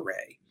killer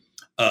array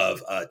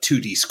of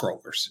 2D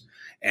scrollers.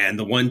 And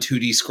the one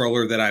 2D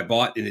scroller that I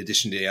bought, in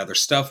addition to the other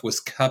stuff, was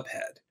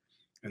Cuphead.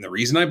 And the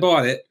reason I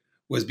bought it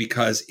was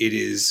because it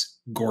is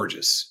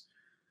gorgeous.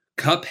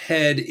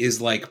 Cuphead is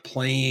like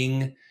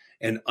playing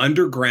an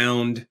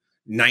underground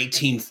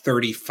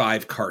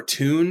 1935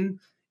 cartoon.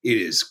 It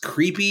is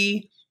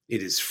creepy.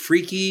 It is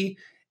freaky.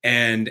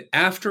 And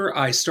after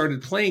I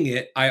started playing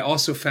it, I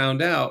also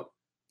found out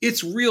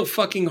it's real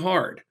fucking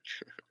hard.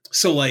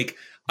 So like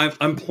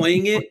I'm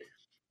playing it,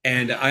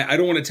 and I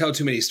don't want to tell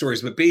too many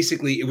stories, but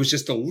basically it was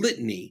just a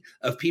litany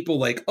of people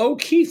like, oh,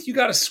 Keith, you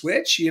got a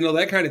Switch? You know,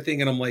 that kind of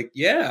thing. And I'm like,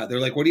 yeah. They're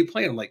like, what are you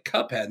playing? I'm like,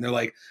 Cuphead. And they're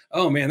like,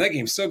 oh, man, that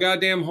game's so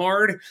goddamn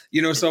hard.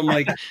 You know, so I'm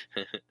like,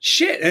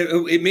 shit.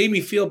 It made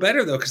me feel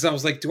better, though, because I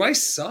was like, do I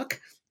suck?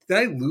 Did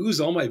I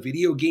lose all my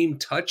video game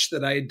touch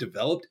that I had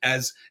developed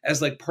as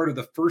like part of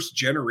the first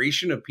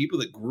generation of people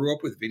that grew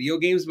up with video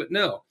games? But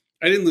no,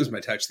 I didn't lose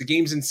my touch. The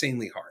game's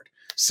insanely hard.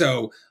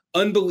 So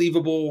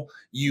unbelievable.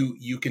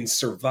 You can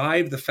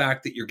survive the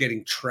fact that you're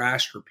getting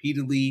trashed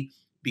repeatedly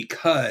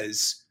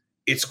because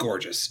it's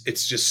gorgeous.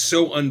 It's just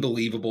so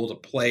unbelievable to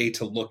play,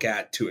 to look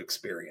at, to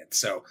experience.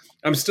 So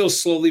I'm still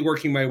slowly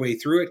working my way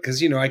through it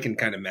because, you know, I can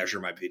kind of measure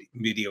my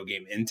video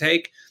game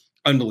intake.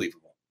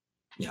 Unbelievable.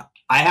 Yeah.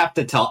 I have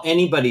to tell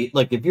anybody,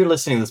 like, if you're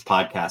listening to this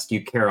podcast,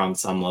 you care on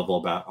some level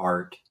about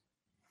art.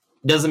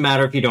 Doesn't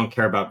matter if you don't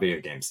care about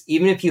video games.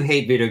 Even if you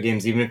hate video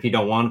games, even if you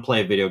don't want to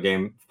play a video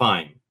game,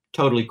 fine.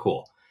 Totally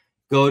cool.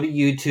 Go to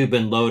YouTube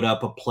and load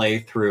up a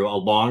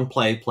long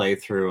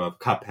playthrough of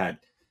Cuphead.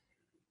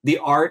 The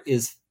art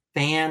is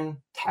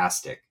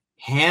fantastic.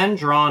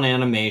 Hand-drawn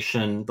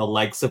animation, the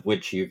likes of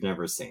which you've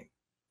never seen.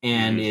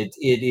 And it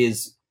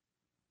is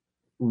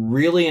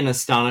really an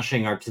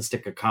astonishing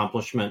artistic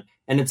accomplishment.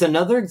 And it's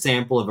another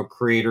example of a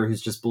creator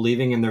who's just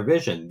believing in their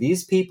vision.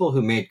 These people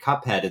who made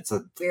Cuphead, it's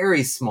a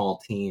very small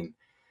team.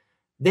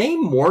 They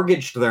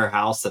mortgaged their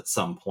house at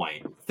some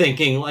point,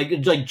 thinking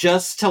like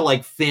just to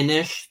like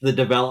finish the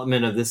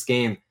development of this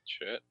game.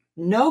 Shit.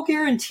 No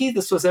guarantee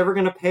this was ever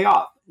going to pay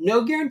off.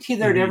 No guarantee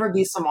there'd ever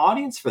be some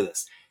audience for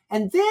this.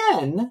 And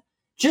then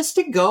just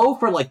to go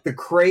for like the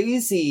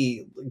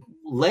crazy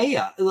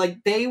layup,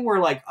 like they were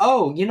like,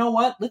 oh, you know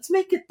what? Let's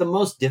make it the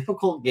most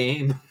difficult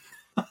game.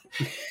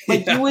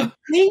 You would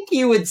think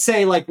you would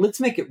say, like, let's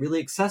make it really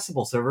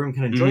accessible so everyone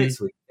can enjoy it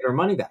so we can get our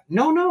money back.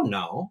 No.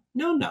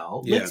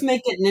 Yeah. Let's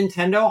make it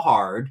Nintendo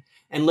hard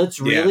and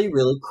let's really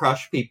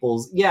crush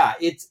people's. Yeah,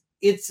 it's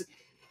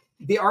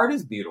the art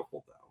is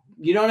beautiful though.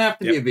 You don't have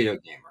to be a video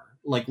gamer.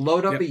 Like,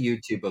 load up a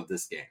YouTube of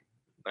this game.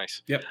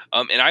 Nice. Yep.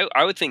 And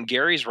I would think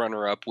Gary's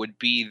runner-up would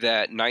be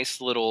that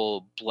nice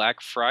little Black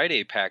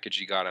Friday package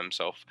he got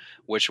himself,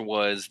 which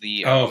was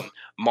the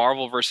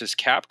Marvel versus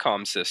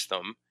Capcom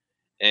system.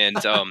 And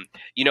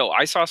you know,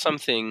 I saw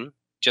something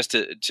just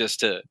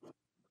to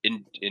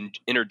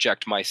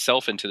interject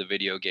myself into the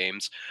video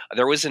games.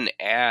 There was an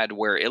ad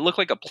where it looked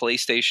like a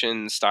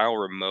PlayStation style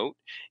remote,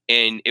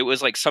 and it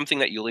was like something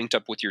that you linked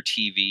up with your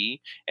TV,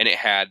 and it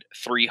had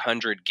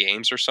 300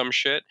 games or some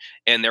shit.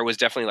 And there was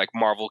definitely like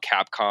Marvel,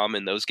 Capcom,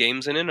 and those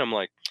games in it. And I'm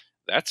like,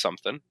 that's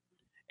something.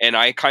 And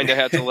I kind of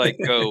had to like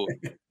go,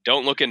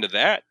 don't look into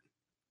that.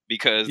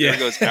 Because there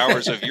goes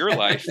hours of your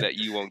life that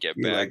you won't get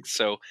back. Like,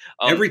 so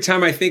every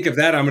time I think of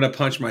that, I'm going to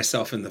punch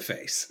myself in the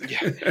face.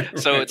 Yeah.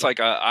 So it's like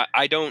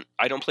I don't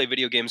play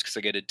video games because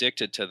I get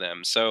addicted to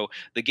them. So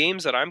the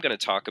games that I'm going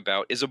to talk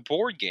about is a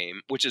board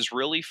game, which is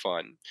really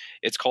fun.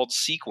 It's called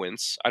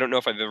Sequence. I don't know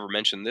if I've ever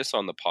mentioned this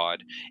on the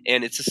pod,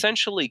 and it's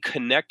essentially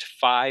Connect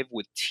 5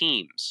 with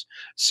teams.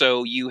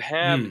 So you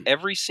have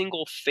every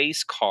single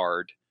face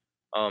card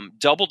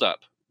doubled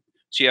up.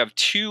 So you have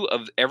 2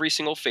 of every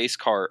single face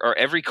card, or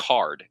every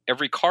card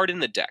in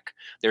the deck.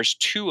 There's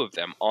 2 of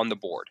them on the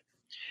board.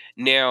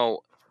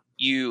 Now,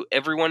 you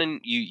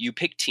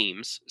pick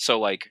teams. So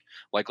like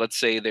let's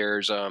say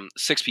there's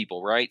 6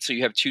 people, right? So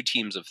you have 2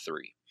 teams of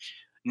 3.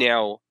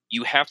 Now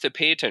you have to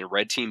pay attention.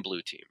 Red team,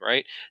 blue team,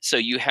 right? So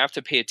you have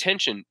to pay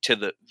attention to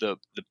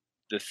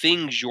the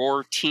things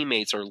your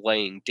teammates are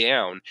laying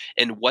down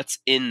and what's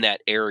in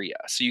that area.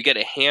 So you get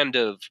a hand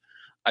of,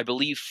 I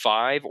believe,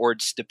 5, or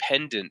it's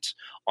dependent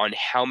on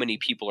how many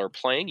people are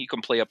playing. You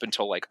can play up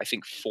until like, I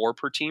think 4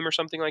 per team or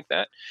something like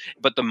that.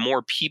 But the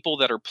more people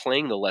that are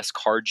playing, the less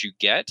cards you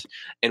get.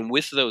 And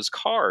with those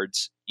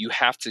cards, you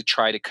have to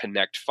try to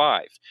connect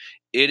 5.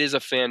 It is a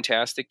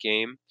fantastic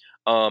game.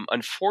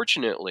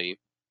 Unfortunately,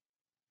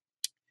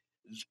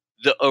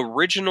 the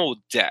original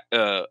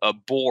a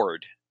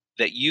board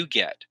that you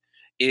get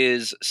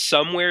is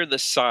somewhere the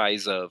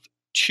size of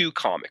 2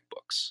 comic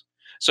books.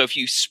 So if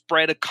you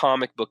spread a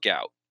comic book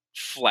out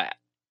flat,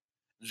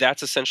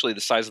 that's essentially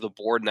the size of the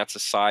board, and that's the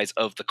size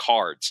of the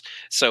cards.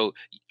 So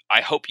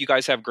I hope you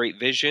guys have great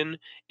vision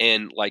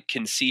and like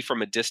can see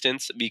from a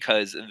distance,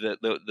 because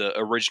the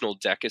original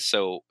deck is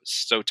so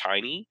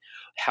tiny.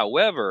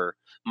 However,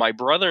 my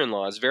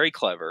brother-in-law is very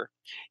clever,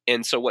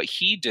 and so what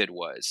he did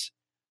was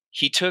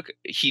he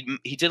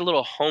did a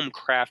little home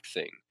craft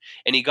thing,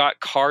 and he got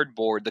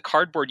cardboard, the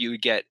cardboard you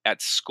would get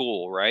at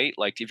school, right?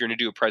 Like if you're going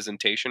to do a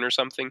presentation or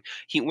something,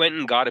 he went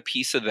and got a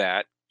piece of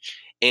that,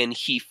 and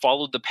he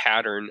followed the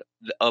pattern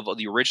of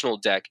the original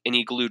deck, and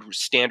he glued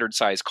standard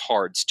size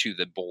cards to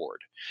the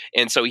board.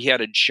 And so he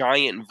had a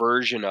giant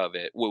version of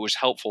it, which was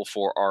helpful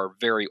for our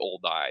very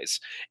old eyes.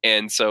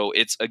 And so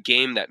it's a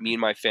game that me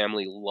and my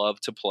family love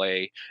to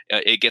play.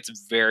 It gets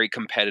very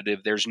competitive.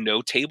 There's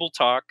no table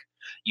talk.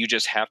 You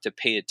just have to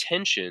pay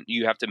attention.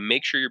 You have to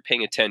make sure you're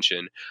paying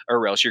attention,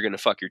 or else you're going to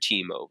fuck your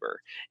team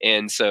over.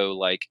 And so,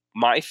 like,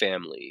 my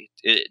family,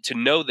 to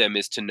know them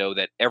is to know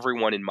that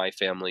everyone in my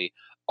family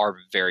are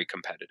very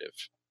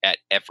competitive at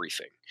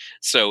everything.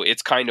 So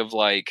it's kind of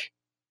like,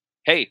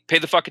 hey, pay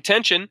the fuck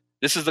attention.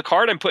 This is the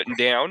card I'm putting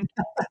down.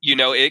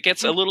 It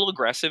gets a little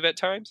aggressive at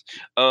times.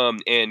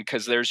 And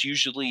because there's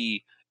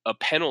usually a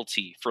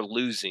penalty for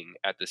losing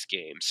at this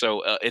game.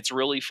 So it's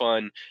really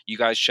fun. You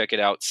guys check it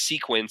out.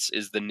 Sequence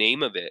is the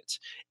name of it.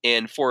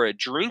 And for a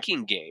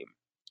drinking game,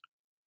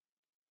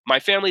 my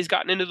family's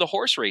gotten into the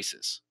horse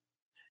races.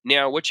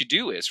 Now, what you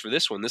do is, for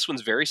this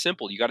one's very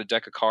simple. You got a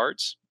deck of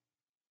cards.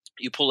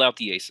 You pull out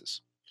the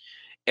aces.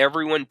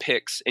 Everyone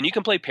picks, and you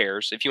can play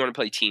pairs if you want to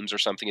play teams or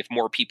something, if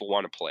more people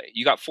want to play.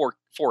 You got four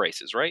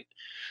aces, right?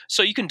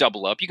 So you can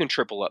double up, you can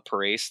triple up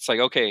per ace. It's like,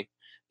 okay,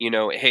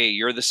 hey,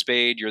 you're the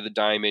spade, you're the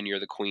diamond, you're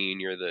the queen,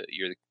 you're the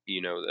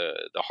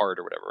the heart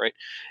or whatever, right?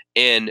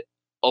 And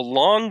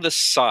along the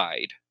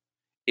side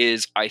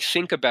is, I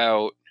think,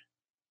 about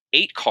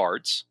 8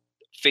 cards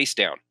face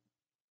down,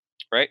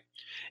 right?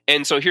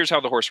 And so here's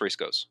how the horse race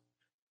goes.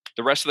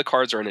 The rest of the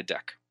cards are in a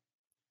deck.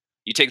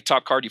 You take the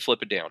top card, you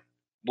flip it down.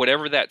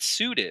 Whatever that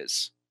suit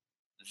is,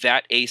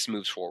 that ace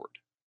moves forward.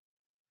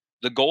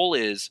 The goal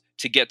is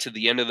to get to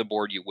the end of the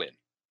board, you win,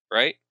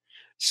 right?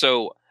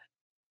 So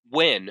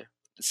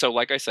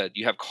like I said,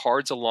 you have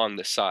cards along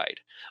the side.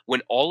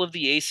 When all of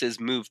the aces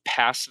move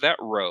past that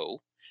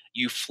row,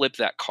 you flip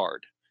that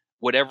card.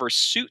 Whatever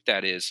suit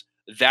that is,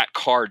 that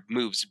card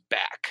moves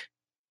back.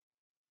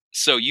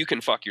 So you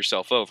can fuck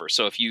yourself over.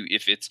 So if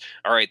it's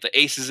all right, the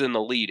ace is in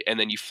the lead, and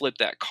then you flip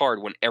that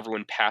card when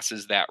everyone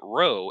passes that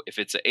row. If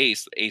it's an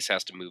ace, the ace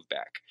has to move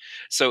back.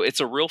 So it's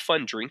a real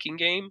fun drinking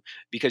game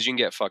because you can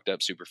get fucked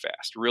up super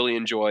fast. Really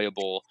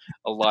enjoyable.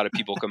 A lot of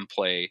people can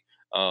play.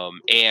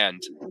 And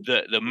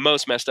the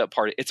most messed up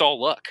part, it's all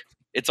luck.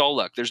 It's all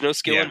luck. There's no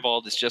skill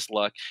involved. It's just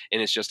luck,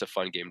 and it's just a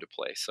fun game to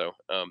play. So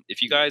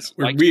if you guys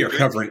we are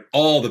covering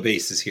all the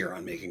bases here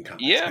on Making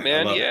Comics. Yeah,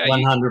 man. Yeah,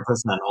 100%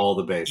 all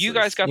the bases. You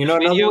guys got another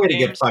way to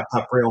get fucked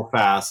up real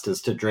fast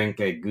is to drink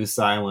a Goose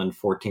Island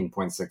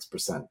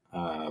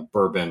 14.6%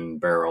 bourbon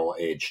barrel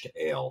aged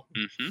ale.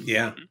 Mm-hmm.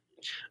 Yeah,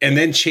 and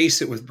then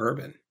chase it with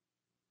bourbon.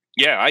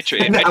 Yeah, I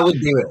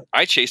would do it.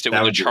 I chased it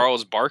with a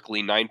Charles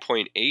Barkley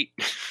 9.8.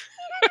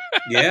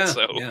 Yeah.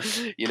 So,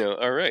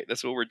 all right.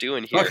 That's what we're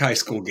doing here. Fuck high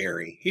school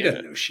Gary. He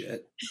doesn't know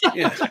shit.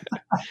 Yeah.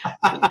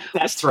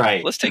 That's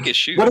right. Let's take his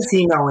shoes. What does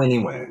he know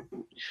anyway?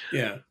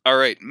 Yeah. All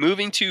right.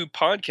 Moving to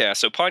podcast.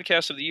 So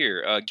podcast of the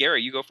year.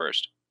 Gary, you go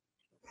first.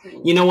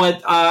 You know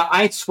what?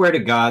 I swear to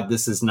God,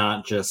 this is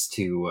not just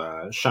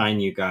to shine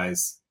you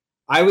guys.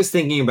 I was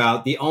thinking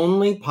about the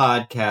only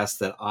podcast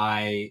that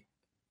I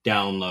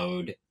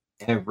download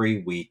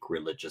every week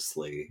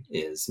religiously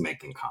is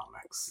Making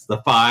Comics, the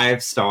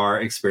 5-star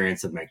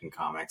experience of Making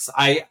Comics.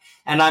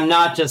 And I'm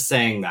not just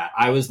saying that.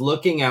 I was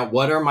looking at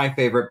what are my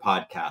favorite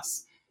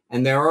podcasts,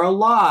 and there are a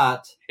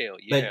lot. Hell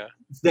yeah.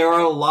 But there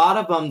are a lot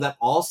of them that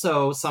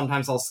also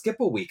sometimes I'll skip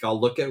a week. I'll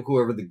look at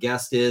whoever the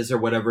guest is or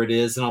whatever it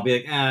is, and I'll be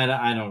like,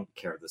 I don't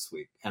care this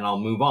week, and I'll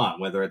move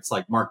on. Whether it's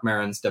like Mark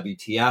Maron's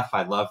WTF,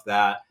 I love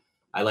that.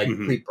 I like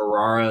Preet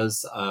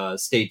Bharara's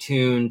Stay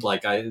Tuned.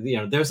 Like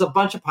there's a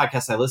bunch of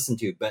podcasts I listen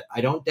to, but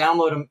I don't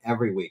download them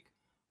every week.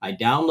 I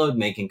download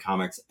Making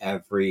Comics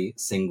every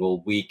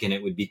single week, and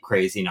it would be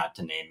crazy not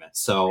to name it.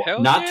 So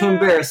to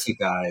embarrass you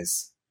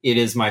guys, it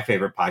is my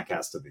favorite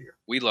podcast of the year.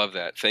 We love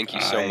that. Thank you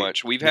so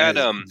much. We've had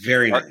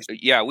very nice.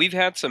 We've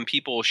had some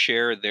people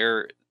share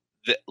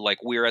like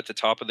we're at the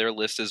top of their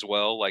list as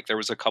well. Like there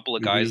was a couple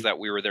of guys that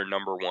we were their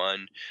number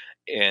one,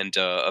 and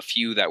a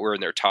few that were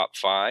in their top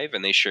 5,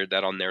 and they shared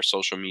that on their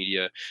social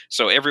media.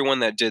 So everyone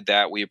that did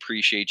that, we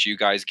appreciate you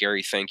guys.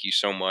 Gary, thank you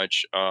so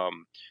much.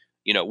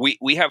 You know,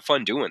 we have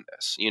fun doing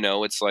this. You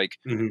know, it's like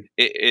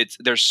it's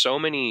there's so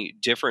many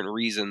different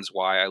reasons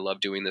why I love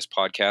doing this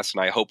podcast,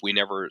 and I hope we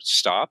never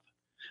stop.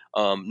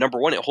 Number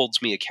one, it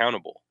holds me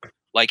accountable.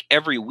 Like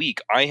every week,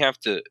 I have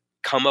to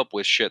come up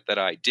with shit that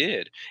I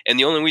did, and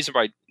the only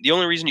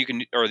reason you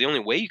can, or the only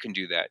way you can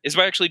do that is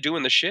by actually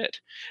doing the shit.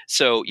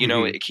 So you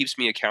know, it keeps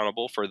me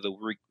accountable for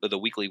the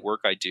weekly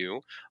work I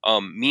do.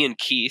 Me and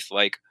Keith,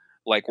 like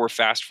we're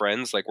fast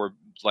friends.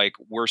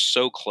 We're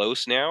so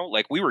close now.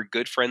 Like we were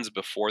good friends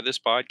before this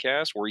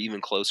podcast. We're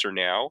even closer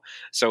now.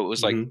 So it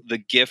was like the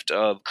gift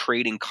of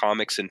creating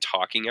comics and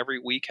talking every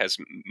week has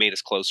made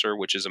us closer,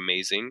 which is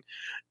amazing.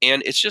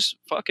 And it's just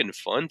fucking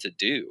fun to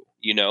do.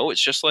 You know,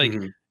 it's just like,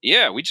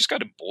 yeah, we just got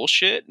to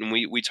bullshit, and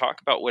we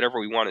talk about whatever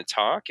we want to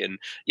talk. And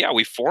yeah,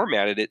 we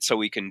formatted it so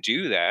we can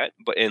do that,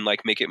 and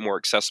like make it more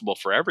accessible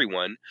for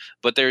everyone.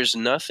 But there's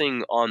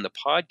nothing on the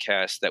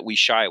podcast that we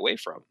shy away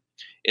from.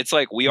 It's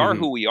like we are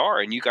who we are,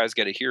 and you guys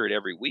get to hear it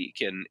every week.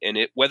 And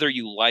it, whether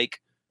you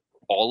like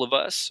all of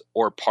us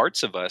or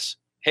parts of us,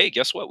 hey,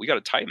 guess what? We got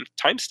a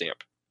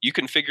timestamp. You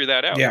can figure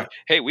that out. Yeah.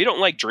 Hey, we don't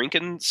like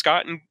drinking,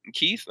 Scott and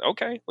Keith.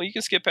 Okay, well, you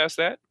can skip past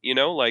that. You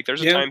know, like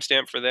there's a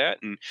timestamp for that.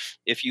 And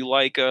if you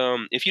like,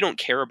 if you don't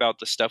care about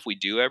the stuff we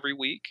do every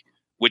week,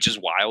 which is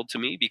wild to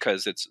me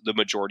because it's the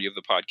majority of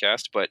the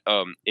podcast, but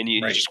and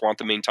you just want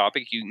the main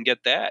topic, you can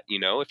get that. You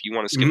know, if you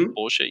want to skip the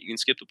bullshit, you can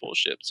skip the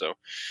bullshit. So,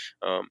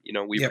 you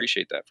know, we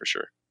appreciate that for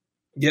sure.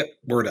 Yep.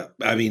 Word up.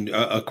 I mean,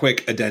 a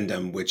quick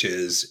addendum, which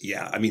is,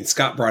 I mean,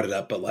 Scott brought it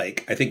up, but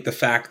like, I think the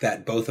fact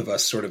that both of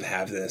us sort of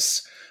have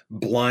this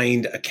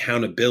blind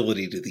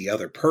accountability to the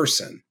other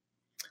person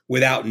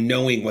without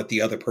knowing what the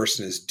other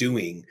person is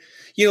doing,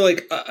 you know,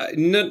 like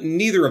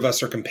neither of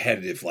us are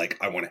competitive. Like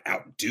I want to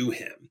outdo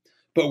him,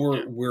 but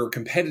we're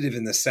competitive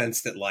in the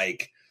sense that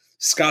like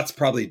Scott's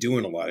probably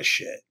doing a lot of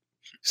shit.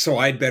 So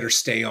I'd better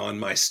stay on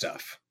my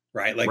stuff.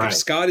 Right. Like if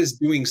Scott is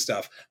doing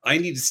stuff, I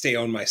need to stay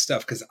on my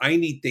stuff because I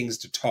need things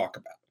to talk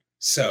about.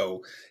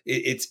 So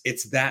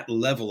it's that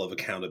level of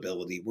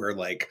accountability where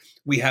like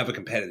we have a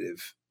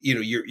competitive, you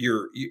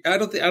know, I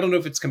don't know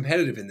if it's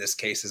competitive in this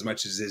case as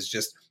much as it is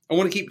just, I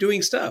want to keep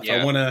doing stuff.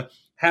 I want to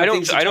have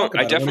things to talk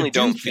about. I definitely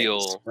don't feel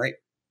things, right.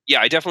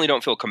 Yeah. I definitely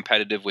don't feel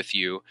competitive with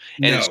you.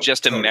 And it's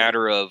just a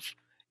matter of,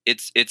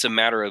 it's a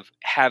matter of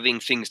having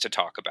things to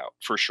talk about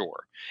for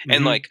sure.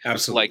 And like,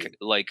 absolutely.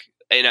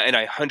 And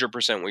I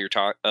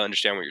 100%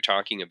 understand what you're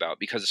talking about,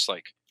 because it's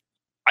like,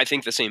 I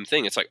think the same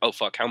thing. It's like, oh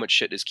fuck, how much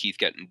shit is Keith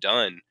getting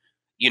done?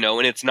 You know,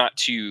 and it's not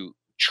to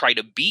try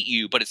to beat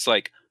you, but it's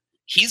like,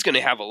 he's going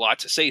to have a lot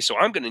to say. So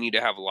I'm going to need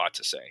to have a lot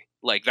to say.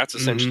 Like, that's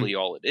essentially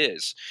all it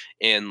is.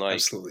 And like,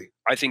 absolutely.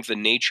 I think the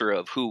nature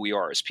of who we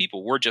are as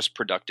people, we're just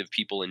productive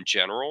people in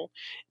general.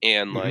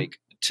 And like,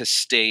 to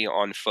stay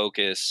on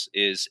focus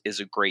is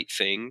a great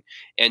thing.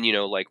 And, you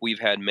know, like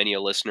we've had many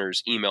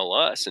listeners email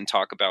us and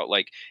talk about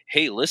like,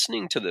 hey,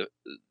 listening to the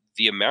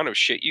amount of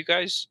shit you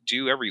guys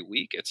do every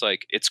week, it's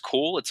like, it's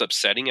cool. It's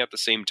upsetting at the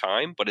same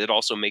time, but it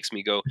also makes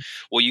me go,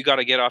 well, you got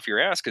to get off your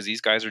ass because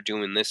these guys are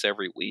doing this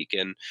every week.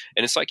 And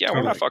it's like, yeah,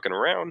 we're not fucking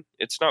around.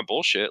 It's not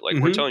bullshit.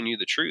 Like we're telling you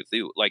the truth.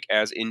 Like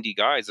as indie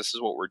guys, this is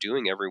what we're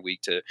doing every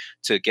week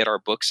to get our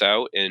books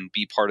out and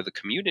be part of the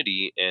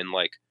community and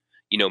like,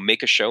 you know,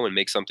 make a show and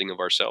make something of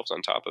ourselves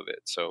on top of it.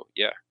 So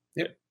yeah,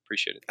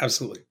 appreciate it.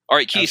 Absolutely. All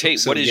right, Keith.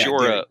 Absolutely.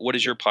 Hey, what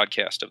is your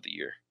podcast of the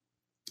year?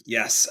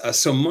 Yes.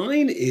 So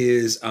mine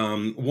is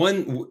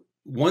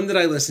one that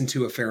I listen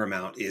to a fair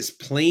amount is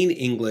Plain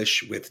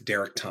English with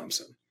Derek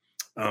Thompson.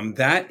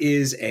 That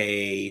is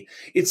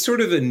it's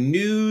sort of a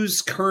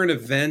news, current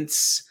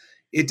events.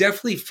 It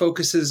definitely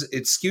focuses,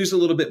 it skews a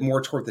little bit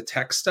more toward the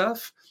tech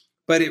stuff,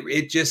 but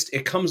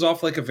it comes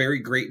off like a very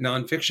great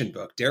nonfiction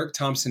book. Derek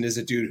Thompson is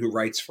a dude who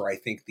writes for, I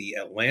think, The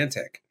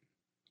Atlantic.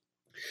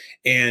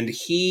 And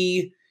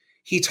he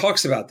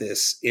talks about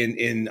this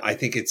in I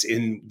think it's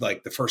in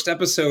like the first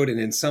episode, and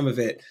in some of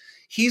it,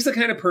 he's the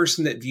kind of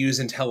person that views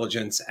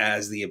intelligence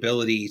as the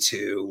ability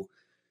to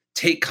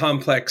take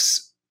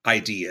complex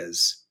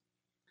ideas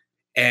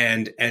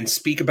and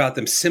speak about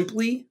them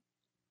simply, ...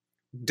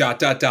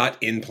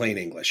 in plain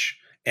English.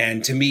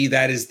 And to me,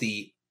 that is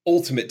the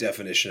ultimate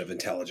definition of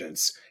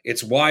intelligence.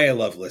 It's why I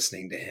love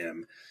listening to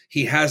him.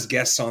 He has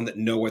guests on that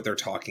know what they're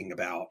talking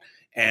about.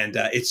 And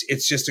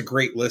it's just a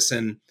great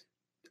listen.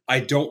 I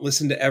don't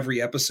listen to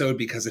every episode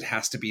because it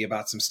has to be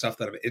about some stuff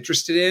that I'm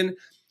interested in,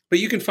 but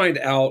you can find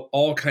out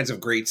all kinds of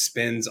great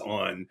spins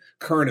on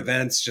current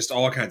events, just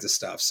all kinds of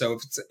stuff. So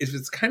if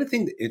it's the kind of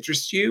thing that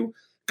interests you,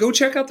 go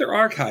check out their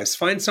archives,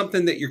 find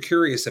something that you're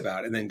curious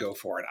about, and then go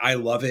for it. I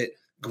love it.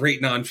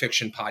 Great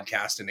nonfiction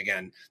podcast. And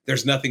again,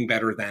 there's nothing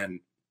better than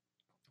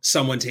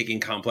someone taking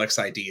complex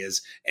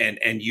ideas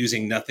and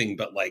using nothing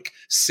but like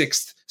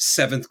 6th,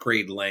 7th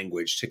grade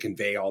language to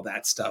convey all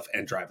that stuff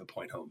and drive a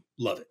point home.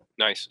 Love it.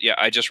 Nice. Yeah,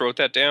 I just wrote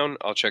that down.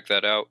 I'll check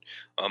that out.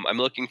 I'm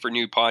looking for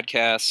new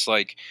podcasts.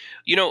 Like,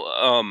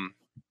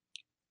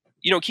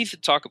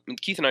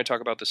 Keith and I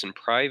talk about this in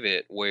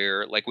private,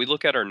 where like we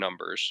look at our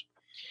numbers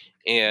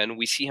and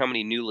we see how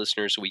many new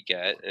listeners we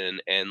get,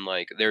 and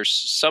like there's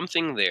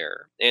something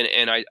there.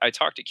 And I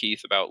talked to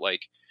Keith about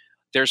like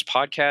there's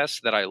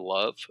podcasts that I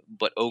love,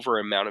 but over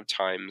amount of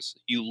times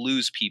you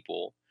lose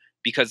people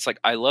because it's like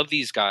I love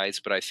these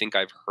guys, but I think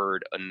I've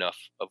heard enough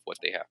of what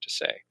they have to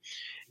say.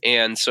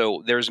 And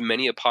so there's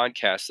many a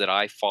podcast that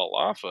I fall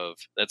off of.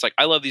 That's like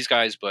I love these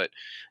guys, but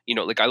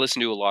like I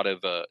listen to a lot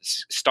of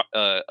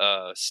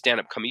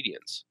stand-up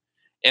comedians,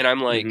 and I'm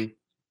like,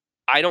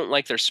 I don't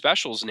like their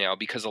specials now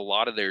because a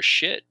lot of their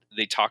shit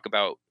they talk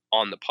about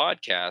on the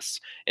podcasts,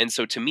 and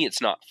so to me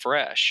it's not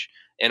fresh.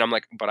 And I'm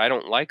like, but I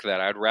don't like that.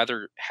 I'd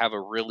rather have a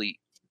really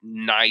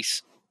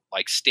nice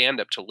like stand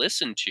up to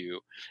listen to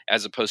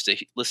as opposed to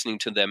listening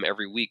to them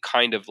every week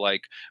kind of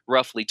like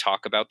roughly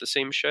talk about the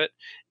same shit.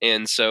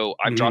 And so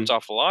I've dropped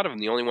off a lot of them.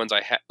 The only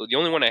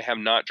one I have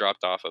not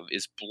dropped off of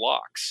is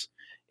Blocks.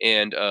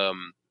 And that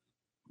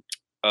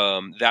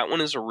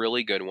one is a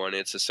really good one.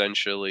 It's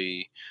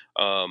essentially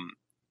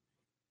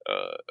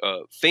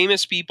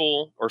famous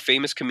people or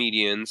famous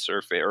comedians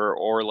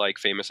or like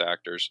famous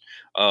actors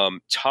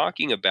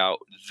talking about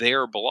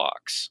their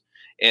blocks.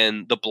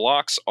 And the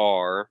blocks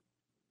are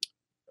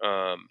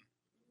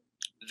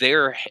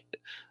their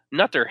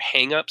not their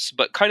hangups,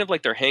 but kind of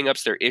like their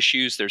hangups, their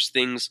issues. There's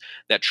things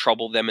that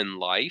trouble them in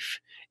life,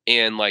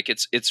 and like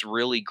it's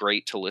really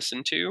great to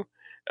listen to.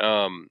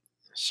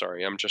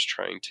 Sorry, I'm just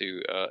trying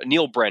to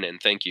Neil Brennan.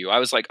 Thank you. I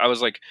was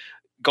like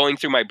going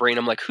through my brain.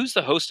 I'm like, who's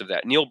the host of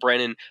that? Neil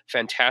Brennan,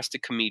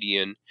 fantastic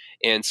comedian.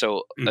 And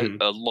so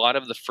a lot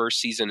of the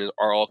first season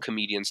are all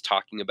comedians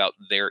talking about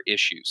their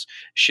issues,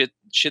 shit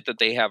that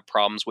they have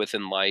problems with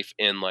in life,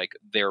 and like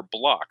their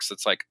blocks.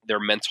 It's like their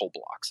mental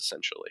blocks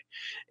essentially.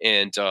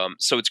 And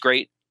so it's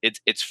great.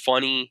 It's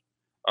funny.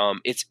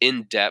 It's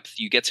in depth.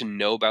 You get to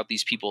know about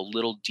these people a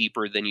little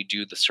deeper than you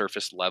do the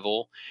surface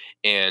level.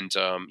 And,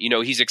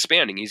 he's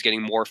expanding. He's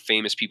getting more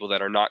famous people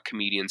that are not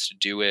comedians to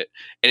do it.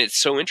 And it's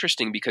so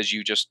interesting because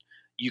you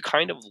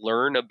kind of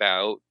learn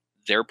about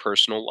their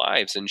personal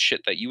lives and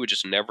shit that you would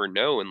just never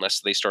know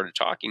unless they started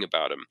talking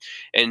about them.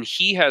 And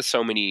he has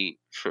so many,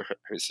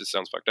 this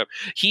sounds fucked up.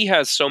 He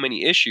has so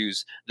many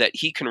issues that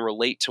he can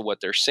relate to what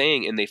they're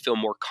saying, and they feel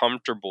more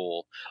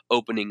comfortable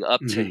opening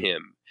up to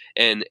him.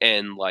 And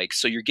like,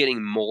 so you're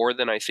getting more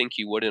than I think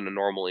you would in a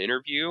normal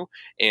interview.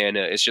 And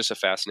it's just a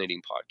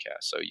fascinating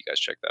podcast. So you guys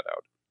check that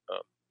out.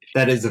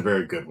 That is a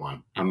very good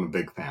one. I'm a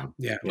big fan.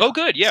 Yeah. Oh,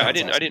 good. Yeah. Sounds I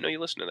didn't know you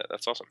listened to that.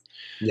 That's awesome.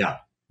 Yeah.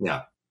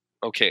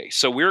 Okay,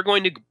 so we're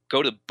going to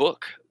go to the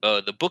book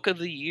of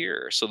the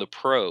year. So the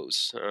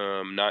pros,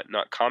 not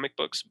comic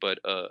books, but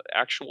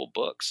actual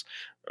books.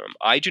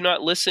 I do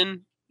not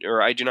listen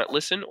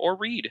or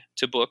read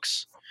to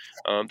books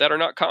that are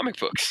not comic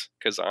books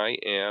because I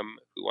am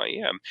who I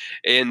am.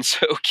 And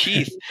so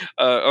Keith,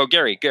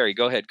 Gary,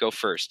 go ahead, go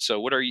first.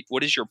 So what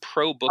is your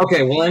pro book?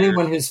 Okay, well,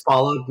 anyone who's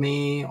followed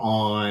me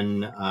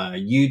on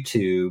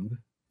YouTube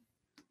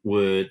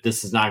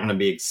this is not going to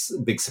be a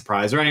big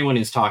surprise, or anyone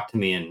who's talked to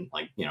me in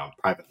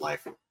private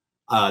life.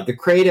 The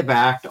Creative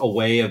Act, A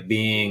Way of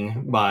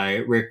Being by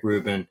Rick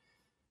Rubin.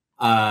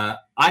 I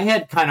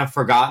had kind of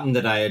forgotten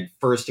that I had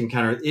first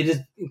encountered it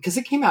because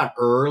it came out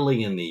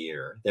early in the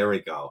year. There we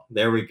go.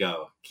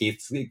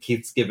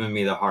 Keith's giving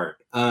me the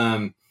heart.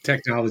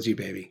 Technology,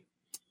 baby.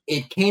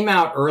 It came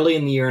out early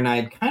in the year, and I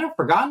had kind of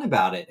forgotten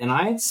about it. And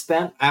I had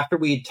spent, after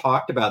we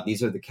talked about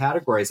these are the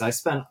categories, I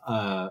spent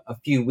a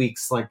few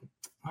weeks like,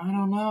 I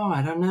don't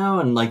know.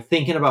 And like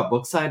thinking about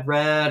books I'd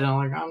read, and I'm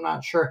like, I'm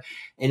not sure.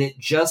 And it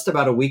just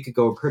about a week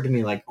ago occurred to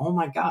me like, oh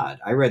my God,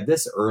 I read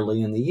this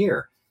early in the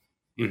year.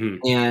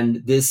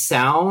 And this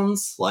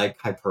sounds like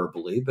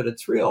hyperbole, but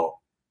it's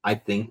real. I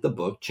think the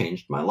book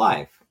changed my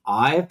life.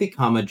 I have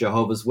become a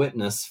Jehovah's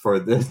Witness for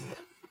this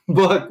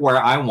book where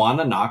I want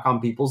to knock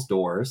on people's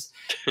doors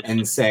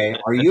and say,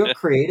 are you a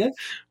creative?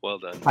 Well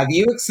done. Have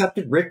you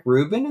accepted Rick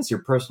Rubin as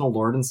your personal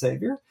Lord and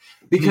Savior?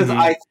 Because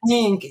I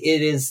think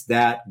it is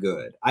that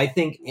good. I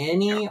think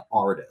any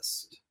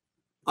artist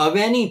of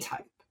any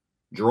type,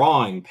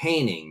 drawing,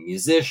 painting,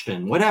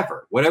 musician,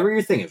 whatever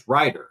your thing is,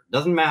 writer,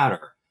 doesn't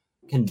matter,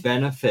 can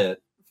benefit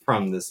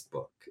from this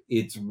book.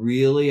 It's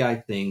really, I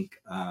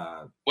think...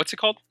 what's it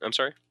called? I'm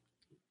sorry?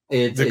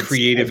 It's The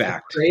Creative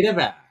Act. Creative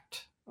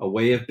Act, A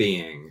Way of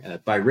Being,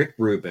 by Rick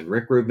Rubin.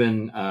 Rick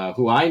Rubin,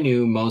 who I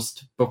knew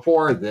most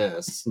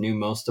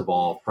of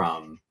all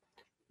from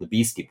the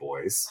Beastie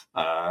Boys.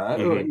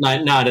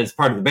 Not as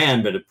part of the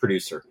band, but a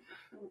producer.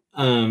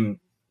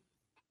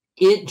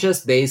 It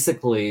just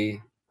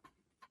basically...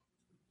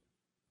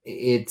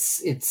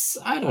 It's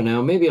I don't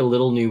know, maybe a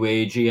little new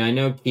agey. I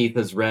know Keith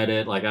has read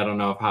it. Like, I don't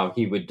know how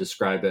he would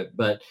describe it,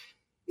 but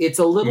it's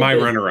a little my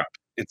runner-up,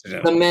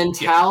 incidentally. The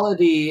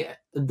mentality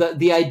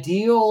the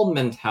ideal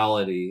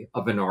mentality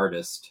of an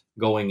artist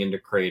going into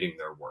creating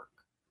their work,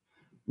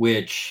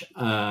 which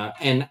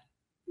and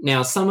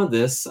now some of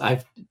this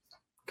I've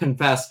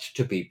confessed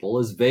to people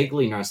is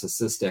vaguely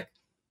narcissistic.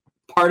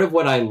 Part of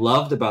what I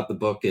loved about the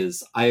book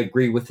is I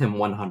agree with him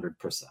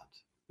 100%.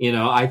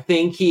 I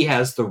think he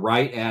has the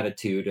right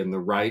attitude and the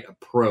right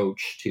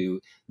approach to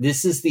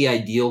this is the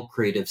ideal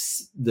creative,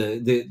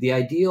 the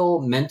ideal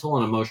mental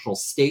and emotional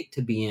state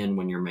to be in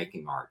when you're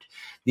making art.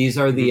 These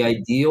are the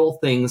ideal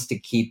things to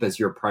keep as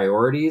your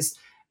priorities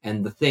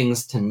and the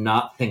things to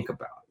not think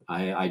about.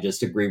 I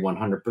just agree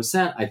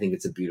 100%. I think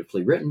it's a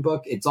beautifully written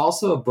book. It's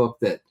also a book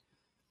that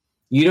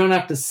you don't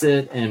have to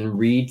sit and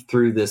read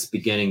through this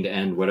beginning to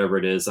end, whatever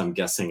it is. I'm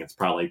guessing it's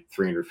probably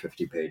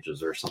 350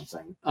 pages or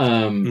something.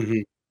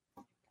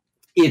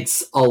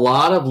 It's a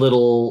lot of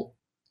little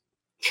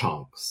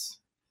chunks.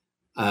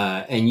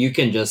 And you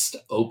can just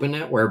open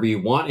it wherever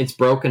you want. It's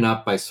broken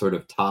up by sort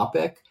of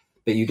topic,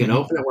 but you can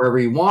open it wherever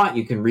you want.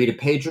 You can read a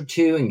page or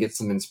two and get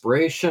some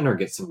inspiration or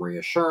get some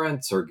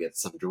reassurance or get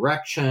some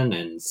direction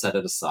and set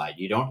it aside.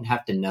 You don't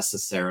have to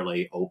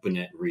necessarily open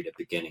it and read it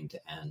beginning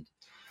to end.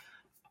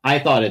 I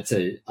thought it's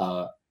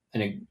an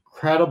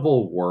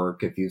incredible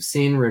work. If you've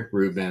seen Rick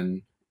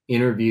Rubin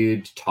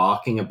interviewed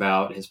talking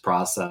about his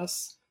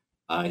process,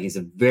 he's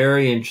a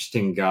very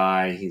interesting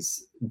guy.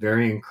 He's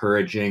very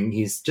encouraging.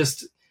 He's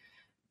just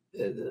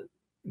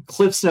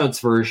Cliff's Notes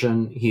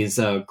version. He's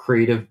a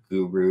creative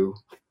guru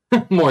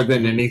more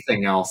than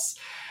anything else.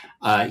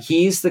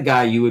 He's the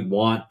guy you would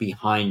want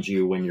behind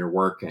you when you're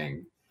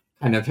working,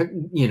 kind of,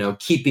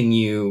 keeping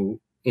you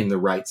in the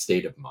right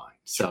state of mind.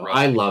 So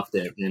I loved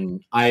it,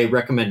 and I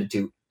recommend it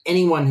to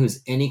anyone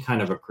who's any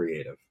kind of a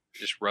creative.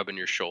 Just rubbing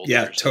your shoulders.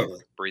 Yeah,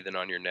 totally. Breathing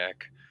on your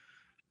neck.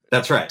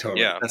 That's right.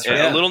 Totally. Yeah, that's right.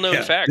 right. A little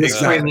known fact.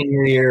 Exactly. In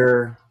your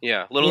ear.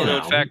 Yeah, little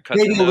known fact.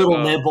 Maybe a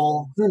little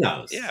nibble. Who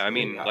knows? Yeah, I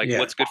mean,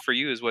 what's good for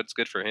you is what's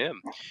good for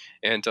him.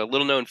 And a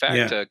little known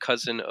fact,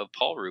 cousin of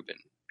Paul Rubin,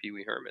 Pee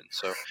Wee Herman.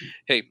 So,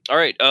 hey, all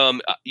right.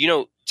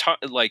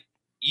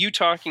 You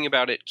talking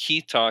about it,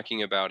 Keith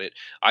talking about it.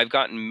 I've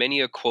gotten many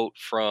a quote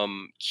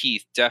from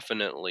Keith,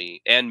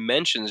 definitely, and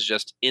mentions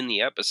just in the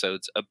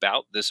episodes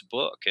about this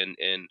book, and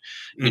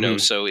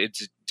so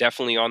it's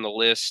definitely on the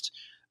list.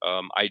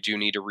 I do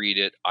need to read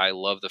it. I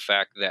love the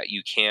fact that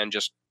you can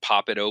just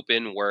pop it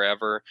open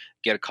wherever,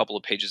 get a couple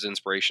of pages of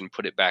inspiration,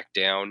 put it back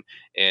down,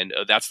 and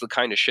that's the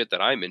kind of shit that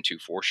I'm into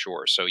for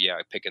sure. So yeah,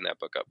 I'm picking that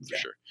book up for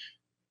sure.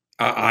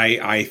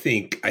 I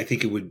think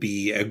it would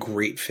be a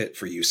great fit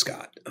for you,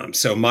 Scott.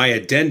 So my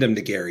addendum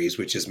to Gary's,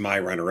 which is my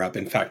runner-up.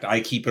 In fact,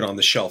 I keep it on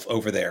the shelf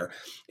over there.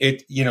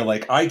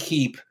 I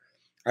keep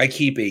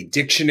a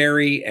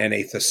dictionary and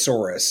a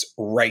thesaurus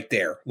right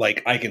there.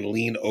 Like I can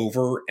lean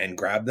over and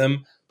grab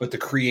them, but the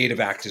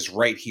Creative Act is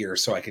right here,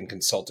 so I can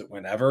consult it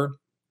whenever.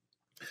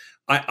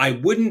 I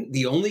wouldn't.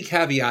 The only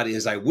caveat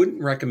is I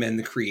wouldn't recommend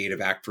the Creative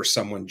Act for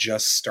someone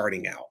just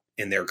starting out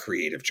in their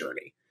creative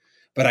journey.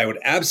 But I would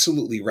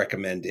absolutely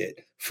recommend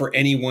it for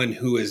anyone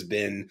who has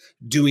been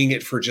doing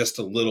it for just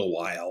a little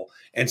while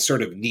and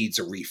sort of needs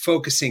a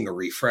refocusing, a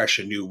refresh,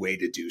 a new way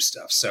to do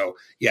stuff. So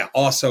yeah,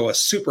 also a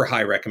super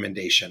high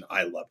recommendation.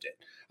 I loved it.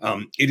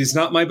 It is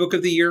not my book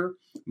of the year.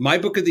 My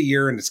book of the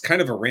year, and it's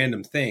kind of a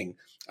random thing.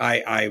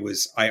 I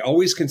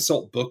always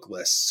consult book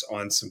lists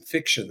on some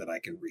fiction that I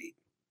can read.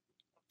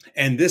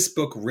 And this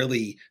book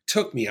really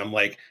took me. I'm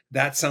like,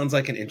 that sounds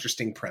like an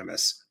interesting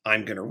premise.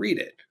 I'm going to read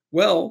it.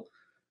 Well,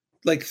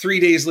 like 3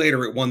 days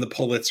later, it won the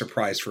Pulitzer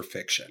Prize for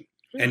fiction,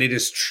 and it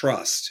is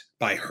Trust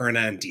by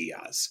Hernan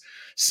Diaz.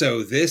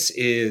 So this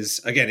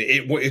is, again,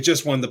 it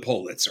just won the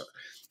Pulitzer.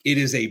 It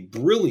is a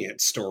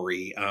brilliant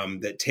story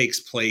that takes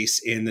place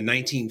in the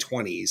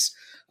 1920s,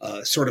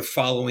 sort of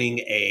following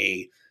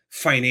a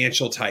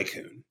financial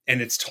tycoon,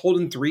 and it's told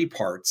in 3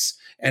 parts.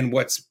 And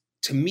what's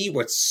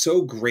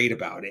so great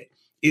about it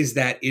is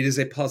that it is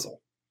a puzzle.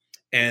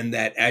 And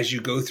that as you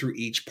go through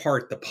each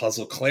part, the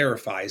puzzle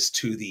clarifies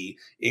to the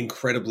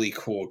incredibly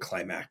cool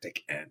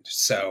climactic end.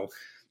 So,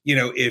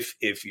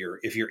 if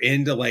you're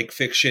into like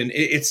fiction,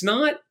 it's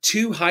not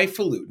too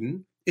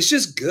highfalutin. It's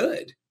just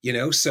good,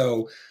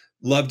 So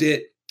loved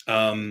it.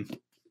 Yeah,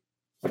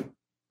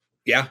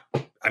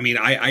 I mean,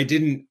 I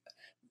didn't.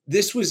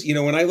 This was,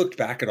 when I looked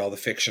back at all the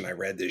fiction I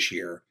read this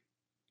year,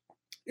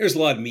 there's a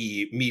lot of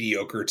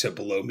mediocre to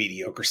below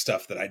mediocre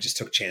stuff that I just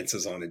took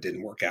chances on and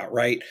didn't work out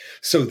right.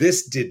 So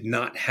this did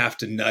not have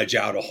to nudge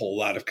out a whole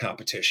lot of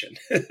competition.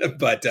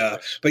 But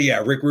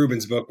yeah, Rick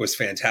Rubin's book was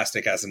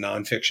fantastic as a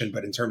nonfiction,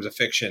 but in terms of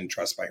fiction,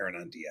 Trust by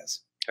Hernan Diaz.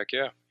 Heck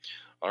yeah.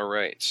 All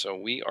right. So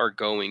we are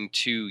going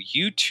to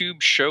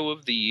YouTube Show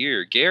of the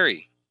Year.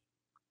 Gary.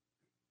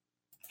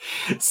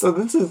 So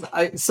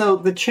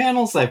the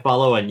channels I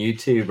follow on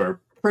YouTube are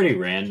pretty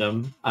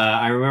random.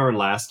 I remember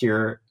last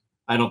year,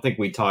 I don't think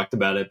we talked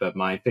about it, but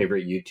my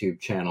favorite YouTube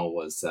channel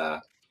was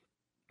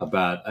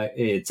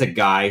it's a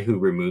guy who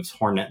removes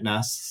hornet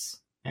nests,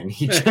 and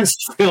he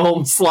just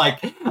films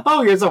like,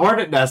 oh, here's a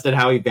hornet nest, and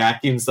how he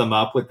vacuums them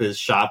up with his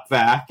shop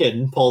vac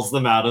and pulls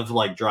them out of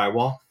like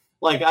drywall.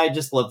 Like, I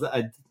just love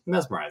that.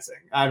 mesmerizing.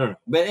 I don't know.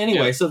 But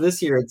anyway, so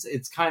this year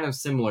it's kind of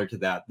similar to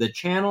that. The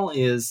channel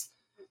is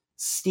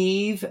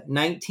Steve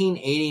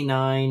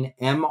 1989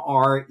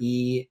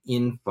 MRE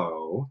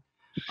Info.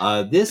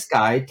 This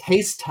guy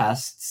taste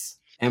tests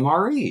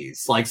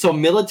MREs, like, so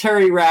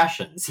military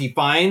rations. He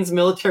finds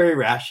military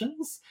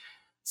rations,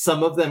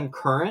 some of them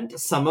current,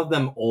 some of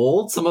them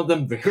old, some of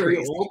them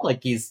very old.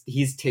 Like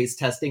he's taste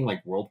testing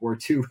like World War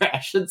II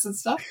rations and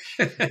stuff.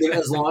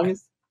 As long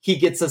as he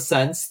gets a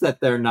sense that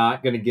they're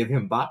not going to give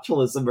him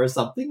botulism or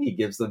something, he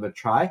gives them a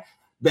try.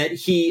 But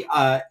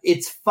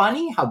it's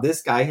funny how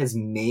this guy has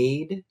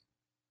made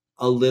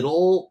a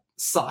little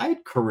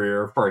side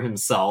career for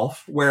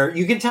himself where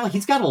you can tell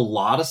he's got a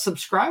lot of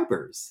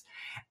subscribers.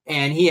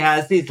 And he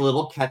has these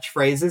little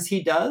catchphrases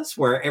he does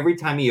where every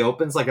time he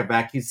opens like a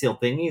vacuum seal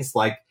thing, he's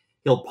like,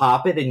 he'll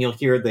pop it and you'll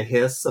hear the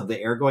hiss of the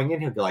air going in.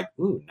 He'll be like,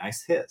 ooh,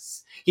 nice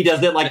hiss. He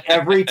does it like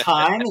every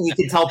time. And you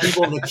can tell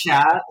people in the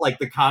chat, like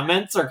the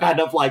comments are kind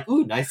of like,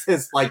 ooh, nice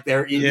hiss. Like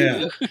they're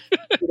in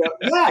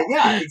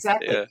yeah,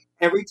 exactly. Yeah.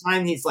 Every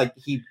time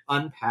he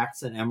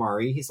unpacks an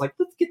MRE, he's like,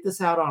 let's get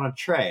this out on a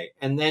tray.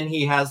 And then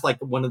he has like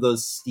one of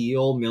those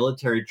steel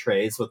military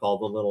trays with all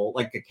the little,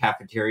 like a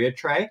cafeteria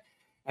tray.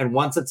 And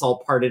once it's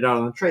all parted out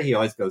on the tray, he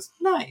always goes,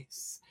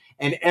 nice.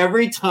 And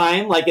every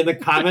time, like in the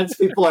comments,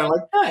 people are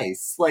like,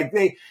 nice. Like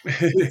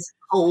it's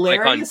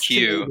hilarious. Like on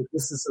cue.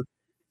 This is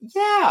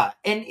yeah.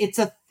 And it's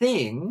a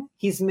thing.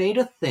 He's made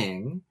a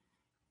thing.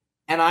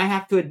 And I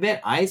have to admit,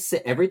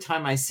 every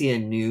time I see a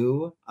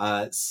new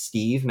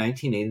Steve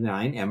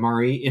 1989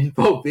 MRE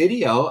info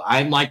video,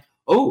 I'm like,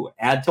 oh,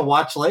 add to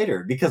watch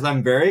later, because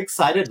I'm very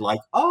excited. Like,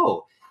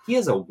 oh, he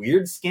has a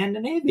weird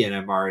Scandinavian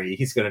MRE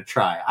he's going to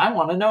try. I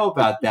want to know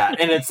about that.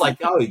 And it's like,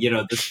 oh,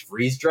 this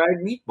freeze-dried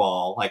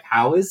meatball. Like,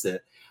 how is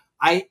it?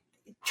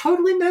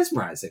 Totally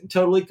mesmerizing,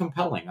 totally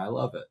compelling. I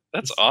love it.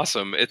 That's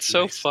awesome. It's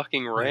so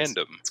fucking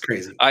random. It's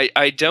crazy.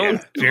 I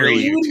don't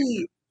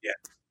really...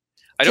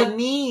 To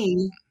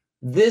me,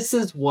 this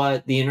is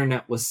what the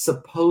internet was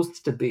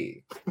supposed to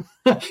be.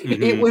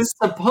 It was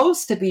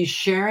supposed to be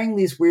sharing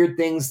these weird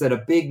things that a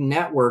big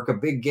network, a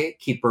big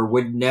gatekeeper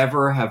would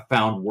never have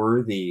found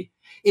worthy.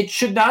 It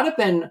should not have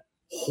been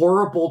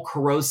horrible,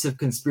 corrosive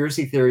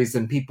conspiracy theories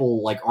and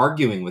people like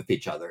arguing with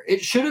each other.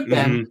 It should have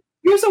been,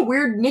 here's a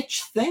weird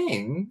niche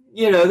thing,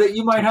 that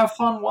you might have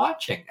fun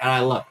watching. And I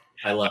love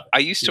it. I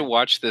used to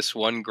watch this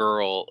one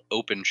girl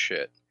open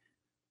shit.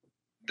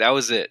 That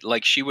was it.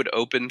 Like, she would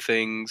open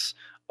things.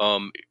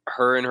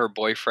 Her and her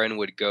boyfriend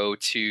would go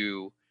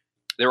to,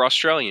 they're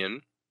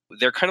Australian.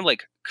 They're kind of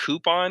like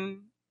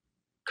coupon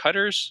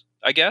cutters,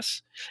 I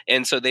guess.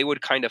 And so they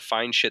would kind of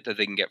find shit that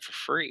they can get for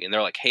free. And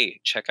they're like, hey,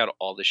 check out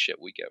all the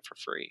shit we get for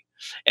free.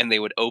 And they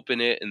would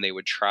open it and they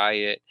would try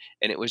it.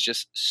 And it was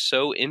just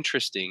so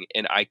interesting.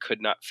 And I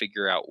could not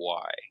figure out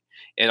why.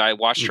 And I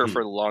watched her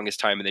for the longest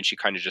time. And then she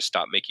kind of just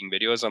stopped making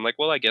videos. I'm like,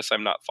 well, I guess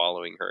I'm not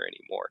following her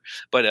anymore.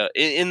 But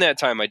in that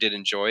time, I did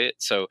enjoy it.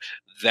 So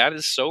that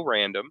is so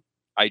random.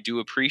 I do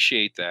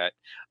appreciate that.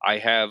 I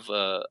have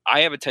a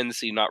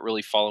tendency to not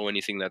really follow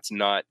anything that's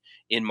not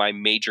in my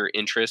major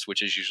interest,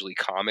 which is usually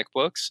comic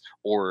books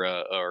or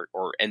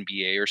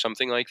NBA or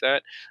something like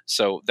that.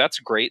 So that's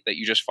great that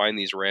you just find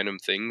these random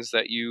things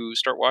that you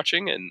start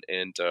watching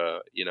and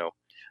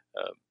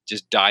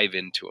just dive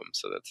into them.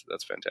 So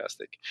that's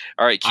fantastic.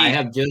 All right, Keith. I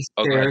have just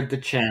shared the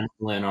channel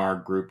in our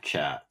group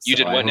chat. So you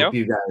did what now? I hope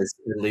you guys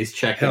at least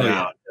check it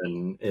out.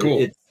 And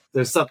cool.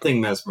 There's something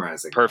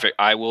mesmerizing. Perfect.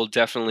 I will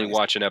definitely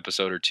watch an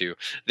episode or two.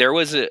 There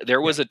was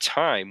a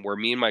time where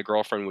me and my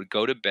girlfriend would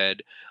go to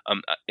bed,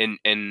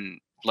 and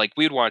like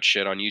we'd watch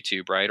shit on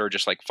YouTube, right, or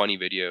just like funny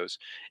videos.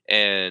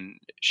 And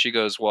she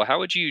goes, "Well, how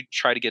would you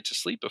try to get to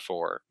sleep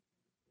before?"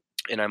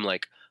 And I'm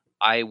like,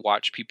 "I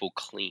watch people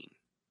clean.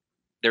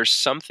 There's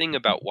something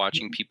about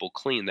watching people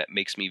clean that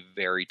makes me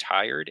very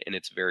tired, and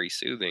it's very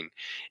soothing."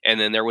 And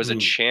then there was a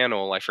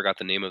channel, I forgot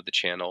the name of the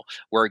channel,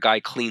 where a guy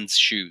cleans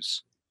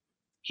shoes.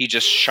 He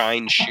just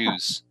shines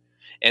shoes.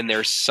 And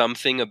there's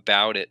something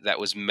about it that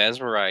was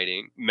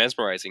mesmerizing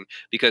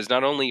because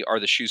not only are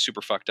the shoes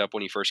super fucked up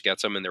when he first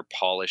gets them and they're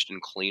polished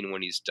and clean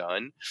when he's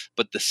done,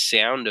 but the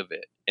sound of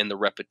it and the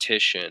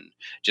repetition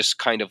just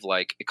kind of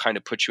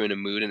puts you in a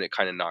mood and it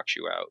kind of knocks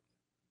you out.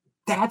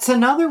 That's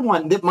another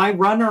one that my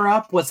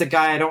runner-up was a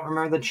guy, I don't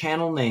remember the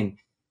channel name.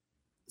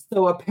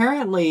 So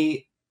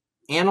apparently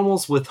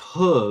animals with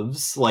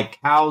hooves,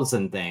 like cows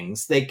and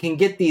things, they can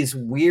get these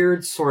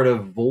weird sort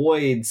of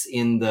voids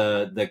in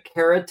the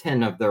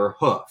keratin of their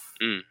hoof.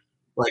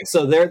 Like,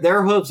 so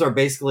their hooves are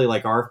basically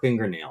like our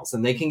fingernails,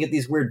 and they can get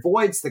these weird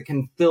voids that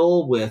can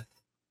fill with,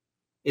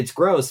 it's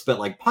gross, but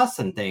like pus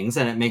and things,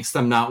 and it makes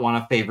them not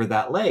want to favor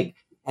that leg.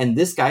 And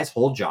this guy's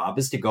whole job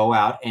is to go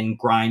out and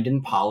grind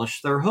and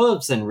polish their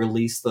hooves and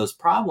release those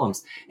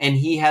problems. And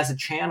he has a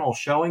channel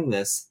showing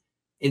this.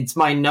 It's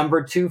my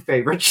number 2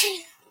 favorite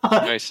channel.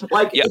 Nice.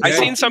 Like, Yeah, it's I've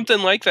like- seen something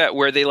like that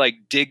where they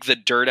like dig the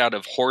dirt out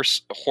of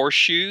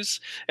horseshoes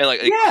and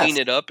like they clean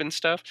it up and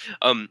stuff.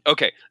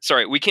 Okay,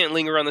 sorry, we can't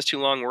linger on this too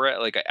long. We're at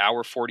like an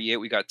hour 48.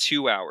 We got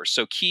 2 hours.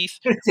 So Keith,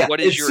 Yeah,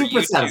 what is it's your super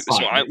YouTube?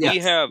 satisfying, So we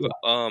yes. have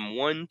Yeah.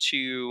 1,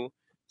 2,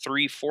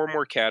 3, 4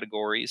 more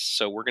categories.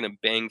 So we're gonna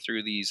bang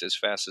through these as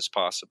fast as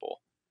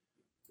possible.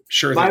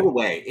 Sure. By the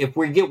way, if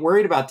we get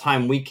worried about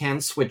time, we can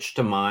switch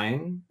to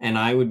mine, and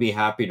I would be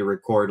happy to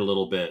record a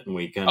little bit, and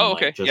we can. Oh,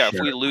 okay. Like, just Yeah, if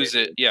share we it lose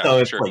later. it, yeah, So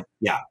it's sure. like,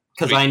 yeah,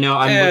 because We- I know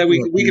I'm. Yeah,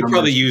 looking at we the could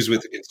probably numbers. use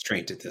with a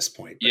constraint at this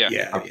point. But Yeah.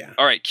 yeah.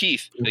 All right,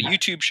 Keith, the Okay.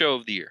 YouTube show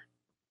of the year.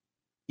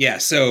 Yeah,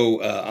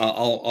 so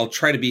I'll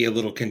try to be a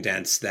little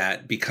condensed.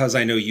 That because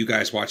I know you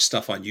guys watch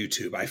stuff on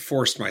YouTube, I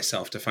forced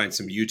myself to find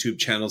some YouTube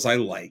channels I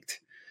liked,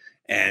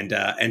 and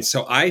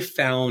so I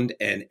found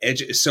an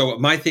edge. So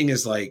my thing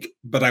is like,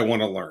 but I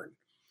want to learn,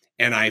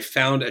 and I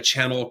found a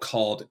channel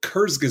called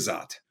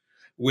Kurzgesagt,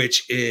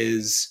 which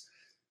is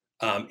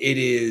it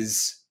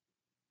is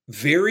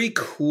very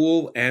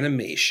cool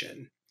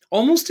animation,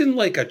 almost in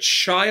like a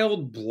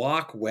child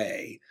block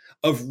way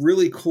of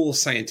really cool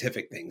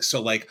scientific things.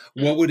 So like,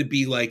 what would it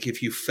be like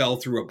if you fell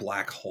through a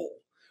black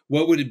hole?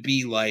 What would it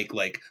be like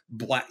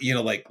black,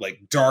 like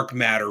dark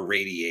matter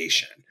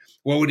radiation?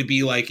 What would it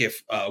be like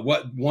if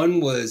what one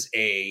was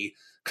a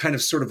kind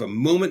of sort of a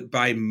moment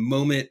by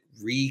moment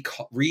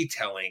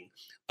retelling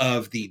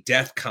of the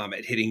death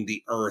comet hitting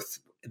the Earth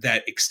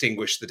that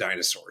extinguished the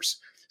dinosaurs.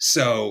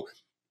 So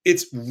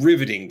it's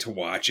riveting to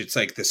watch. It's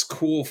like this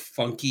cool,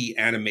 funky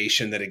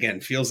animation that, again,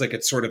 feels like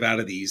it's sort of out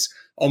of these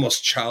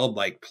almost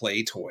childlike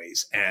play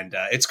toys. And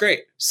it's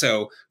great.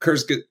 So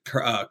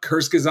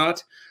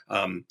Kurzgesagt,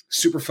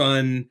 super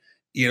fun,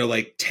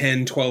 like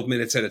 10, 12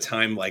 minutes at a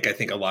time. Like I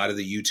think a lot of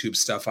the YouTube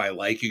stuff I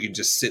like, you can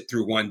just sit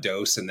through one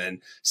dose and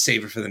then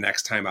save it for the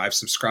next time I've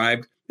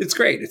subscribed. It's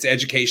great. It's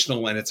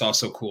educational and it's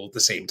also cool at the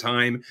same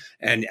time.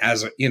 And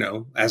as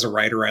a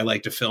writer, I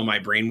like to fill my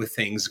brain with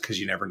things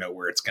because you never know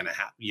where it's going to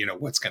happen,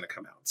 what's going to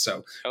come out.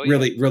 So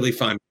really, really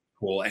fun,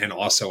 cool. And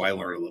also I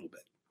learn a little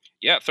bit.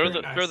 Yeah, throw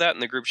Very that in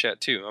the group chat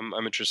too. I'm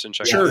interested in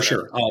checking Sure, that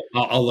sure.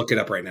 I'll look it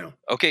up right now.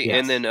 Okay, Yes.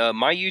 and then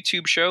my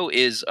YouTube show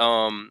is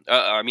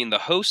the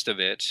host of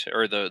it,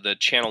 or the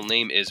channel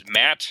name is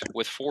Matt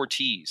with 4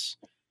 T's,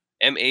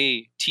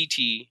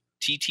 MATTTT.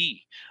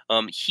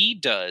 He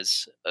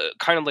does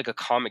kind of like a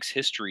comics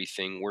history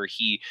thing where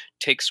he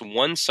takes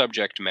one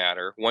subject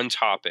matter, one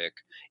topic,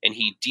 and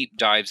he deep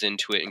dives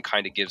into it and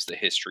kind of gives the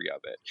history of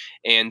it.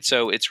 And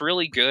so it's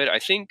really good. I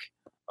think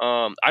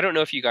I don't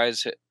know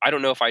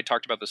if I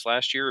talked about this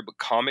last year, but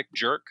Comic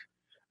Jerk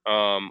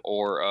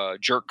or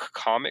Jerk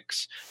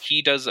Comics,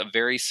 he does a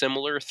very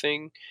similar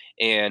thing,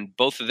 and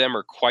both of them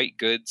are quite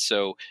good.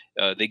 So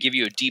they give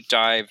you a deep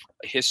dive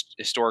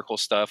historical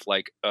stuff.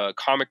 Like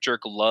Comic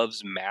Jerk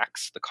loves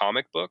Max, the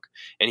comic book,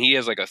 and he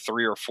has like a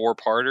 3 or 4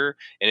 parter,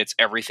 and it's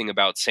everything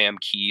about Sam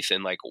Keith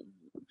and like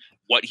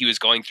what he was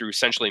going through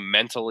essentially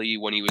mentally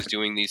when he was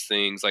doing these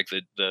things, like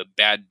the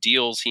bad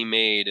deals he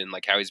made and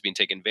like how he's being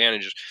taken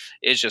advantage of.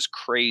 It's just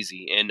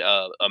crazy. And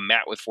a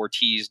Matt with 4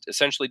 T's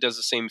essentially does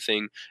the same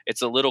thing.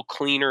 It's a little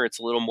cleaner, it's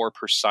a little more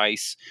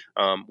precise,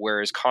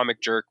 whereas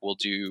Comic Jerk will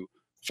do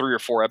 3 or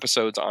 4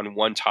 episodes on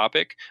one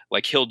topic.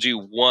 Like he'll do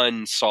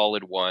one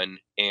solid one,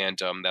 and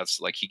that's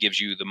like he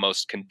gives you the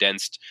most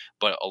condensed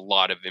but a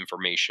lot of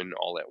information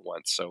all at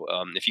once. So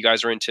if you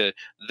guys are into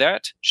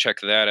that,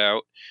 check that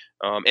out.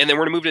 And then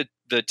we're gonna move to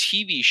the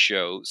TV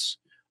shows.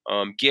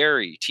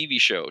 Gary, TV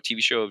show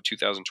of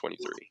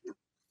 2023.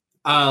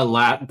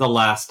 The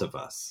Last of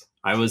Us.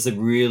 I was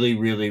really,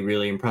 really,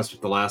 really impressed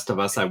with The Last of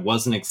Us. I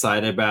wasn't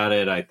excited about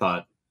it. I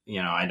thought,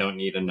 I don't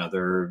need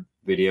another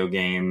video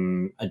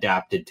game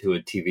adapted to a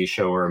TV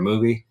show or a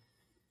movie.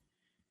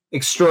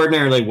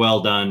 Extraordinarily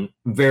well done.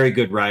 Very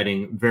good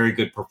writing. Very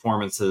good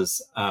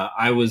performances.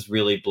 I was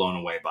really blown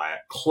away by it.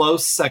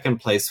 Close second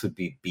place would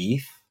be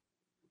Beef.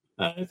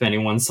 If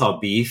anyone saw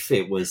Beef,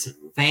 it was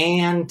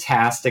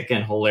fantastic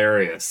and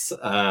hilarious.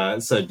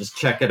 So just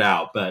check it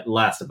out. But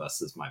Last of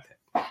Us is my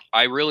pick.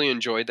 I really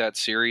enjoyed that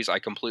series. I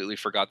completely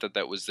forgot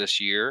that was this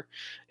year.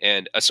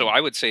 And so I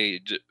would say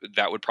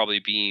that would probably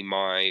be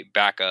my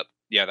backup.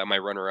 Yeah, that my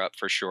runner-up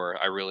for sure.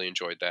 I really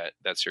enjoyed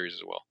that series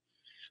as well.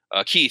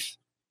 Keith,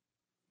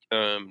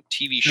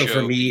 TV show. So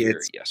for me,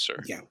 it's yes,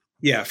 sir.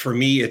 Yeah. For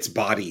me, it's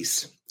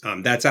Bodies.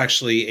 That's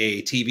actually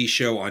a TV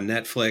show on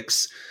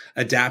Netflix,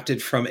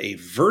 adapted from a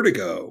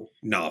Vertigo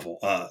novel,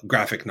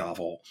 graphic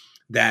novel.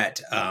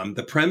 That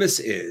the premise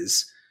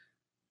is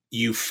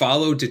you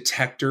follow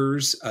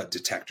detectives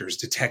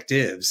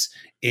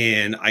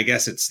in, I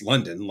guess it's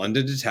London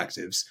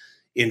detectives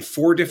in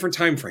 4 different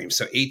time frames.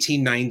 So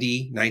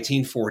 1890,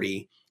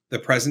 1940, the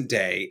present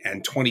day,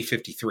 and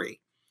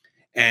 2053.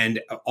 And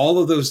all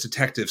of those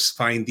detectives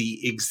find the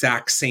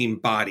exact same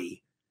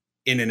body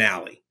in an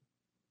alley.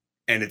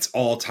 And it's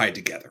all tied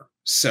together.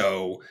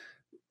 So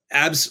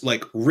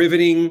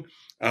riveting.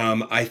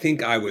 I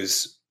think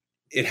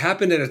it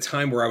happened at a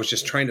time where I was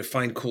just trying to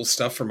find cool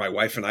stuff for my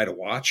wife and I to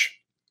watch.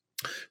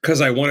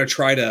 because I want to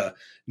try to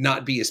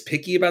not be as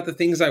picky about the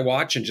things I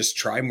watch and just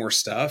try more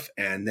stuff.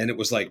 And then it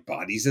was like,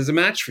 Bodies is a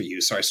match for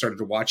you. So I started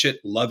to watch it,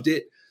 loved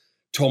it,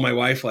 told my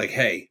wife, like,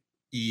 hey,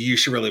 you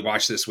should really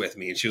watch this with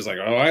me. And she was like,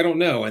 oh, I don't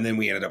know. And then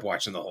we ended up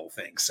watching the whole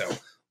thing. So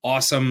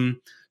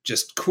awesome,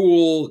 just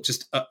cool,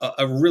 just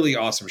a really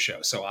awesome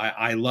show. So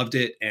I loved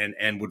it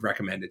and would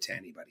recommend it to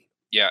anybody.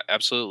 Yeah,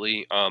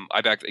 absolutely.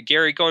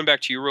 Gary, going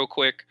back to you real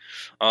quick.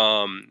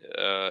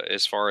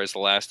 As far as The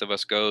Last of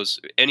Us goes,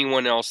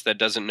 anyone else that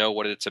doesn't know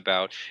what it's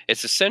about,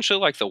 it's essentially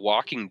like The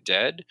Walking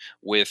Dead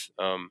with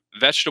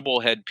vegetable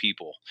head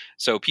people.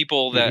 So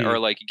people that are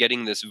like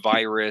getting this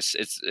virus.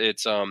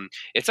 It's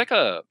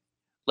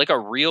like a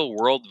real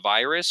world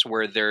virus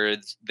where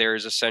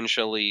there's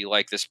essentially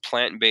like this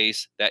plant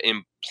base that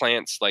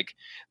implants like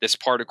this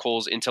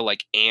particles into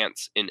like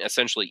ants and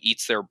essentially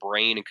eats their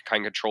brain and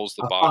kind of controls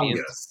the body.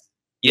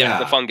 Yeah,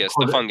 the fungus.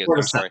 Cordyceps.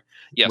 I'm sorry.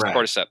 Yes, Right.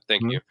 cordyceps.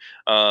 Thank you.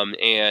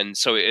 And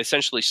so it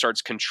essentially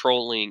starts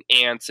controlling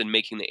ants and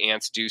making the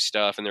ants do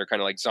stuff, and they're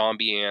kind of like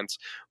zombie ants.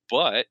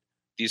 But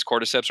these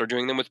cordyceps are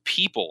doing them with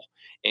people,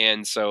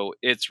 and so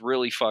it's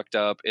really fucked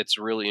up. It's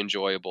really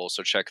enjoyable.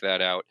 So check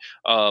that out.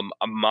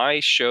 My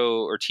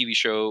show or TV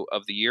show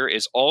of the year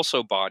is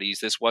also Bodies.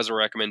 This was a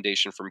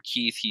recommendation from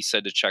Keith. He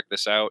said to check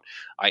this out.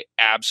 I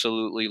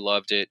absolutely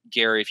loved it.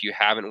 Gary, if you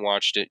haven't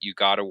watched it, you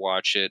got to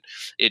watch it.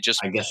 I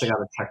guess I got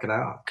to check it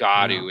out.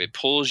 It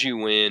pulls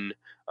you in.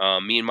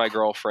 Me and my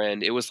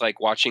girlfriend, it was like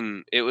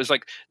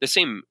the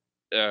same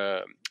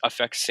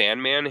effect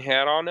Sandman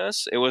had on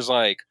us. It was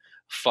like,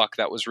 fuck,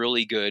 that was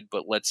really good,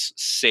 but let's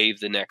save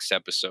the next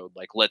episode.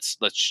 Like let's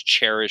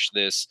cherish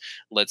this.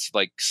 Let's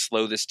like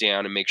slow this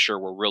down and make sure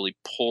we're really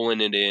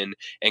pulling it in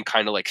and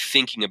kind of like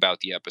thinking about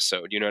the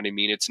episode. You know what I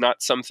mean? It's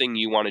not something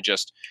you want to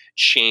just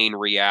chain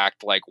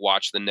react, like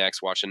watch the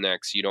next.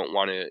 You don't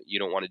want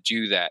to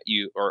do that.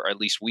 Or at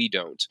least we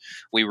don't.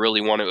 We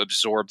really want to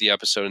absorb the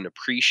episode and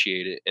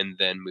appreciate it and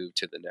then move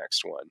to the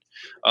next one.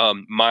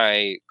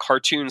 My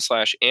cartoon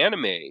 /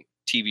 anime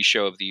TV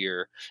show of the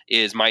year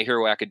is My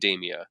Hero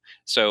Academia.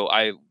 So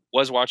I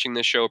was watching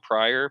this show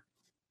prior.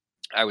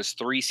 I was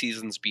 3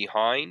 seasons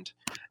behind,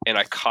 and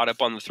I caught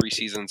up on the 3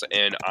 seasons,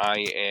 and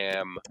I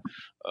am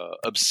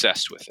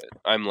obsessed with it.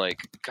 I'm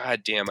like,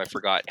 God damn, I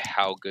forgot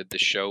how good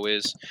this show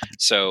is.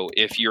 So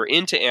if you're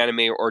into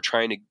anime or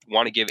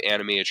want to give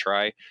anime a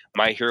try,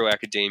 My Hero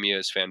Academia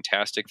is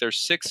fantastic. There's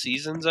 6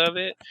 seasons of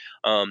it,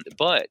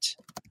 but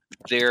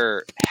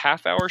they're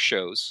half-hour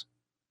shows.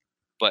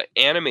 But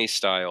anime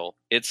style,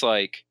 it's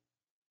like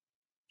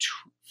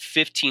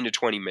 15 to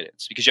 20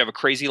 minutes because you have a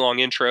crazy long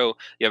intro,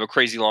 you have a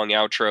crazy long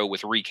outro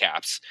with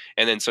recaps,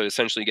 and then so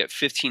essentially you get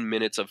 15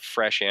 minutes of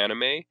fresh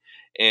anime,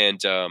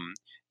 and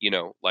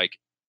like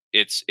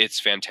it's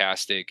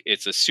fantastic.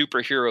 It's a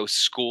superhero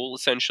school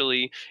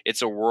essentially.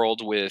 It's a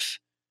world with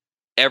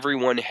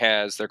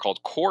they're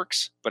called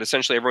quirks, but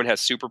essentially everyone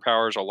has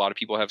superpowers. A lot of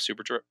people have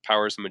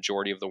superpowers. The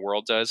majority of the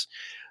world does.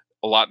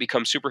 A lot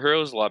become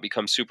superheroes, a lot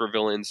become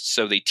supervillains.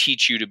 So they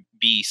teach you to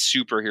be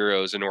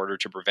superheroes in order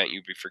to prevent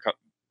you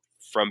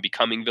from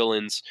becoming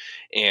villains.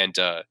 And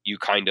you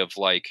kind of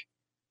like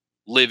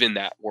live in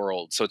that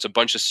world. So it's a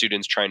bunch of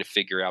students trying to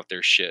figure out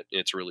their shit.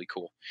 It's really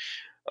cool.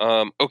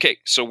 Okay,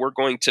 so we're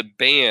going to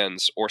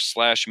bands or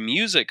 /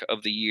 music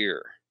of the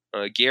year.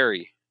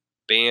 Gary,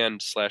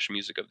 band /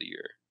 music of the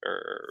year.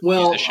 Or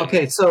musician.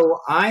 Okay, so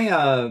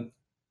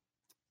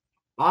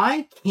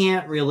I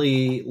can't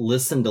really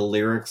listen to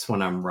lyrics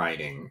when I'm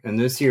writing, and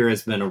this year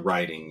has been a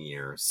writing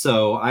year.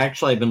 So I've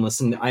been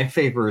listening. I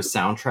favor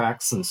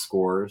soundtracks and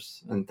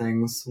scores and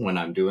things when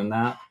I'm doing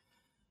that.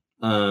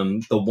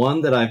 The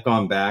one that I've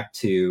gone back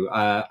to,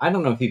 I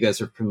don't know if you guys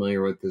are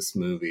familiar with this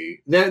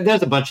movie.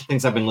 There's a bunch of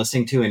things I've been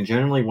listening to, and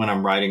generally when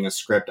I'm writing a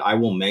script, I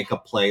will make a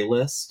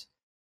playlist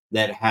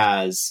that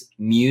has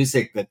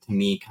music that to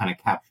me kind of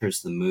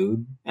captures the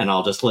mood, and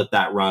I'll just let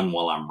that run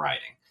while I'm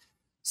writing.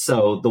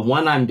 So the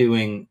one I'm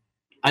doing,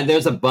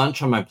 there's a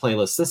bunch on my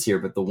playlist this year,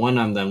 but the one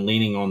I'm then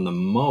leaning on the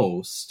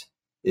most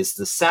is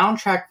the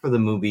soundtrack for the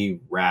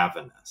movie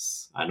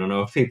Ravenous. I don't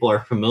know if people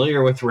are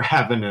familiar with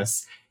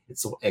Ravenous.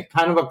 It's a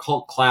kind of a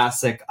cult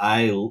classic.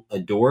 I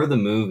adore the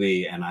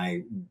movie, and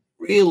I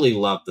really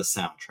love the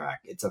soundtrack.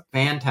 It's a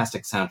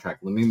fantastic soundtrack.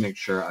 Let me make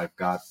sure I've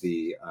got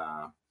the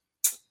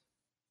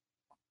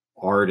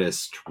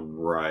artist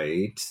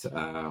right.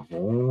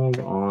 Hold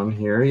on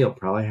here. You'll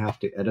probably have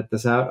to edit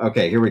this out.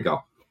 Okay, here we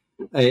go.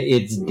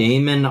 It's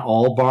Damon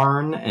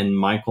Albarn and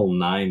Michael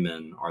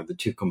Nyman are the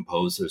 2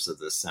 composers of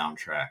this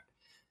soundtrack.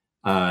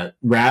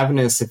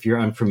 Ravenous, if you're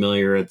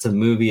unfamiliar, it's a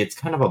movie. It's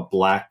kind of a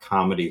black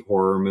comedy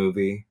horror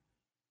movie.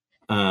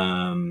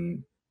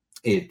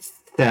 It's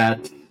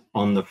set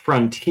on the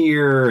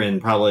frontier in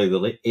probably the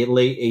late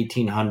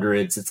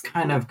 1800s. It's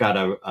kind of got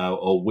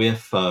a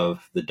whiff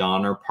of the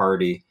Donner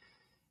Party.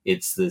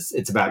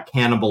 It's about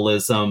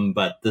cannibalism,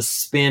 but the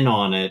spin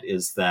on it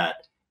is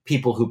that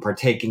people who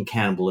partake in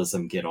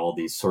cannibalism get all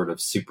these sort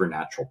of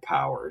supernatural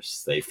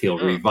powers. They feel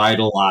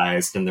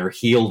revitalized, and they're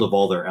healed of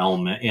all their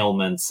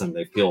ailments, and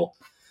they feel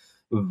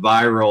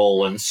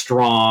viral and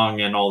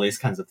strong and all these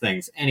kinds of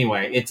things.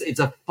 Anyway, it's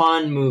a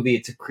fun movie.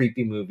 It's a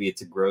creepy movie.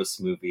 It's a gross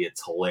movie.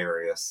 It's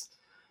hilarious.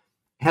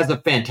 It has a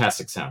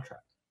fantastic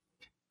soundtrack.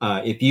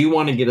 If you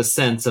want to get a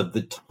sense of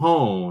the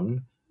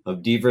tone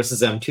of D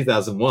vs. M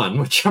 2001,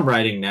 which I'm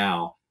writing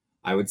now,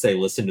 I would say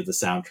listen to the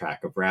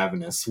soundtrack of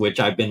Ravenous, which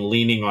I've been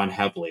leaning on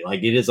heavily.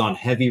 Like, it is on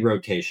heavy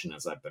rotation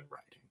as I've been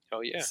writing.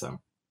 Oh, yeah. So.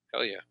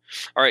 Hell yeah.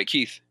 All right,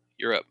 Keith,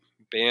 you're up.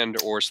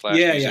 Band or /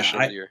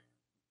 musician of the year.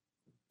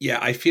 Yeah,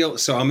 I feel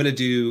so. I'm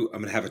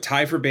gonna have a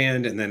tie for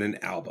band and then an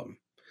album,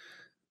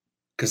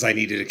 because I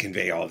needed to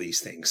convey all these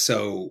things.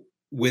 So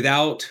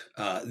without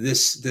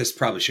this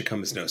probably should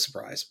come as no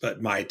surprise,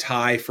 but my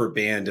tie for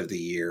band of the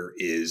year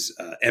is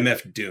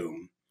MF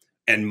Doom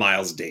and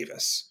Miles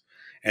Davis,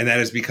 and that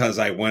is because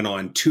I went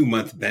on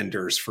 2-month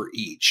benders for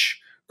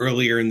each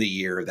earlier in the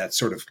year that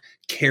sort of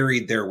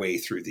carried their way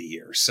through the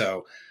year.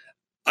 So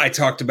I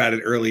talked about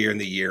it earlier in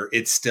the year.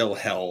 It still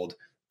held.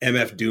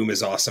 MF Doom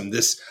is awesome.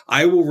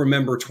 I will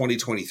remember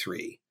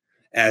 2023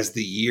 as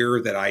the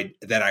year that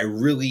I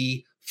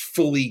really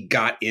fully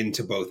got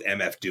into both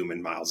MF Doom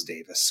and Miles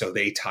Davis. So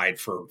they tied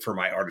for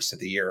my artist of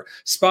the year.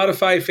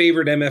 Spotify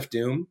favored MF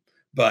Doom,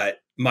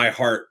 but my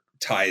heart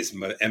ties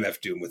MF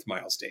Doom with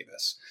Miles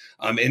Davis.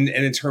 And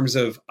in terms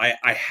of,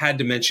 I had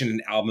to mention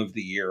an album of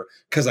the year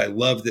because I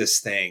love this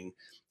thing.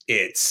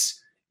 It's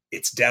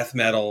death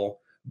metal,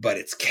 but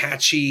it's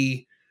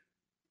catchy.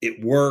 It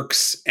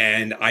works,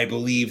 and I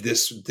believe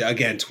this,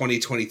 again,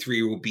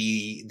 2023 will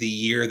be the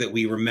year that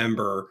we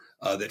remember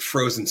that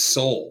Frozen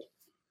Soul,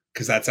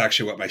 because that's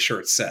actually what my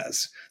shirt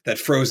says, that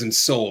Frozen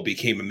Soul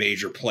became a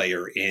major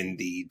player in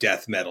the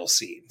death metal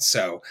scene.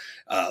 So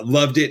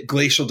loved it.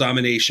 Glacial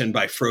Domination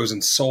by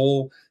Frozen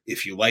Soul.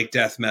 If you like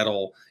death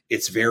metal,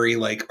 it's very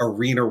like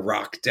arena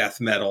rock death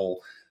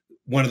metal.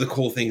 One of the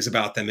cool things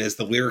about them is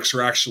the lyrics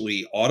are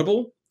actually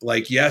audible.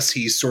 Like, yes,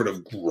 he's sort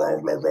of,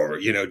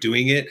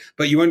 doing it,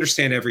 but you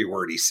understand every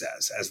word he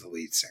says as the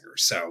lead singer.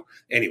 So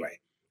anyway,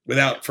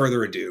 without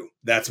further ado,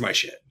 that's my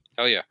shit.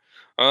 Oh, yeah.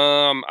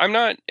 I'm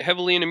not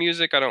heavily into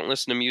music. I don't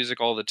listen to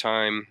music all the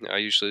time. I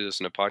usually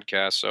listen to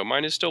podcasts. So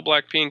mine is still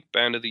Blackpink,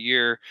 Band of the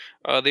Year.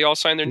 They all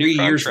signed their new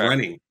contract. 3 years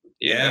running.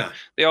 Yeah.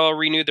 They all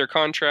renewed their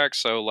contracts,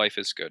 so life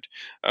is good.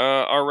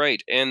 All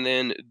right, and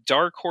then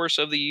Dark Horse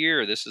of the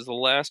Year. This is the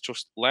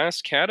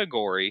last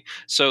category.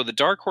 So the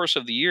Dark Horse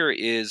of the Year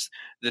is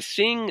the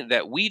thing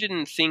that we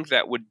didn't think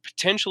that would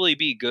potentially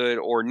be good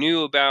or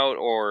knew about,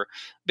 or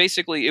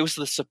basically it was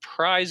the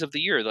surprise of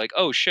the year. Like,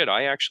 oh shit,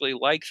 I actually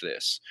like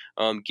this.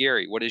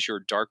 Gary, what is your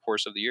Dark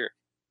Horse of the Year?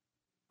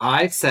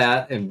 I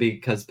sat, and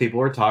because people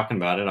were talking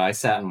about it, I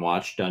sat and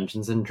watched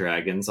Dungeons and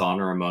Dragons: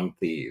 Honor Among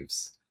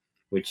Thieves,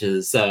 which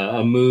is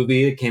a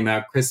movie that came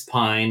out. Chris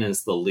Pine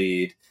is the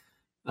lead.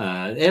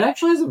 It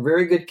actually has a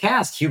very good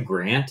cast. Hugh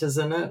Grant is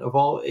in it,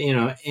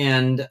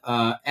 and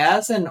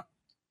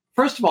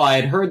first of all, I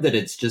had heard that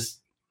it's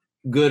just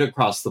good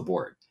across the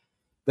board.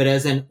 But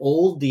as an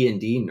old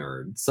D&D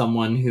nerd,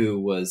 someone who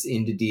was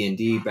into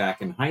D&D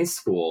back in high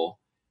school,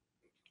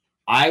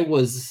 I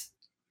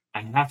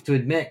have to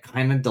admit,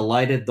 kind of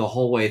delighted the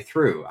whole way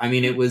through. I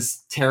mean, it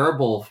was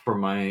terrible for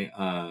my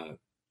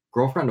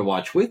girlfriend to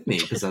watch with me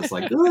because I was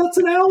like, oh, that's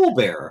an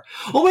owlbear.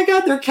 Oh my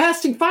God, they're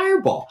casting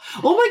Fireball.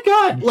 Oh my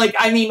God.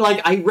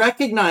 I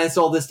recognized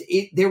all this.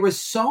 There was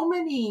so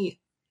many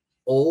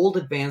old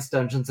Advanced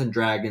Dungeons and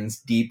Dragons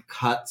deep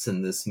cuts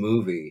in this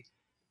movie.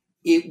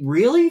 It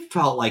really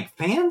felt like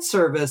fan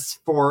service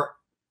for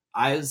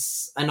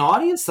as an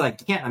audience that I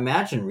can't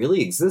imagine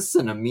really exists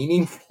in a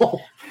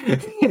meaningful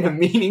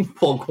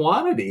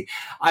quantity.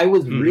 I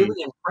was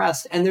really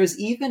impressed. And there's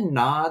even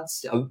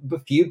nods, a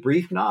few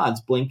brief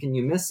nods, blink and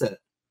you miss it,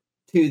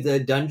 to the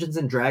Dungeons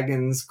and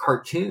Dragons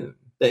cartoon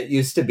that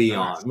used to be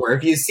on, where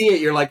if you see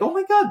it, you're like, oh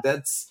my God,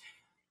 but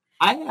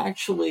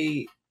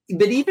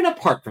even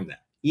apart from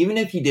that, even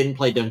if you didn't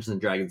play Dungeons and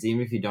Dragons,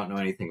 even if you don't know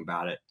anything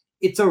about it,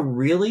 it's a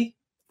really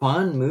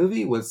fun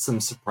movie with some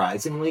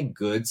surprisingly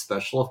good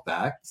special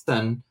effects,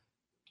 and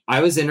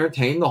I was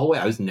entertained the whole way.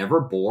 I was never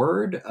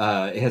bored.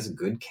 It has a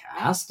good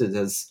cast. It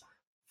has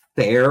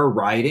fair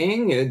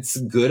writing. It's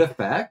good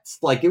effects.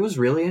 Like, it was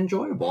really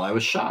enjoyable. I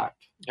was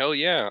shocked. Hell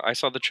yeah. I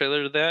saw the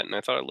trailer to that and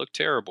I thought it looked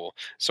terrible.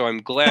 So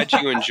I'm glad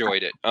you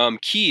enjoyed it.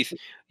 Keith,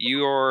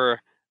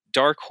 your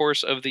Dark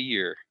Horse of the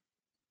Year.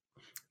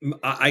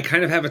 I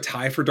kind of have a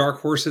tie for Dark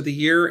Horse of the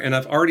Year, and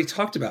I've already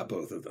talked about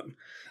both of them.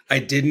 I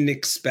didn't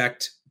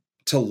expect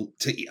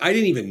I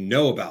didn't even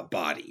know about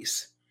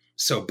Bodies.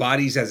 So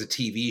Bodies as a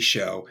TV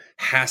show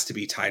has to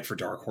be tied for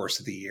Dark Horse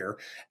of the Year.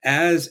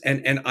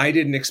 And I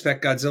didn't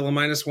expect Godzilla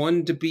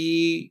 -1 to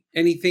be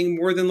anything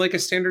more than like a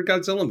standard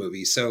Godzilla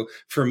movie. So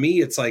for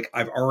me, it's like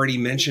I've already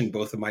mentioned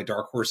both of my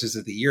Dark Horses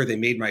of the Year. They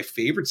made my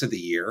favorites of the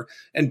year,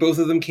 and both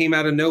of them came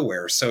out of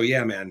nowhere. So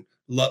yeah, man,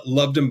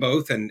 loved them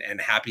both and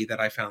happy that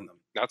I found them.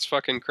 That's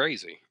fucking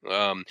crazy.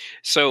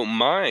 So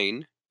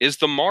mine is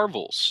The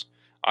Marvels.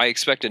 I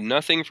expected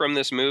nothing from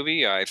this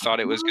movie. I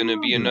thought it was going to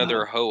be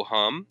another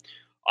ho-hum.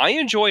 I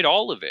enjoyed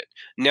all of it.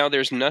 Now,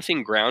 there's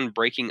nothing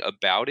groundbreaking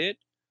about it,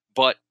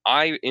 but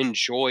I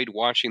enjoyed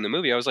watching the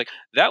movie. I was like,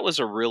 that was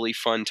a really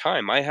fun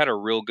time. I had a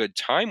real good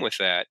time with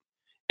that.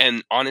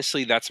 And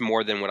honestly, that's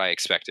more than what I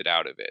expected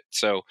out of it.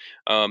 So,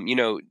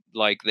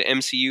 like the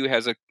MCU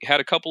had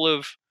a couple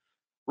of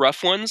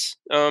rough ones.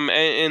 In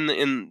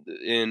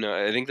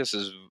I think this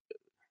is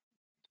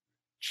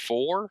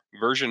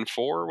version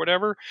 4 or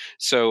whatever.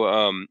 So,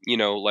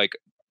 like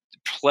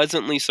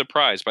pleasantly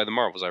surprised by the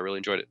Marvels. I really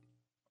enjoyed it.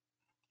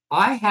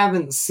 I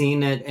haven't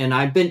seen it, and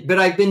I've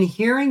been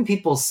hearing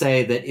people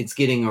say that it's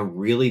getting a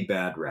really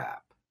bad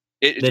rap.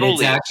 It that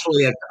totally it's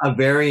actually a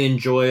very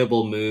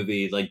enjoyable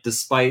movie. Like,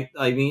 despite,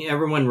 I mean,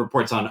 everyone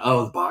reports on,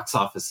 oh, the box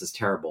office is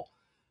terrible,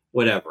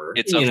 whatever.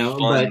 It's a fun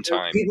but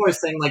time. people are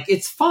saying like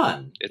it's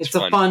fun. It's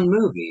a fun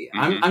movie.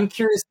 Mm-hmm. I'm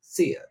curious to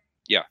see it.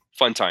 Yeah,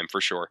 fun time for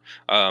sure.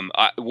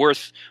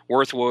 Worth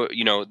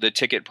the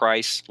ticket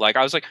price. Like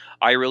I was like,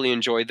 I really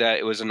enjoyed that.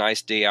 It was a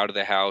nice day out of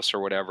the house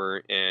or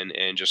whatever, and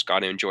just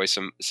got to enjoy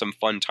some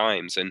fun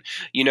times. And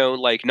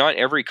like not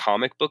every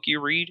comic book you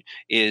read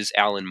is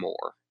Alan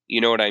Moore. You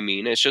know what I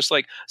mean? It's just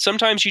like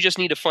sometimes you just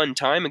need a fun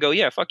time and go,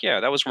 yeah, fuck yeah,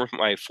 that was worth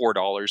my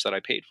 $4 that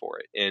I paid for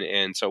it.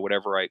 And so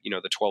whatever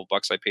the $12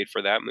 I paid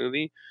for that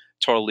movie,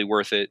 totally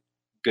worth it.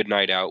 Good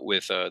night out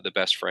with the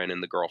best friend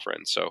and the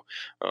girlfriend. So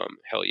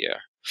hell yeah.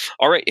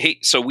 All right, hey,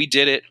 so we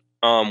did it.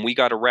 We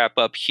got to wrap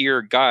up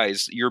here,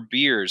 guys. Your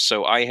beers.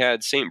 So I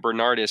had St.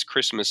 Bernardus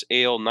Christmas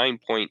Ale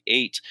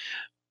 9.8.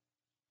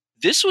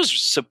 This was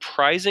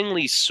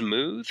surprisingly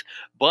smooth,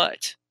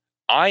 but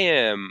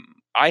I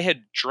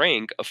had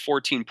drank a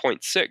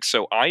 14.6,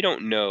 so I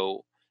don't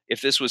know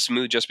if this was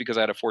smooth just because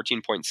I had a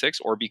 14.6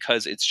 or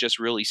because it's just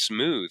really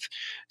smooth.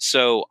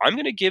 So I'm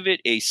going to give it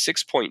a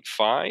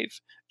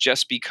 6.5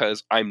 just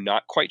because I'm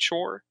not quite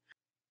sure.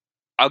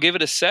 I'll give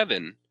it a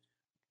 7.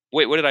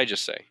 Wait, what did I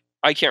just say?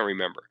 I can't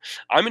remember.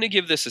 I'm going to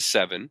give this a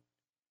 7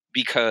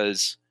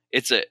 because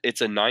it's a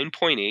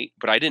 9.8,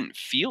 but I didn't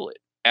feel it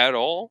at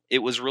all. It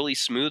was really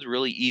smooth,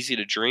 really easy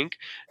to drink.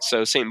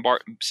 So St.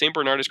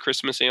 Bernardus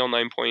Christmas Ale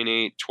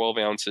 9.8, 12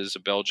 ounces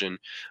of Belgian.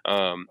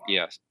 7.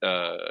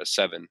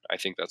 I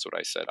think that's what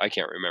I said. I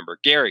can't remember.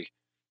 Gary.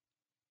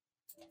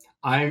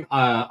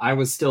 I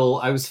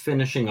was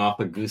finishing off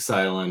a Goose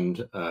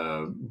Island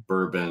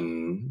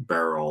bourbon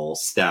barrel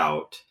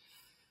stout.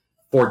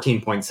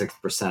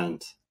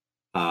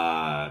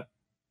 14.6%.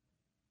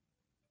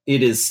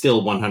 It is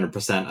still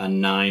 100% a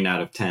 9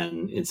 out of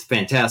 10. It's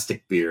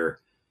fantastic beer.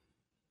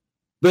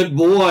 But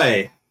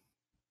boy,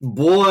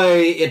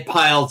 it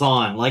piles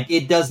on. Like,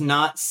 it does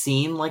not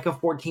seem like a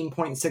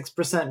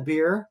 14.6%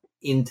 beer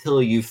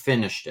until you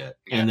finished it.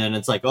 Yeah. And then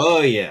it's like,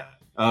 oh yeah.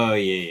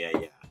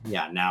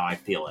 Yeah, now I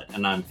feel it.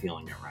 And I'm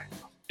feeling it right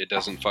now. It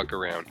doesn't fuck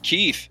around.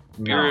 Keith,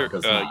 your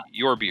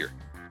beer.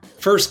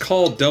 First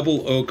Call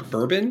Double Oak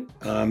Bourbon.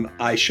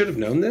 I should have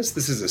known this.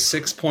 This is a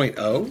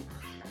 6.0.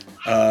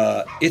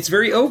 It's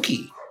very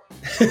oaky.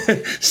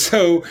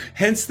 So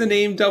hence the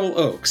name Double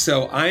Oak.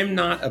 So I'm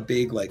not a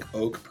big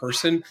oak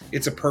person.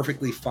 It's a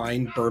perfectly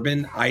fine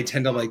bourbon. I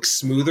tend to like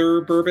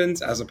smoother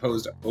bourbons as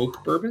opposed to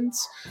oak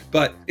bourbons,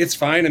 but it's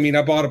fine. I mean,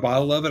 I bought a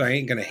bottle of it. I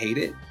ain't going to hate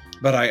it,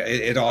 but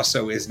it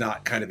also is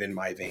not kind of in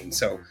my vein.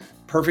 So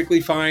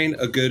perfectly fine.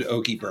 A good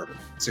oaky bourbon.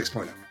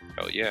 6.0.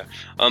 Oh, yeah.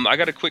 I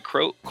got a quick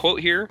quote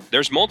here.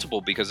 There's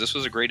multiple because this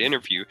was a great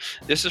interview.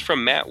 This is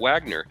from Matt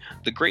Wagner.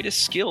 The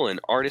greatest skill an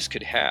artist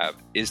could have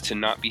is to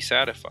not be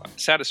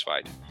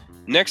satisfied.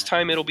 Next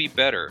time it'll be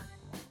better.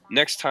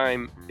 Next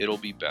time it'll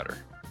be better.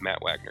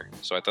 Matt Wagner.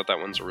 So I thought that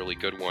one's a really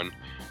good one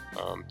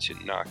to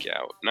knock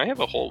out. And I have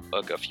a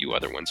few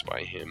other ones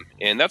by him.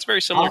 And that's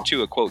very similar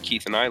to a quote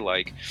Keith and I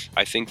like.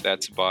 I think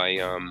that's by...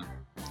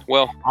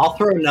 I'll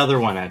throw another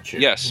one at you.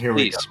 Yes, Here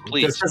please. Just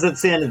because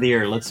it's the end of the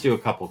year, let's do a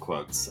couple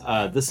quotes.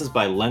 This is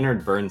by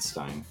Leonard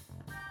Bernstein.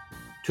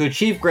 To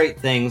achieve great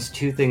things,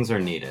 2 things are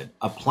needed: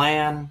 a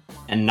plan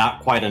and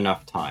not quite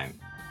enough time.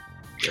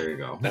 There you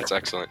go. That's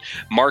excellent.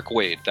 Mark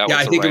Wade.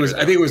 I think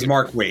it was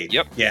Mark Wade.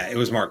 Yep. Yeah, it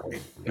was Mark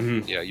Wade.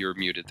 Mm-hmm. Yeah, you were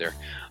muted there.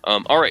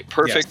 All right,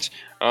 perfect.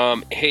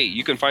 Yes. Hey,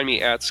 you can find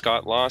me at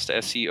Scott Lost,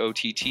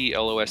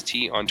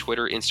 SCOTTLOST on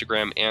Twitter,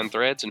 Instagram, and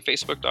Threads, and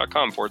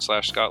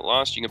Facebook.com/Scott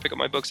Lost. You can pick up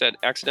my books at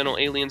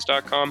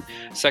accidentalaliens.com.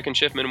 Second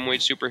Shift, Minimum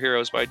Wage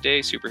Superheroes by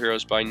Day,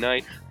 Superheroes by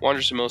Night,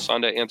 Wanderers of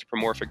Mosanda,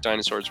 Anthropomorphic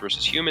Dinosaurs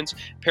versus Humans,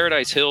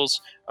 Paradise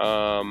Hills,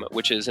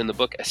 which is in the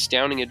book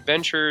Astounding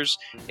Adventures,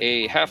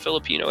 a half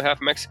Filipino,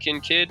 half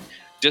Mexican kid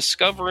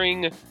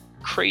discovering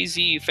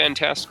crazy,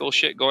 fantastical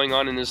shit going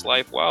on in his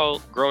life while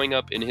growing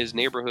up in his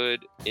neighborhood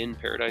in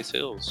Paradise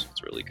Hills.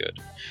 It's really good.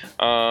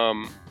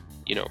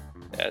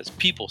 As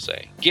people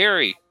say.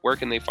 Gary, where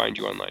can they find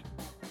you online?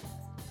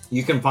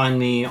 You can find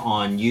me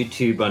on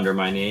YouTube under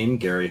my name,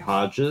 Gary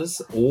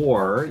Hodges,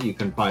 or you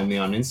can find me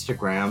on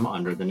Instagram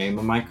under the name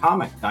of my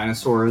comic,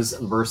 Dinosaurs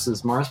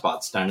vs.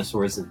 Marsbots,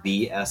 Dinosaurs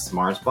vs.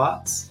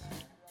 Marsbots.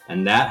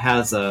 And that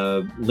has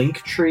a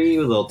link tree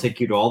that'll take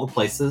you to all the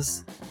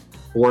places.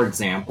 For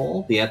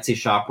example, the Etsy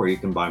shop where you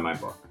can buy my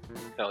book.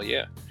 Hell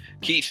yeah.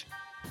 Keith.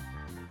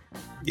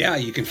 Yeah,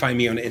 you can find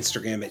me on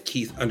Instagram at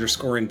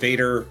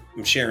Keith_Invader.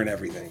 I'm sharing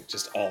everything,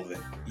 just all of it.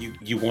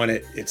 You want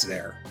it, it's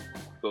there.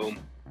 Boom.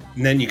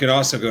 And then you can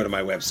also go to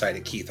my website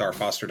at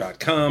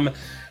keithrfoster.com.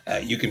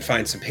 You can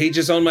find some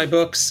pages on my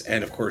books,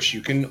 and of course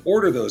you can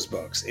order those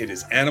books. It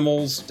is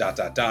animals, ...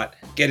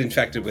 get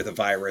infected with a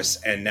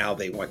virus, and now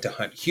they want to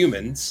hunt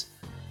humans.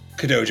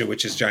 Kadoja,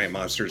 which is giant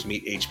monsters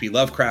meet H.P.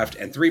 Lovecraft,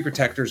 and Three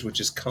Protectors,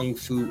 which is Kung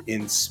Fu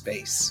in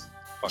Space.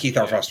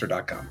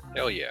 KeithRFoster.com.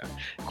 Hell yeah.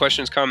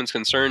 Questions, comments,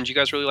 concerns. You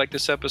guys really like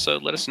this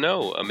episode? Let us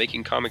know.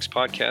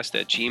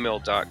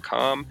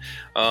 makingcomicspodcast@gmail.com.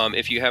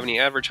 If you have any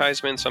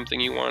advertisements,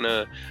 something you want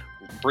to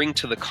bring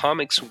to the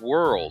comics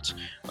world,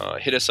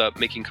 hit us up,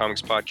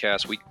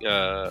 makingcomicspodcast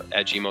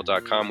at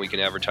gmail.com. We can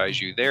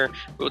advertise you there.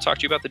 We'll talk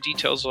to you about the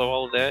details of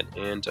all of that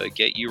and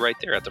get you right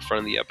there at the front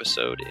of the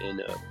episode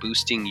and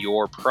boosting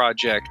your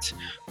project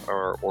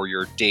or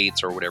your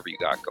dates or whatever you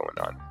got going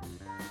on.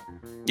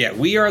 Yeah,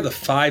 we are the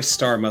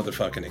 5-star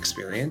motherfucking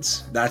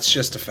experience. That's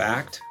just a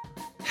fact.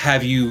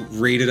 Have you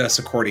rated us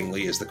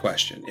accordingly is the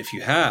question. If you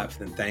have,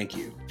 then thank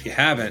you. If you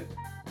haven't,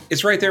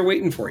 it's right there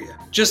waiting for you.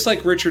 Just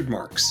like Richard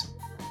Marx.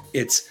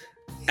 It's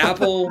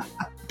Apple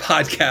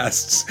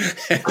Podcasts,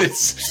 and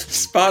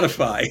it's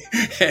Spotify,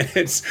 and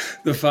it's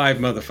the 5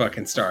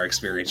 motherfucking star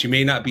experience. You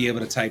may not be able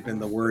to type in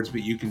the words,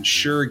 but you can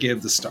sure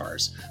give the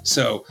stars.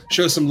 So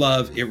show some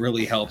love. It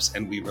really helps,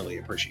 and we really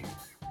appreciate it.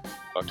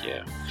 Fuck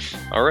yeah.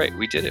 All right,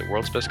 we did it.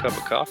 World's best cup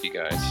of coffee,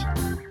 guys.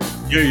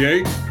 Yay,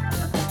 yay.